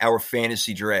in our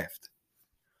fantasy draft?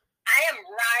 I am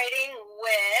riding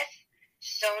with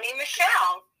Sony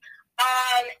Michel.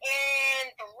 In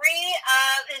 3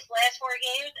 of his last 4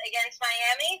 games against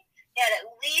Miami, he had at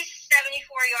least 74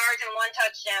 yards and 1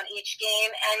 touchdown each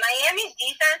game. And Miami's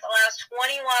defense allows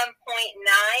 21.9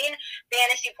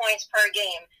 fantasy points per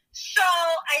game. So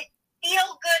I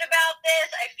feel good about this.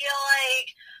 I feel like,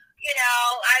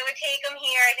 I would take him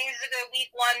here. I think this is a good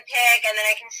week 1 pick, and then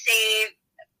I can save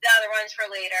the other ones for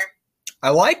later. I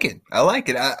like it.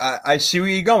 I see where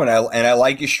you're going, and I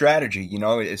like your strategy,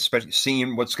 especially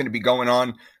seeing what's going to be going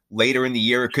on later in the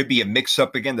year. It could be a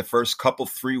mix-up again the first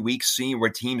 3 weeks, seeing where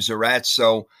teams are at.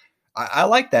 So I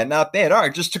like that. Not bad. All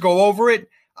right, just to go over it,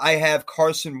 I have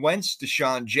Carson Wentz,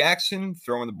 Deshaun Jackson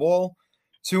throwing the ball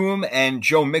to him, and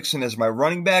Joe Mixon as my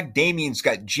running back. Damien's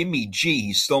got Jimmy G.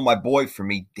 He's still my boy for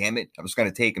me. Damn it. I was going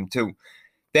to take him too.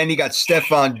 Then you got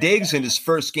Stephon Diggs in his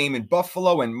first game in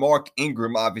Buffalo, and Mark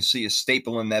Ingram, obviously, a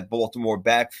staple in that Baltimore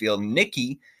backfield.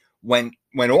 Nikki went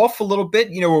off a little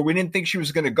bit, where we didn't think she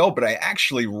was going to go, but I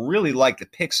actually really like the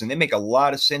picks, and they make a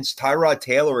lot of sense. Tyrod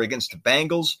Taylor against the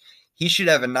Bengals. He should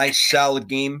have a nice, solid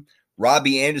game.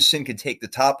 Robbie Anderson can take the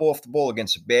top off the ball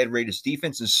against a bad Raiders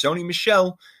defense. And Sony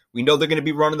Michel, we know they're going to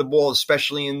be running the ball,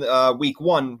 especially in week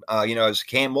 1, as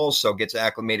Cam also gets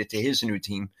acclimated to his new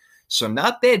team. So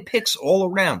not bad picks all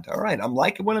around. All right, I'm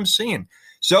liking what I'm seeing.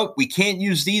 So we can't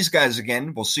use these guys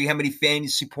again. We'll see how many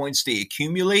fantasy points they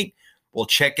accumulate. We'll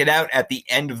check it out at the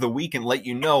end of the week and let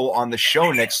you know on the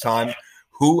show next time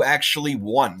who actually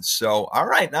won. So, all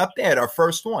right, not bad. Our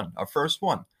first one.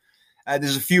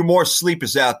 There's a few more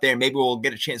sleepers out there. Maybe we'll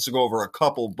get a chance to go over a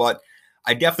couple, but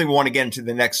I definitely want to get into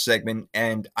the next segment.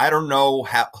 And I don't know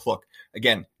how – look.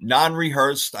 Again,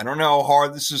 non-rehearsed. I don't know how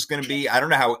hard this is going to be. I don't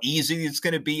know how easy it's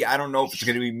going to be. I don't know if it's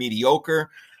going to be mediocre.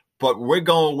 But we're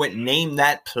going with Name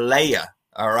That Player.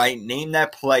 All right? Name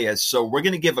That Player. So we're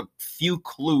going to give a few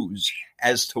clues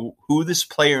as to who this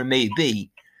player may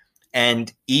be.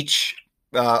 And each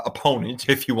opponent,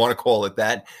 if you want to call it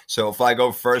that. So if I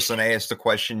go first and I ask the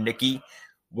question, Nikki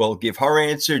will give her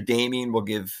answer. Damien will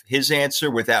give his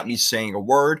answer without me saying a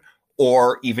word,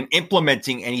 or even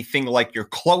implementing anything like you're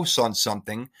close on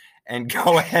something, and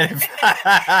go ahead.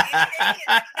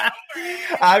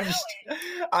 I'm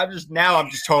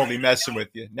just totally messing with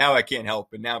you. Now I can't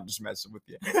help it. Now I'm just messing with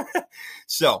you.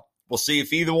 So we'll see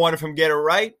if either one of them get it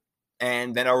right,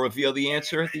 and then I'll reveal the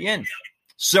answer at the end.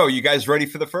 So you guys ready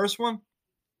for the first one?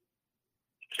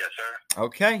 Yes, sir.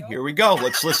 Okay, here we go.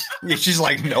 Let's listen. She's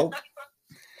like, nope.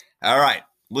 All right,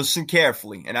 listen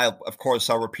carefully, and I'll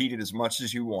repeat it as much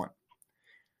as you want.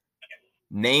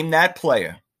 Name that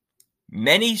player.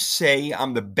 Many say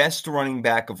I'm the best running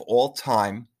back of all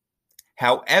time.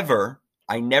 However,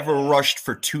 I never rushed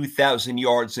for 2,000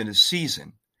 yards in a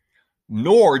season,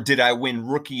 nor did I win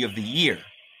Rookie of the Year.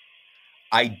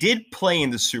 I did play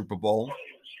in the Super Bowl.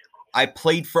 I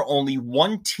played for only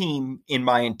one team in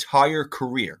my entire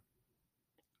career.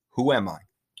 Who am I?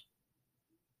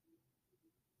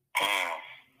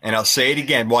 And I'll say it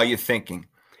again while you're thinking.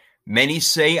 Many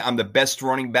say I'm the best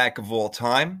running back of all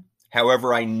time.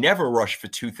 However, I never rushed for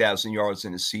 2,000 yards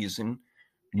in a season,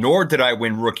 nor did I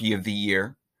win Rookie of the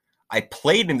Year. I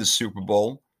played in the Super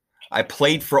Bowl. I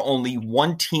played for only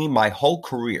one team my whole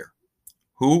career.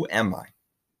 Who am I?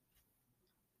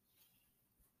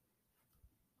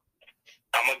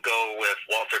 I'm going to go with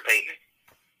Walter Payton.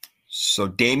 So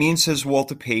Damien says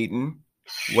Walter Payton.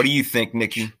 What do you think,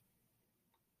 Nikki? I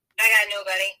got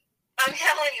nobody. I'm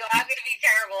telling you, I'm going to be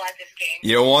terrible at this game.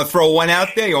 You don't want to throw one out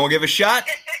there? You want to give a shot?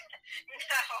 No.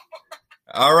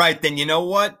 All right, then you know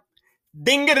what?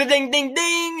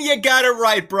 Ding-a-da-ding-ding-ding. You got it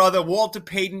right, brother. Walter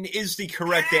Payton is the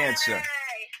correct answer.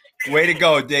 Yay. Way to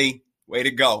go, D. Way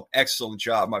to go. Excellent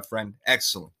job, my friend.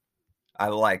 Excellent. I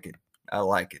like it. I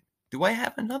like it. Do I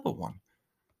have another one?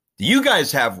 Do you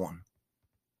guys have one?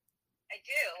 I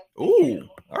do. Ooh.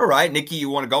 All right. Nikki, you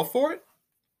want to go for it?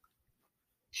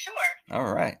 Sure.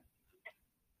 All right.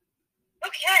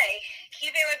 Okay.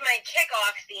 Keeping with my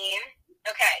kickoff theme.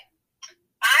 Okay.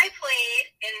 I played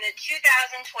in the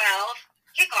 2012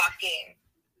 kickoff game.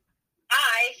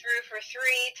 I threw for 3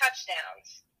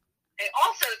 touchdowns. I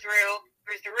also threw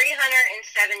for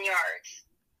 307 yards.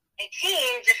 My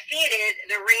team defeated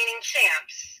the reigning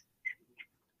champs.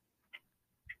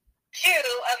 2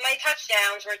 of my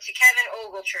touchdowns were to Kevin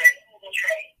Ogletree.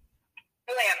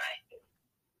 Who am I?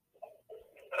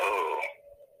 Oh,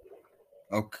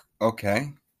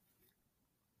 Okay.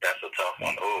 that's a tough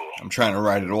one. Oh, I'm trying to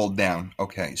write it all down.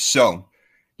 Okay. So,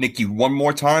 Nikki, one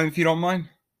more time, if you don't mind.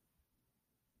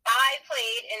 I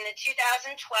played in the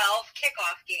 2012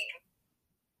 kickoff game.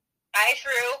 I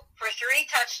threw for 3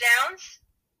 touchdowns.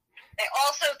 I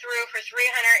also threw for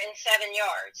 307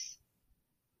 yards.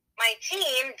 My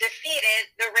team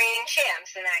defeated the reigning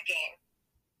champs in that game.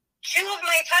 2 of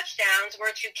my touchdowns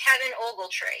were to Kevin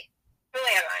Ogletree. Who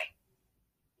am I?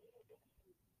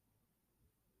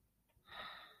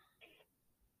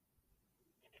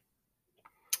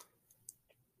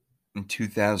 In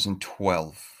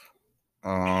 2012.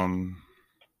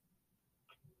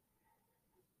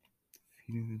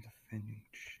 Defeated the defending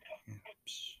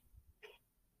champs.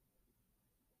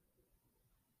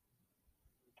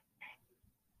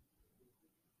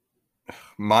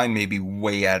 Mine may be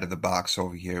way out of the box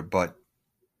over here, but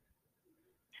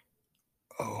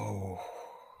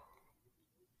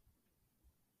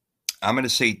I'm going to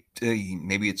say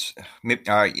maybe it's all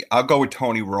right. I'll go with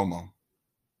Tony Romo.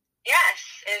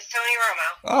 Yes, it's Tony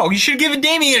Romo. Oh, you should have given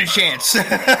Damien a chance. You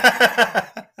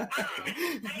got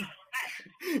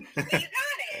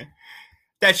it.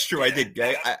 That's true. I did.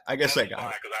 I guess I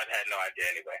got it. because I had no idea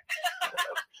anyway.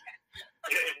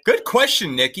 Good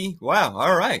question, Nikki. Wow.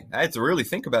 All right. I had to really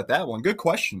think about that one. Good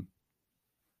question.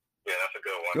 Yeah, that's a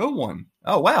good one. Good one.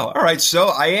 Oh, wow. All right. So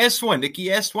I asked one.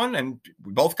 Nikki asked one, and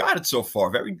we both got it so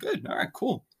far. Very good. All right.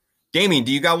 Cool. Damien,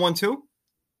 do you got one too?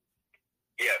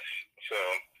 Yes. So,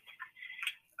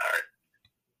 all right.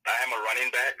 I am a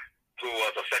running back who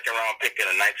was a second-round pick in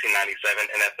the 1997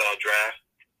 NFL Draft.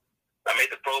 I made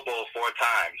the Pro Bowl 4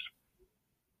 times,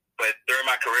 but during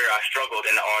my career, I struggled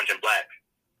in the orange and black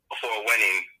before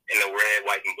winning in the red,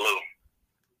 white, and blue.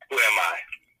 Who am I?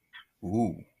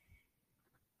 Ooh.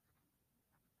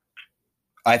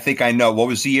 I think I know. What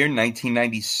was the year? 1997?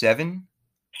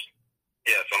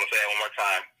 Yes, I'm going to say it one more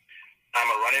time. I'm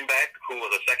a running back who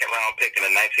was a second-round pick in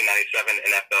the 1997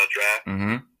 NFL Draft.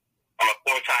 Mm-hmm. I'm a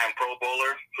 4-time Pro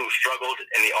Bowler who struggled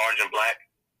in the orange and black,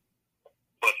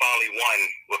 but finally won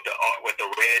with the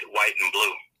red, white, and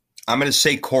blue. I'm going to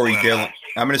say Corey Dillon.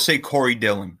 I'm going to say Corey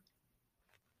Dillon.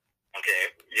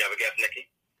 Okay, you have a guess, Nikki?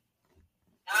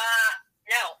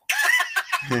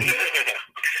 No.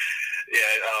 Yeah,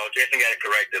 Jason got it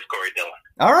correct. It's Corey Dillon.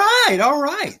 All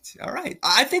right.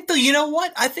 I think, though, you know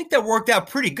what? I think that worked out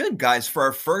pretty good, guys, for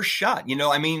our first shot. You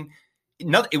know, I mean,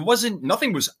 nothing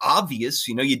was obvious.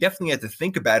 You know, you definitely had to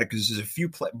think about it because there's a few,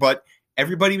 but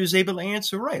everybody was able to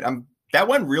answer right. That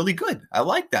went really good. I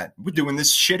like that. We're doing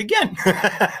this shit again.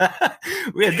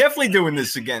 We're definitely doing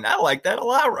this again. I like that a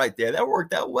lot right there. That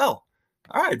worked out well.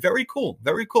 All right. Very cool.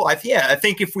 Very cool. I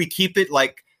think if we keep it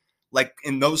like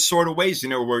in those sort of ways,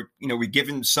 we're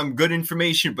giving some good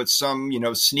information, but some,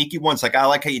 sneaky ones. Like I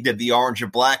like how you did the orange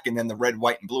and black and then the red,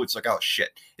 white, and blue. It's like, oh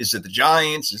shit. Is it the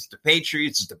Giants? Is it the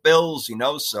Patriots? Is it the Bills?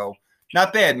 So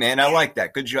not bad, man. I like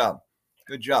that. Good job.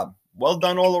 Good job. Well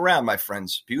done all around, my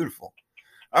friends. Beautiful.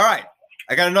 All right.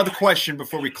 I got another question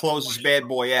before we close this bad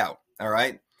boy out. All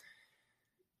right.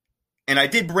 And I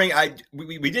did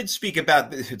we did speak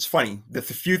about this. It's funny. The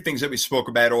few things that we spoke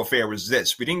about off air was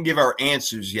this. We didn't give our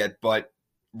answers yet, but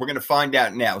we're going to find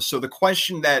out now. So the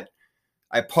question that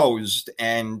I posed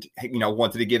and,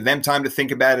 wanted to give them time to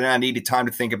think about it, and I needed time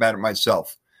to think about it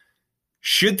myself.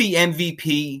 should the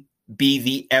MVP be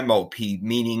the MOP,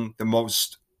 meaning the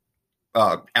most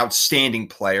outstanding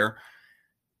player,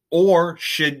 or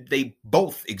should they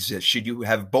both exist? Should you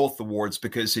have both awards?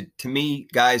 Because to me,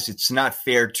 guys, it's not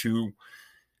fair to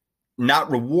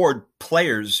not reward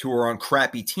players who are on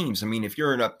crappy teams. I mean, if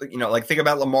you're like think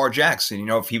about Lamar Jackson,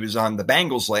 if he was on the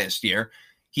Bengals last year,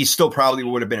 he still probably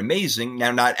would have been amazing.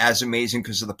 Now, not as amazing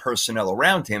because of the personnel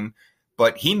around him,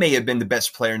 but he may have been the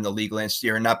best player in the league last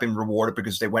year and not been rewarded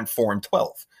because they went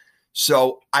 4-12.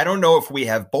 So I don't know if we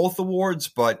have both awards,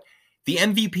 but the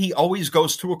MVP always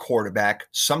goes to a quarterback,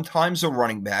 sometimes a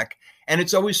running back, and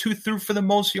it's always who threw for the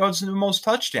most yards and the most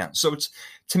touchdowns. So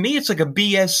to me, it's like a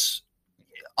BS.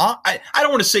 I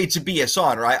don't want to say it's a BS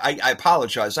honor. I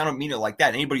apologize. I don't mean it like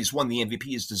that. Anybody who's won the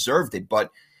MVP has deserved it. But,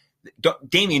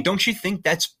 Damian, don't you think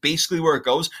that's basically where it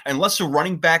goes? Unless a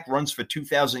running back runs for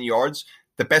 2,000 yards,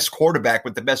 the best quarterback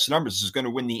with the best numbers is going to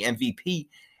win the MVP,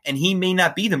 and he may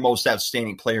not be the most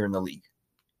outstanding player in the league.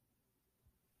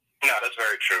 No, that's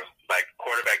very true. Like,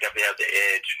 quarterback definitely has the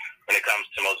edge when it comes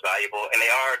to most valuable, and they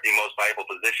are the most valuable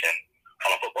position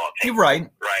on a football team. You're right.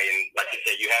 Right, and like you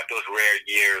said, you have those rare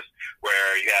years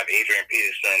where you have Adrian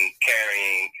Peterson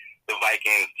carrying the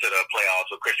Vikings to the playoffs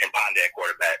with Christian Ponder at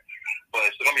quarterback. But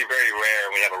it's going to be very rare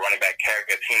when you have a running back carry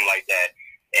a team like that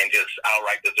and just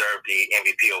outright deserve the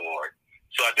MVP award.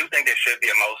 So I do think there should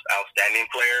be a most outstanding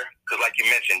player because, like you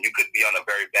mentioned, you could be on a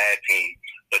very bad team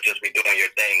but just be doing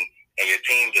your thing, and your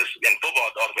team just – and football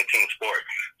is the ultimate team sport.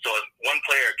 So if one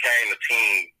player carrying the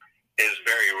team is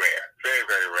very rare, very,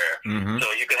 very rare. Mm-hmm.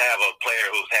 So you could have a player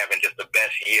who's having just the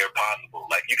best year possible.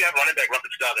 Like, you can have a running back run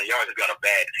for 2,000 yards if you got a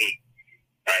bad team,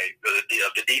 right? Because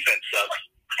if the defense sucks,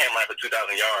 him running for 2,000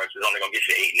 yards is only going to get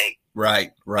you 8-8.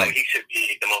 Right. So he should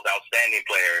be the most outstanding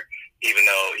player, even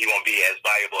though he won't be as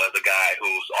valuable as a guy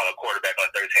who's on a quarterback on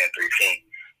a 13-3 team.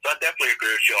 So I definitely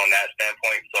agree with you on that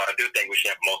standpoint. So I do think we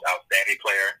should have the most outstanding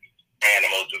player and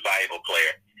the most valuable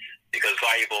player, because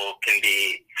valuable can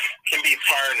be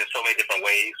turned in so many different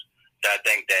ways. So I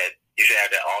think that you should have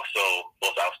that also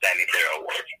most outstanding player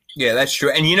award. Yeah, that's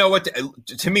true. And you know what?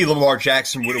 To me, Lamar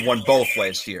Jackson would have won both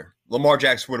last year. Lamar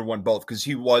Jackson would have won both because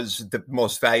he was the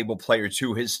most valuable player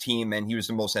to his team and he was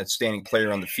the most outstanding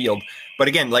player on the field. But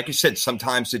again, like you said,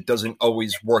 sometimes it doesn't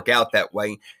always work out that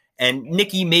way. And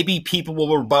Nikki, maybe people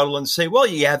will rebuttal and say, well,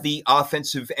 you have the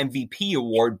offensive MVP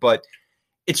award, but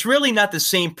it's really not the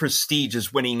same prestige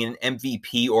as winning an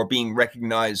MVP or being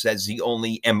recognized as the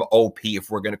only MOP, if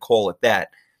we're going to call it that.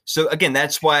 So again,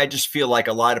 that's why I just feel like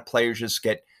a lot of players just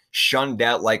get shunned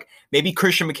out. Like maybe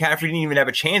Christian McCaffrey didn't even have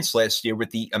a chance last year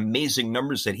with the amazing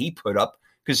numbers that he put up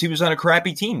because he was on a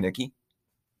crappy team, Nikki.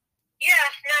 Yeah,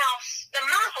 no,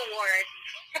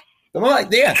 the MOP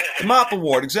award. The MOP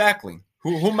award, exactly.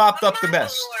 Who mopped up the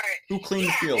best? Award. Who cleaned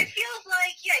the field? It feels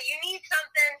like, you need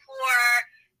something for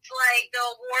like the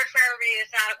award for everybody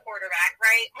that's not a quarterback,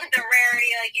 right? With the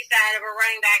rarity, like you said, of a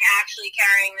running back actually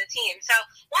carrying the team. So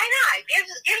why not give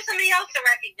somebody else the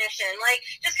recognition? Like,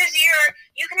 just because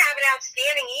you can have an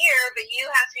outstanding year, but you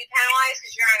have to be penalized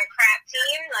because you're on a crap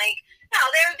team. Like, no,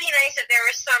 that would be nice if there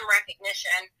was some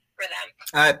recognition for them.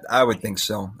 I would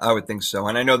think so.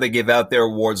 And I know they give out their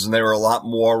awards, and there are a lot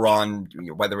more on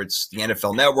whether it's the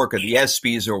NFL Network or the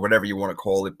ESPYs or whatever you want to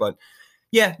call it, but.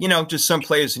 Yeah, just some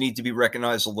players need to be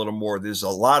recognized a little more. There's a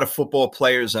lot of football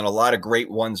players and a lot of great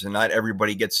ones, and not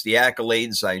everybody gets the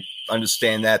accolades. I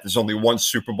understand that. There's only one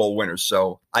Super Bowl winner,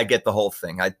 so I get the whole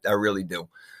thing. I really do.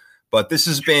 But this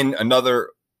has been another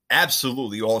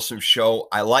absolutely awesome show.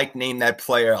 I like Name That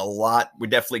Player a lot. We're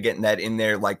definitely getting that in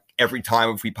there like every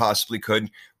time if we possibly could.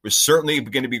 We're certainly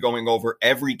going to be going over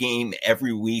every game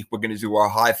every week. We're going to do our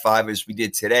high five as we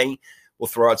did today. We'll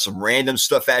throw out some random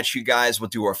stuff at you guys. We'll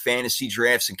do our fantasy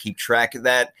drafts and keep track of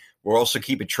that. We're also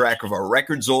keeping track of our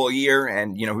records all year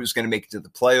and, who's going to make it to the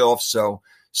playoffs. So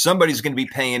somebody's going to be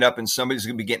paying up and somebody's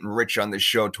going to be getting rich on this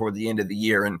show toward the end of the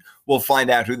year. And we'll find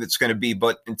out who that's going to be.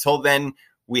 But until then,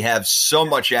 we have so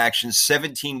much action,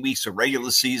 17 weeks of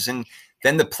regular season,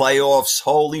 then the playoffs.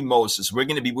 Holy Moses. We're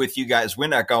going to be with you guys. We're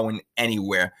not going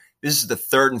anywhere. This is the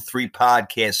 3rd and 3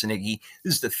 podcast, Nikki.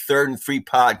 This is the 3rd and 3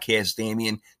 podcast,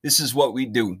 Damian. This is what we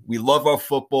do. We love our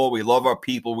football. We love our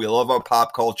people. We love our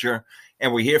pop culture.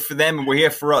 And we're here for them and we're here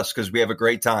for us because we have a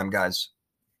great time, guys.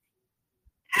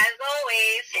 As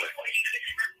always.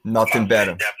 Nothing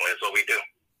better. Definitely, that's what we do.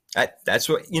 That's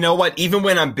what, what? Even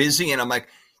when I'm busy and I'm like,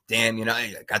 damn,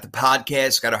 I got the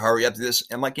podcast, got to hurry up to this.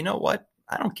 I'm like, you know what?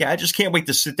 I don't care. I just can't wait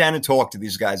to sit down and talk to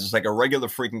these guys. It's like a regular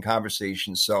freaking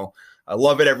conversation. So I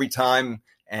love it every time.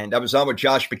 And I was on with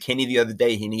Josh McKinney the other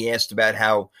day, and he asked about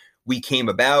how we came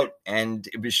about. And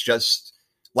it was just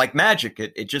like magic.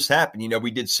 It just happened.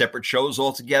 We did separate shows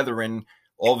all together, and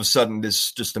all of a sudden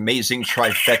this just amazing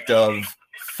trifecta of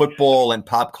football and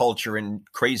pop culture and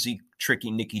crazy,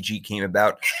 tricky Nikki G came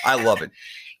about. I love it.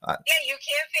 Yeah, you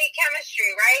can't fake chemistry,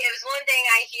 right? It was one thing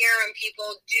I hear when people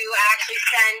do actually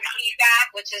send feedback,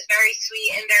 which is very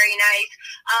sweet and very nice,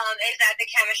 is that the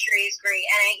chemistry is great.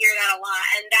 And I hear that a lot.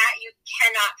 And that you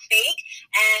cannot fake.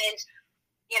 And,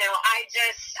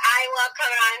 I love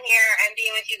coming on here and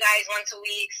being with you guys once a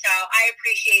week. So I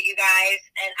appreciate you guys.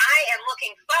 And I am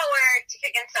looking forward to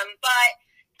kicking some butt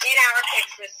in our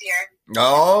picks this year.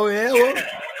 Oh, yeah. Well,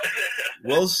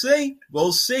 we'll see.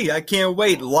 We'll see. I can't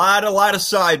wait. A lot of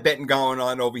side betting going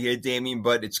on over here, Damien,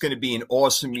 but it's going to be an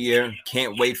awesome year.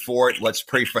 Can't wait for it. Let's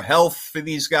pray for health for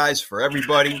these guys, for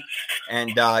everybody.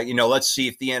 And, let's see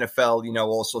if the NFL,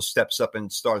 also steps up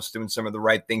and starts doing some of the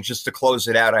right things. Just to close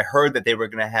it out, I heard that they were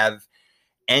going to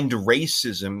end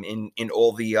racism in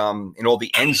all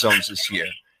the end zones this year.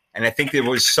 And I think there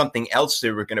was something else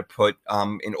they were going to put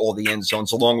in all the end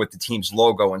zones along with the team's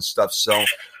logo and stuff. So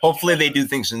hopefully they do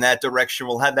things in that direction.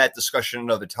 We'll have that discussion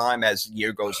another time as the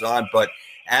year goes on. But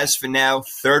as for now,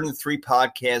 3rd and 3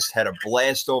 podcast had a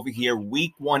blast over here.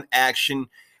 Week 1 action.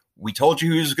 We told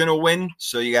you who's going to win.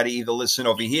 So you got to either listen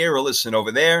over here or listen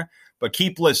over there. But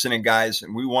keep listening, guys.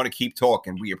 And we want to keep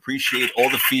talking. We appreciate all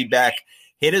the feedback.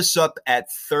 Hit us up at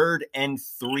 3rd and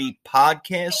 3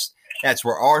 podcast. That's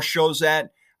where our show's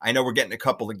at. I know we're getting a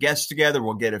couple of guests together.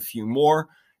 We'll get a few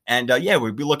more. And,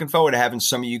 we'd be looking forward to having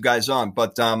some of you guys on.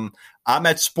 But I'm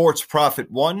at Sports Prophet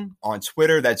 1 on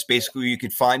Twitter. That's basically where you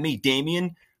could find me.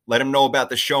 Damien, let them know about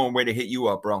the show and where to hit you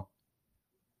up, bro.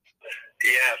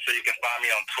 Yeah, so you can find me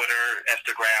on Twitter,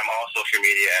 Instagram, all social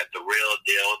media at The Real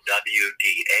Deal,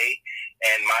 WDA.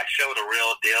 And my show, The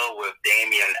Real Deal with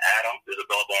Damian Adams, is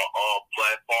available on all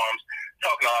platforms.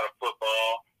 Talking a lot of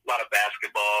football, a lot of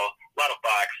basketball, a lot of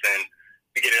boxing.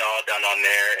 We get it all done on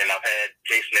there, and I've had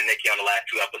Jason and Nikki on the last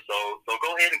 2 episodes. So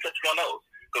go ahead and catch me on those,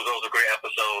 because those are great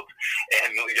episodes,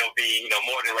 and you'll be,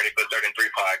 more than ready for the 3rd and 3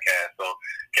 podcast. So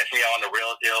catch me on The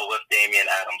Real Deal with Damian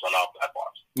Adams on all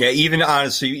platforms. Yeah,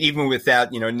 even with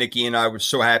that, Nikki and I were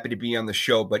so happy to be on the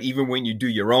show. But even when you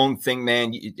do your own thing,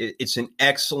 man, it's an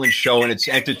excellent show, and it's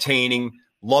entertaining.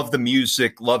 Love the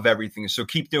music, love everything. So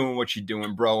keep doing what you're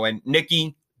doing, bro. And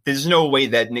Nikki, there's no way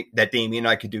that Damien and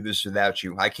I could do this without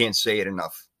you. I can't say it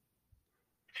enough.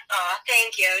 Oh,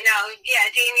 thank you. No, yeah,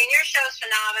 Damien, your show's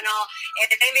phenomenal.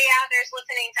 If anybody out there is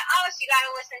listening to us, you got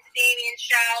to listen to Damien's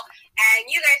show. And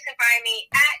you guys can find me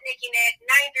at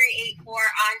NikkiNick9384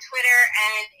 on Twitter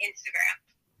and Instagram.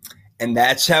 And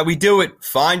that's how we do it.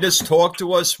 Find us, talk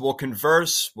to us. We'll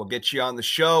converse. We'll get you on the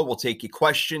show. We'll take your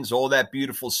questions, all that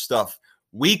beautiful stuff.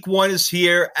 Week 1 is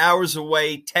here, hours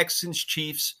away. Texans,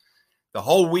 Chiefs. The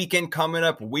whole weekend coming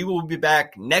up. We will be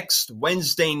back next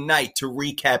Wednesday night to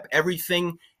recap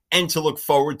everything and to look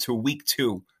forward to week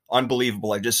 2.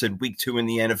 Unbelievable. I just said week 2 in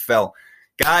the NFL.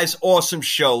 Guys, awesome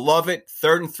show. Love it.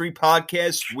 3rd and 3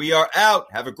 podcast. We are out.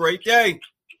 Have a great day.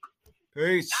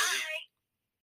 Peace. Bye.